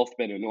 they've both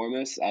been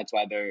enormous. That's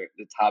why they're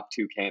the top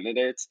two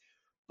candidates.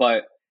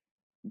 But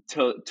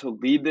to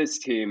lead this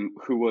team,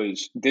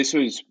 this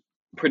was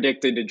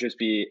predicted to just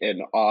be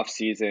an off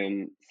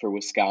season for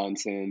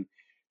Wisconsin.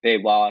 They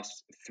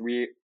lost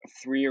three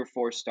or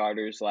four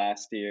starters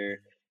last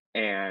year,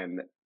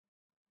 and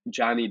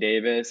Johnny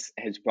Davis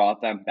has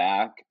brought them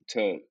back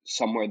to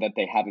somewhere that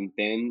they haven't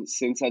been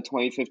since that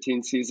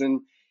 2015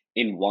 season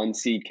in one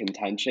seed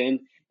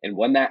contention. And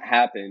when that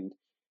happened,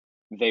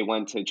 they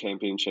went to a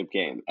championship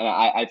game. And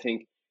I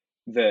think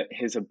that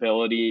his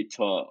ability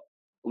to,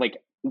 like,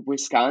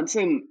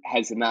 Wisconsin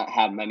has not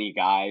had many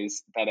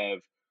guys that have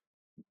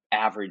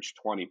averaged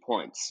 20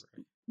 points.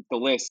 The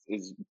list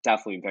is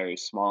definitely very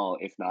small,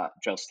 if not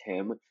just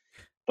him,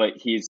 but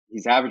he's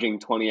averaging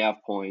 20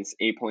 points,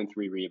 8.3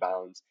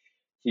 rebounds.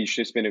 He's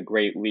just been a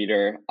great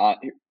leader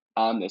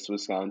on this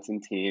Wisconsin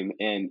team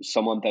and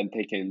someone that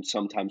they can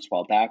sometimes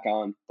fall back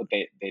on, but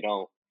they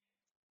don't.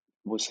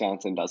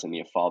 Wisconsin doesn't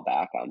need to fall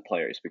back on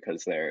players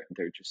because they're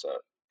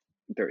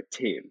a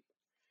team.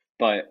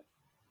 But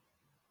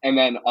and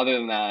then other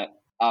than that,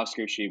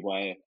 Oscar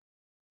Tshiebwe,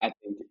 I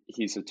think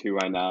he's a two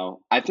right now.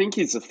 I think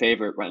he's the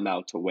favorite right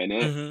now to win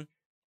it. Mm-hmm.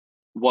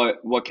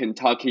 What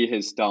Kentucky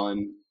has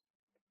done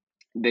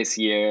this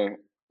year,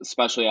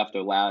 especially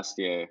after last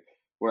year,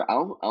 where I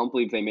don't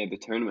believe they made the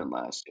tournament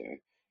last year.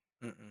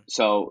 Mm-mm.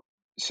 So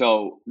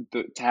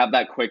to have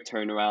that quick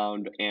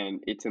turnaround,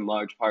 and it's in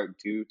large part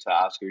due to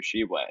Oscar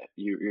Tshiebwe.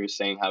 You're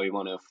saying how he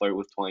wanted to flirt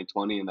with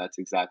 2020, and that's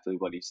exactly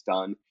what he's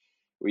done.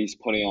 Where he's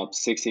putting up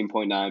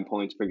 16.9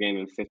 points per game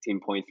and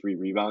 15.3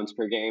 rebounds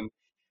per game.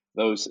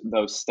 Those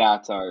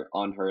stats are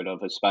unheard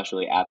of,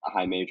 especially at the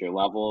high major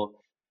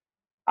level.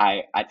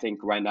 I think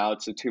right now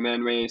it's a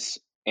two-man race,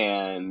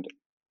 and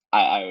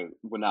I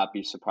would not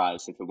be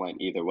surprised if it went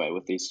either way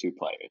with these two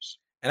players.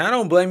 And I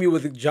don't blame you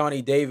with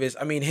Johnny Davis.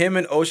 I mean, him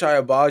and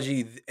Oshai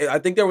Abaji, I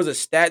think there was a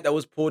stat that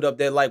was pulled up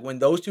that like when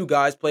those two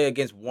guys play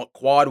against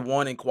quad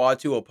one and quad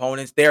two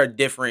opponents, they are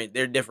different.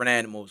 They're different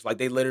animals. Like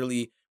they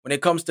literally, when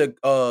it comes to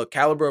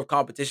caliber of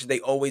competition, they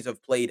always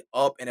have played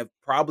up and have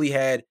probably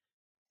had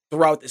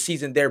throughout the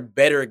season their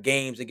better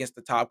games against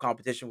the top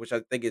competition, which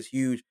I think is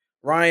huge.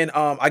 Ryan,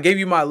 I gave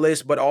you my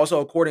list, but also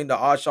according to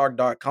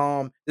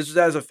oddshark.com, this was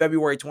as of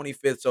February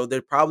 25th. So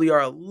there probably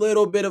are a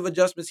little bit of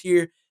adjustments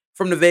here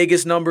from the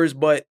Vegas numbers,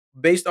 but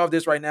based off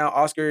this right now,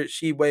 Oscar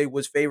Sheway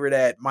was favored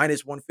at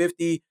minus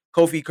 150.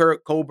 Kofi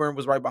Kirk Coburn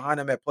was right behind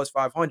him at plus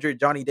 500.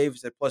 Johnny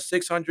Davis at plus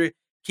 600.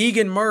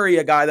 Keegan Murray,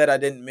 a guy that I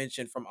didn't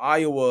mention from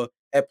Iowa,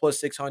 at plus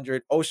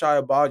 600.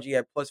 Oshai Abaji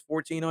at plus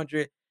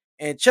 1400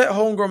 and Chet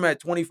Holmgren at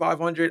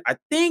 2,500. I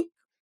think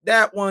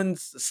that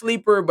one's a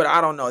sleeper, but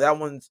I don't know. That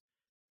one's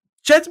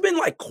Chet's been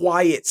like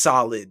quiet,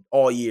 solid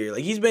all year.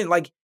 Like he's been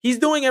like he's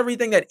doing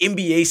everything that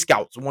NBA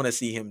scouts want to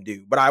see him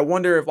do. But I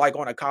wonder if like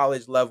on a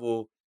college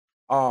level,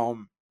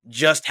 um,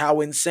 just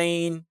how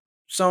insane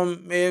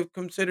some may have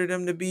considered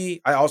him to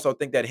be. I also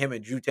think that him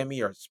and Drew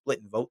Timmy are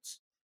splitting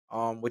votes,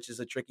 which is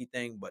a tricky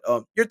thing. But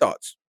your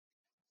thoughts?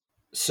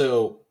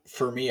 So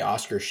for me,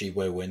 Oscar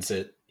Shibwe wins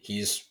it.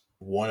 He's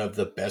one of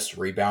the best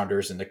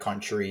rebounders in the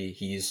country.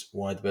 He's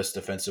one of the best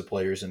defensive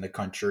players in the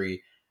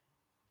country.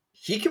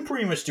 He can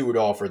pretty much do it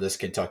all for this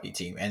Kentucky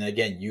team. And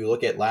again, you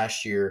look at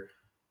last year,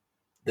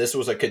 this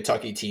was a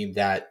Kentucky team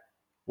that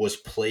was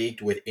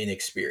plagued with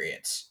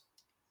inexperience.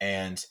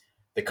 And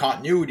the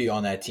continuity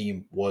on that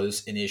team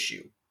was an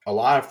issue. A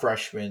lot of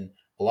freshmen,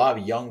 a lot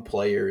of young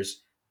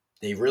players,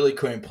 they really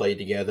couldn't play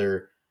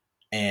together.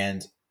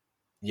 And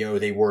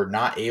they were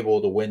not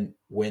able to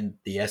win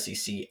the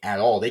SEC at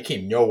all. They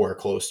came nowhere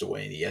close to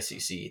winning the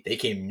SEC. They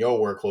came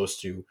nowhere close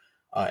to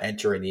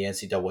entering the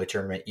NCAA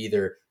tournament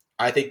either.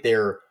 I think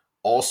they're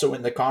also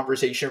in the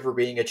conversation for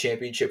being a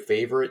championship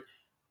favorite,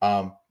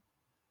 um,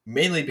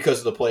 mainly because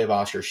of the play of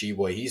Oscar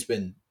Sheboy. He's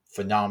been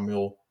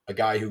phenomenal. A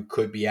guy who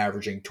could be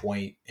averaging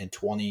 20 and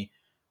 20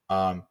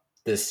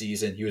 this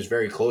season. He was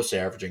very close to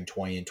averaging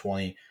 20 and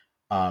 20,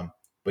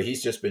 but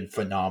he's just been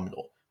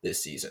phenomenal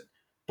this season.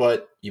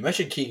 But you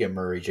mentioned Keegan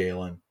Murray,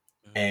 Jalen,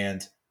 Mhm.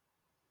 and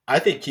I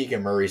think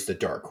Keegan Murray's the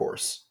dark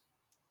horse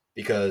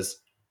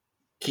because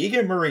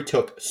Keegan Murray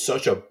took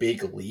such a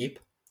big leap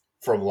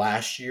from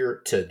last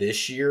year to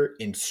this year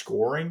in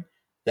scoring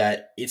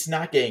that it's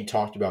not getting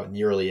talked about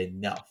nearly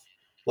enough.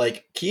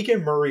 Like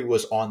Keegan Murray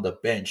was on the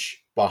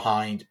bench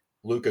behind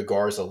Luca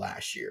Garza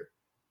last year,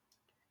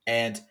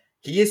 and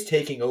he is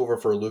taking over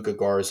for Luca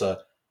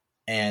Garza,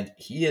 and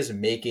he is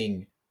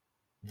making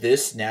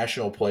this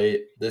national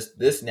player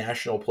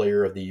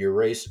of the year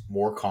race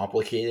more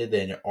complicated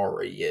than it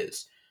already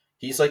is.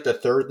 He's like the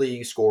third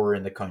leading scorer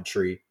in the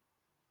country.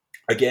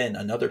 Again,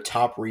 another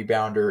top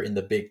rebounder in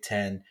the Big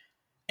Ten.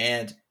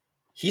 And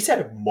he's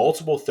had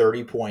multiple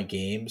 30-point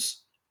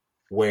games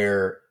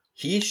where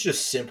he's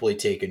just simply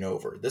taken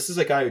over. This is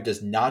a guy who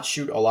does not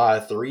shoot a lot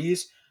of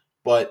threes,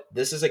 but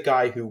this is a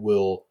guy who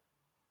will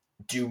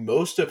do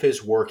most of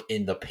his work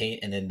in the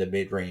paint and in the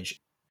mid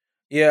range.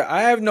 Yeah,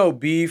 I have no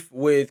beef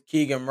with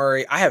Keegan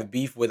Murray. I have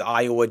beef with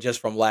Iowa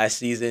just from last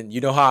season. You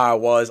know how I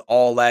was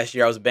all last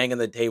year. I was banging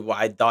the table.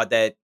 I thought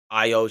that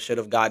Io should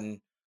have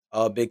gotten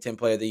a Big Ten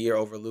Player of the Year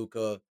over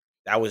Luca.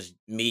 That was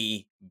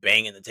me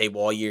banging the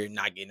table all year,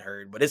 not getting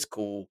heard. But it's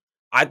cool.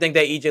 I think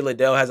that EJ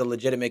Liddell has a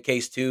legitimate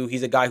case too.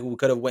 He's a guy who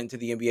could have went into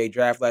the NBA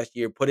draft last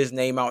year, put his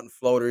name out in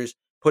floaters,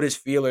 put his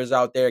feelers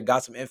out there,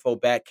 got some info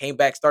back, came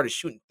back, started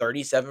shooting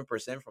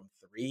 37% from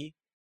three,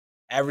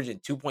 averaging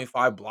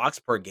 2.5 blocks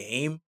per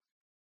game,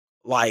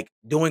 like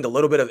doing a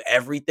little bit of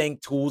everything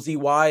toolsy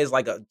wise,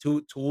 like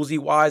toolsy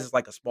wise, is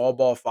like a small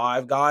ball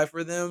five guy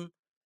for them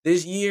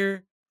this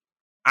year.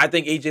 I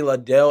think AJ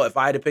Liddell, if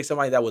I had to pick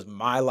somebody that was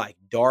my like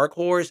dark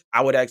horse,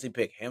 I would actually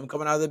pick him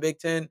coming out of the Big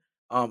Ten.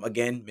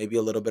 Again, maybe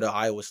a little bit of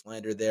Iowa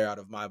slander there out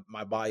of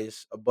my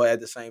bias, but at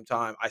the same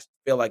time, I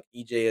feel like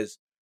EJ has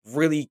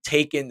really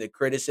taken the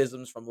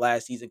criticisms from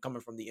last season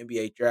coming from the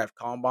NBA draft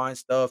combine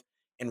stuff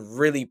and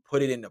really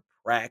put it into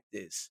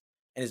practice.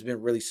 And it's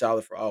been really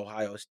solid for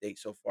Ohio State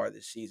so far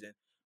this season.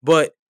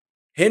 But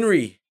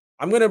Henry,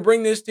 I'm gonna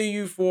bring this to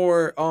you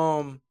for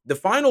the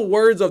final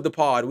words of the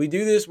pod. We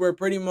do this where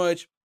pretty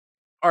much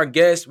our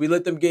guests, we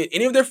let them get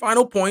any of their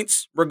final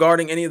points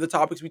regarding any of the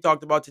topics we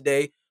talked about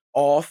today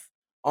off.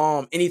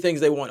 Any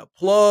things they want to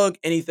plug,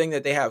 anything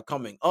that they have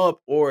coming up,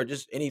 or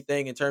just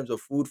anything in terms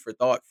of food for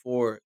thought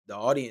for the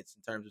audience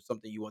in terms of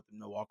something you want them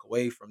to walk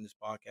away from this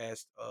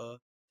podcast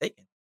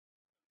taking.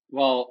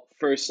 Well,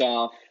 first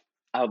off,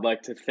 I would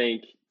like to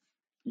thank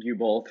you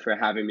both for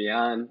having me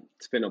on.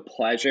 It's been a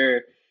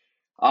pleasure.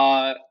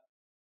 Uh,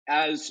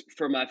 as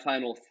for my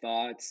final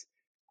thoughts,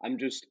 I'm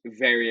just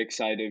very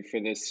excited for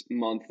this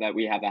month that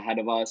we have ahead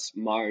of us,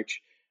 March.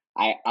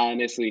 I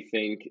honestly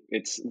think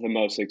it's the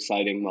most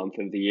exciting month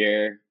of the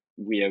year.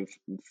 We have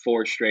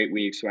 4 straight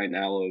weeks right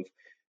now of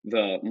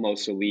the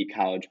most elite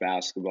college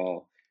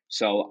basketball.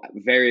 So,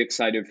 very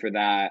excited for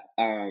that.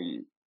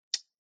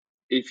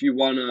 If you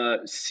want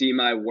to see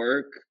my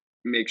work,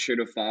 make sure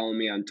to follow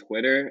me on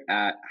Twitter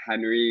at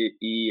Henry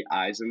E.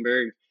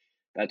 Eisenberg.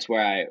 That's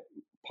where I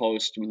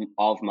post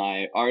all of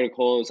my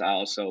articles. I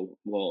also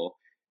will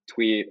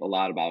tweet a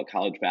lot about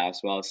college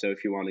basketball. So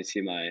if you want to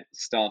see my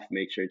stuff,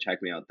 make sure to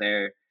check me out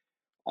there.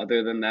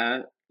 Other than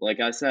that, like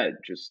I said,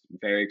 just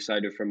very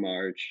excited for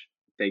March.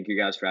 Thank you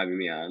guys for having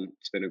me on.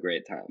 It's been a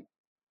great time.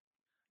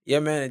 Yeah,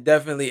 man,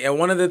 definitely. And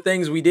one of the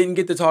things we didn't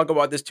get to talk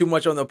about this too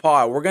much on the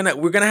pod, we're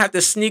gonna have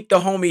to sneak the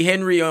homie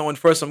Henry on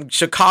for some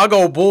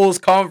Chicago Bulls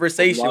Would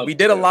conversation. love We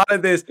did a to. lot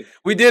of this.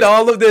 We did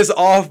all of this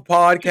off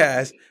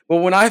podcast. But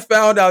when I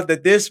found out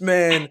that this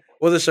man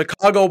was a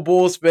Chicago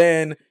Bulls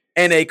fan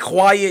and a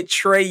quiet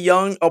Trey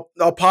Young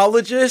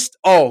apologist,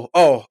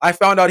 I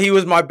found out he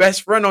was my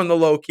best friend on the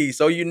low key.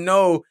 So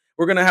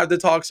we're gonna have to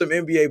talk some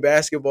NBA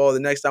basketball the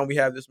next time we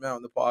have this man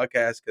on the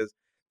podcast because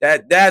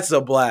that's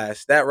a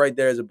blast. That right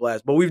there is a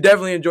blast. But we've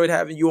definitely enjoyed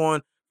having you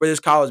on for this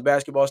college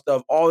basketball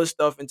stuff. All this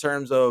stuff in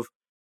terms of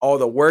all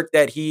the work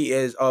that he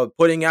is going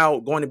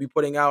to be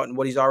putting out, and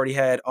what he's already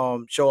had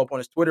show up on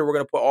his Twitter. We're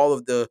gonna put all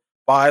of the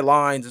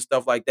bylines and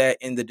stuff like that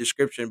in the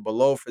description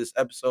below for this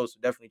episode. So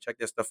definitely check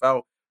that stuff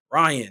out.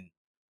 Ryan,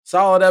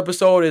 solid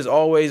episode as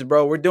always,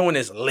 bro. We're doing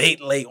this late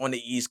on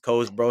the East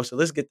Coast, bro. So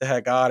let's get the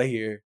heck out of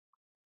here.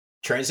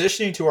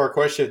 Transitioning to our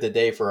question of the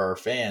day for our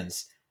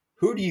fans,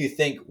 who do you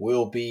think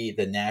will be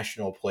the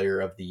National Player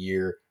of the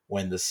Year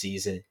when the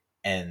season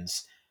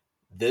ends?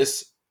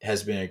 This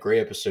has been a great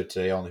episode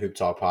today on the Hoop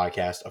Talk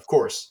podcast. Of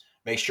course,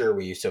 make sure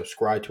you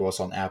subscribe to us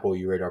on Apple.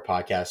 You rate our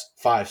podcast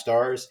 5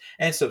 stars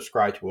and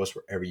subscribe to us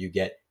wherever you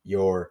get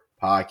your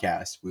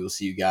podcast. We will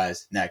see you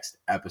guys next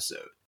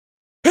episode.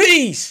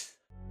 Peace.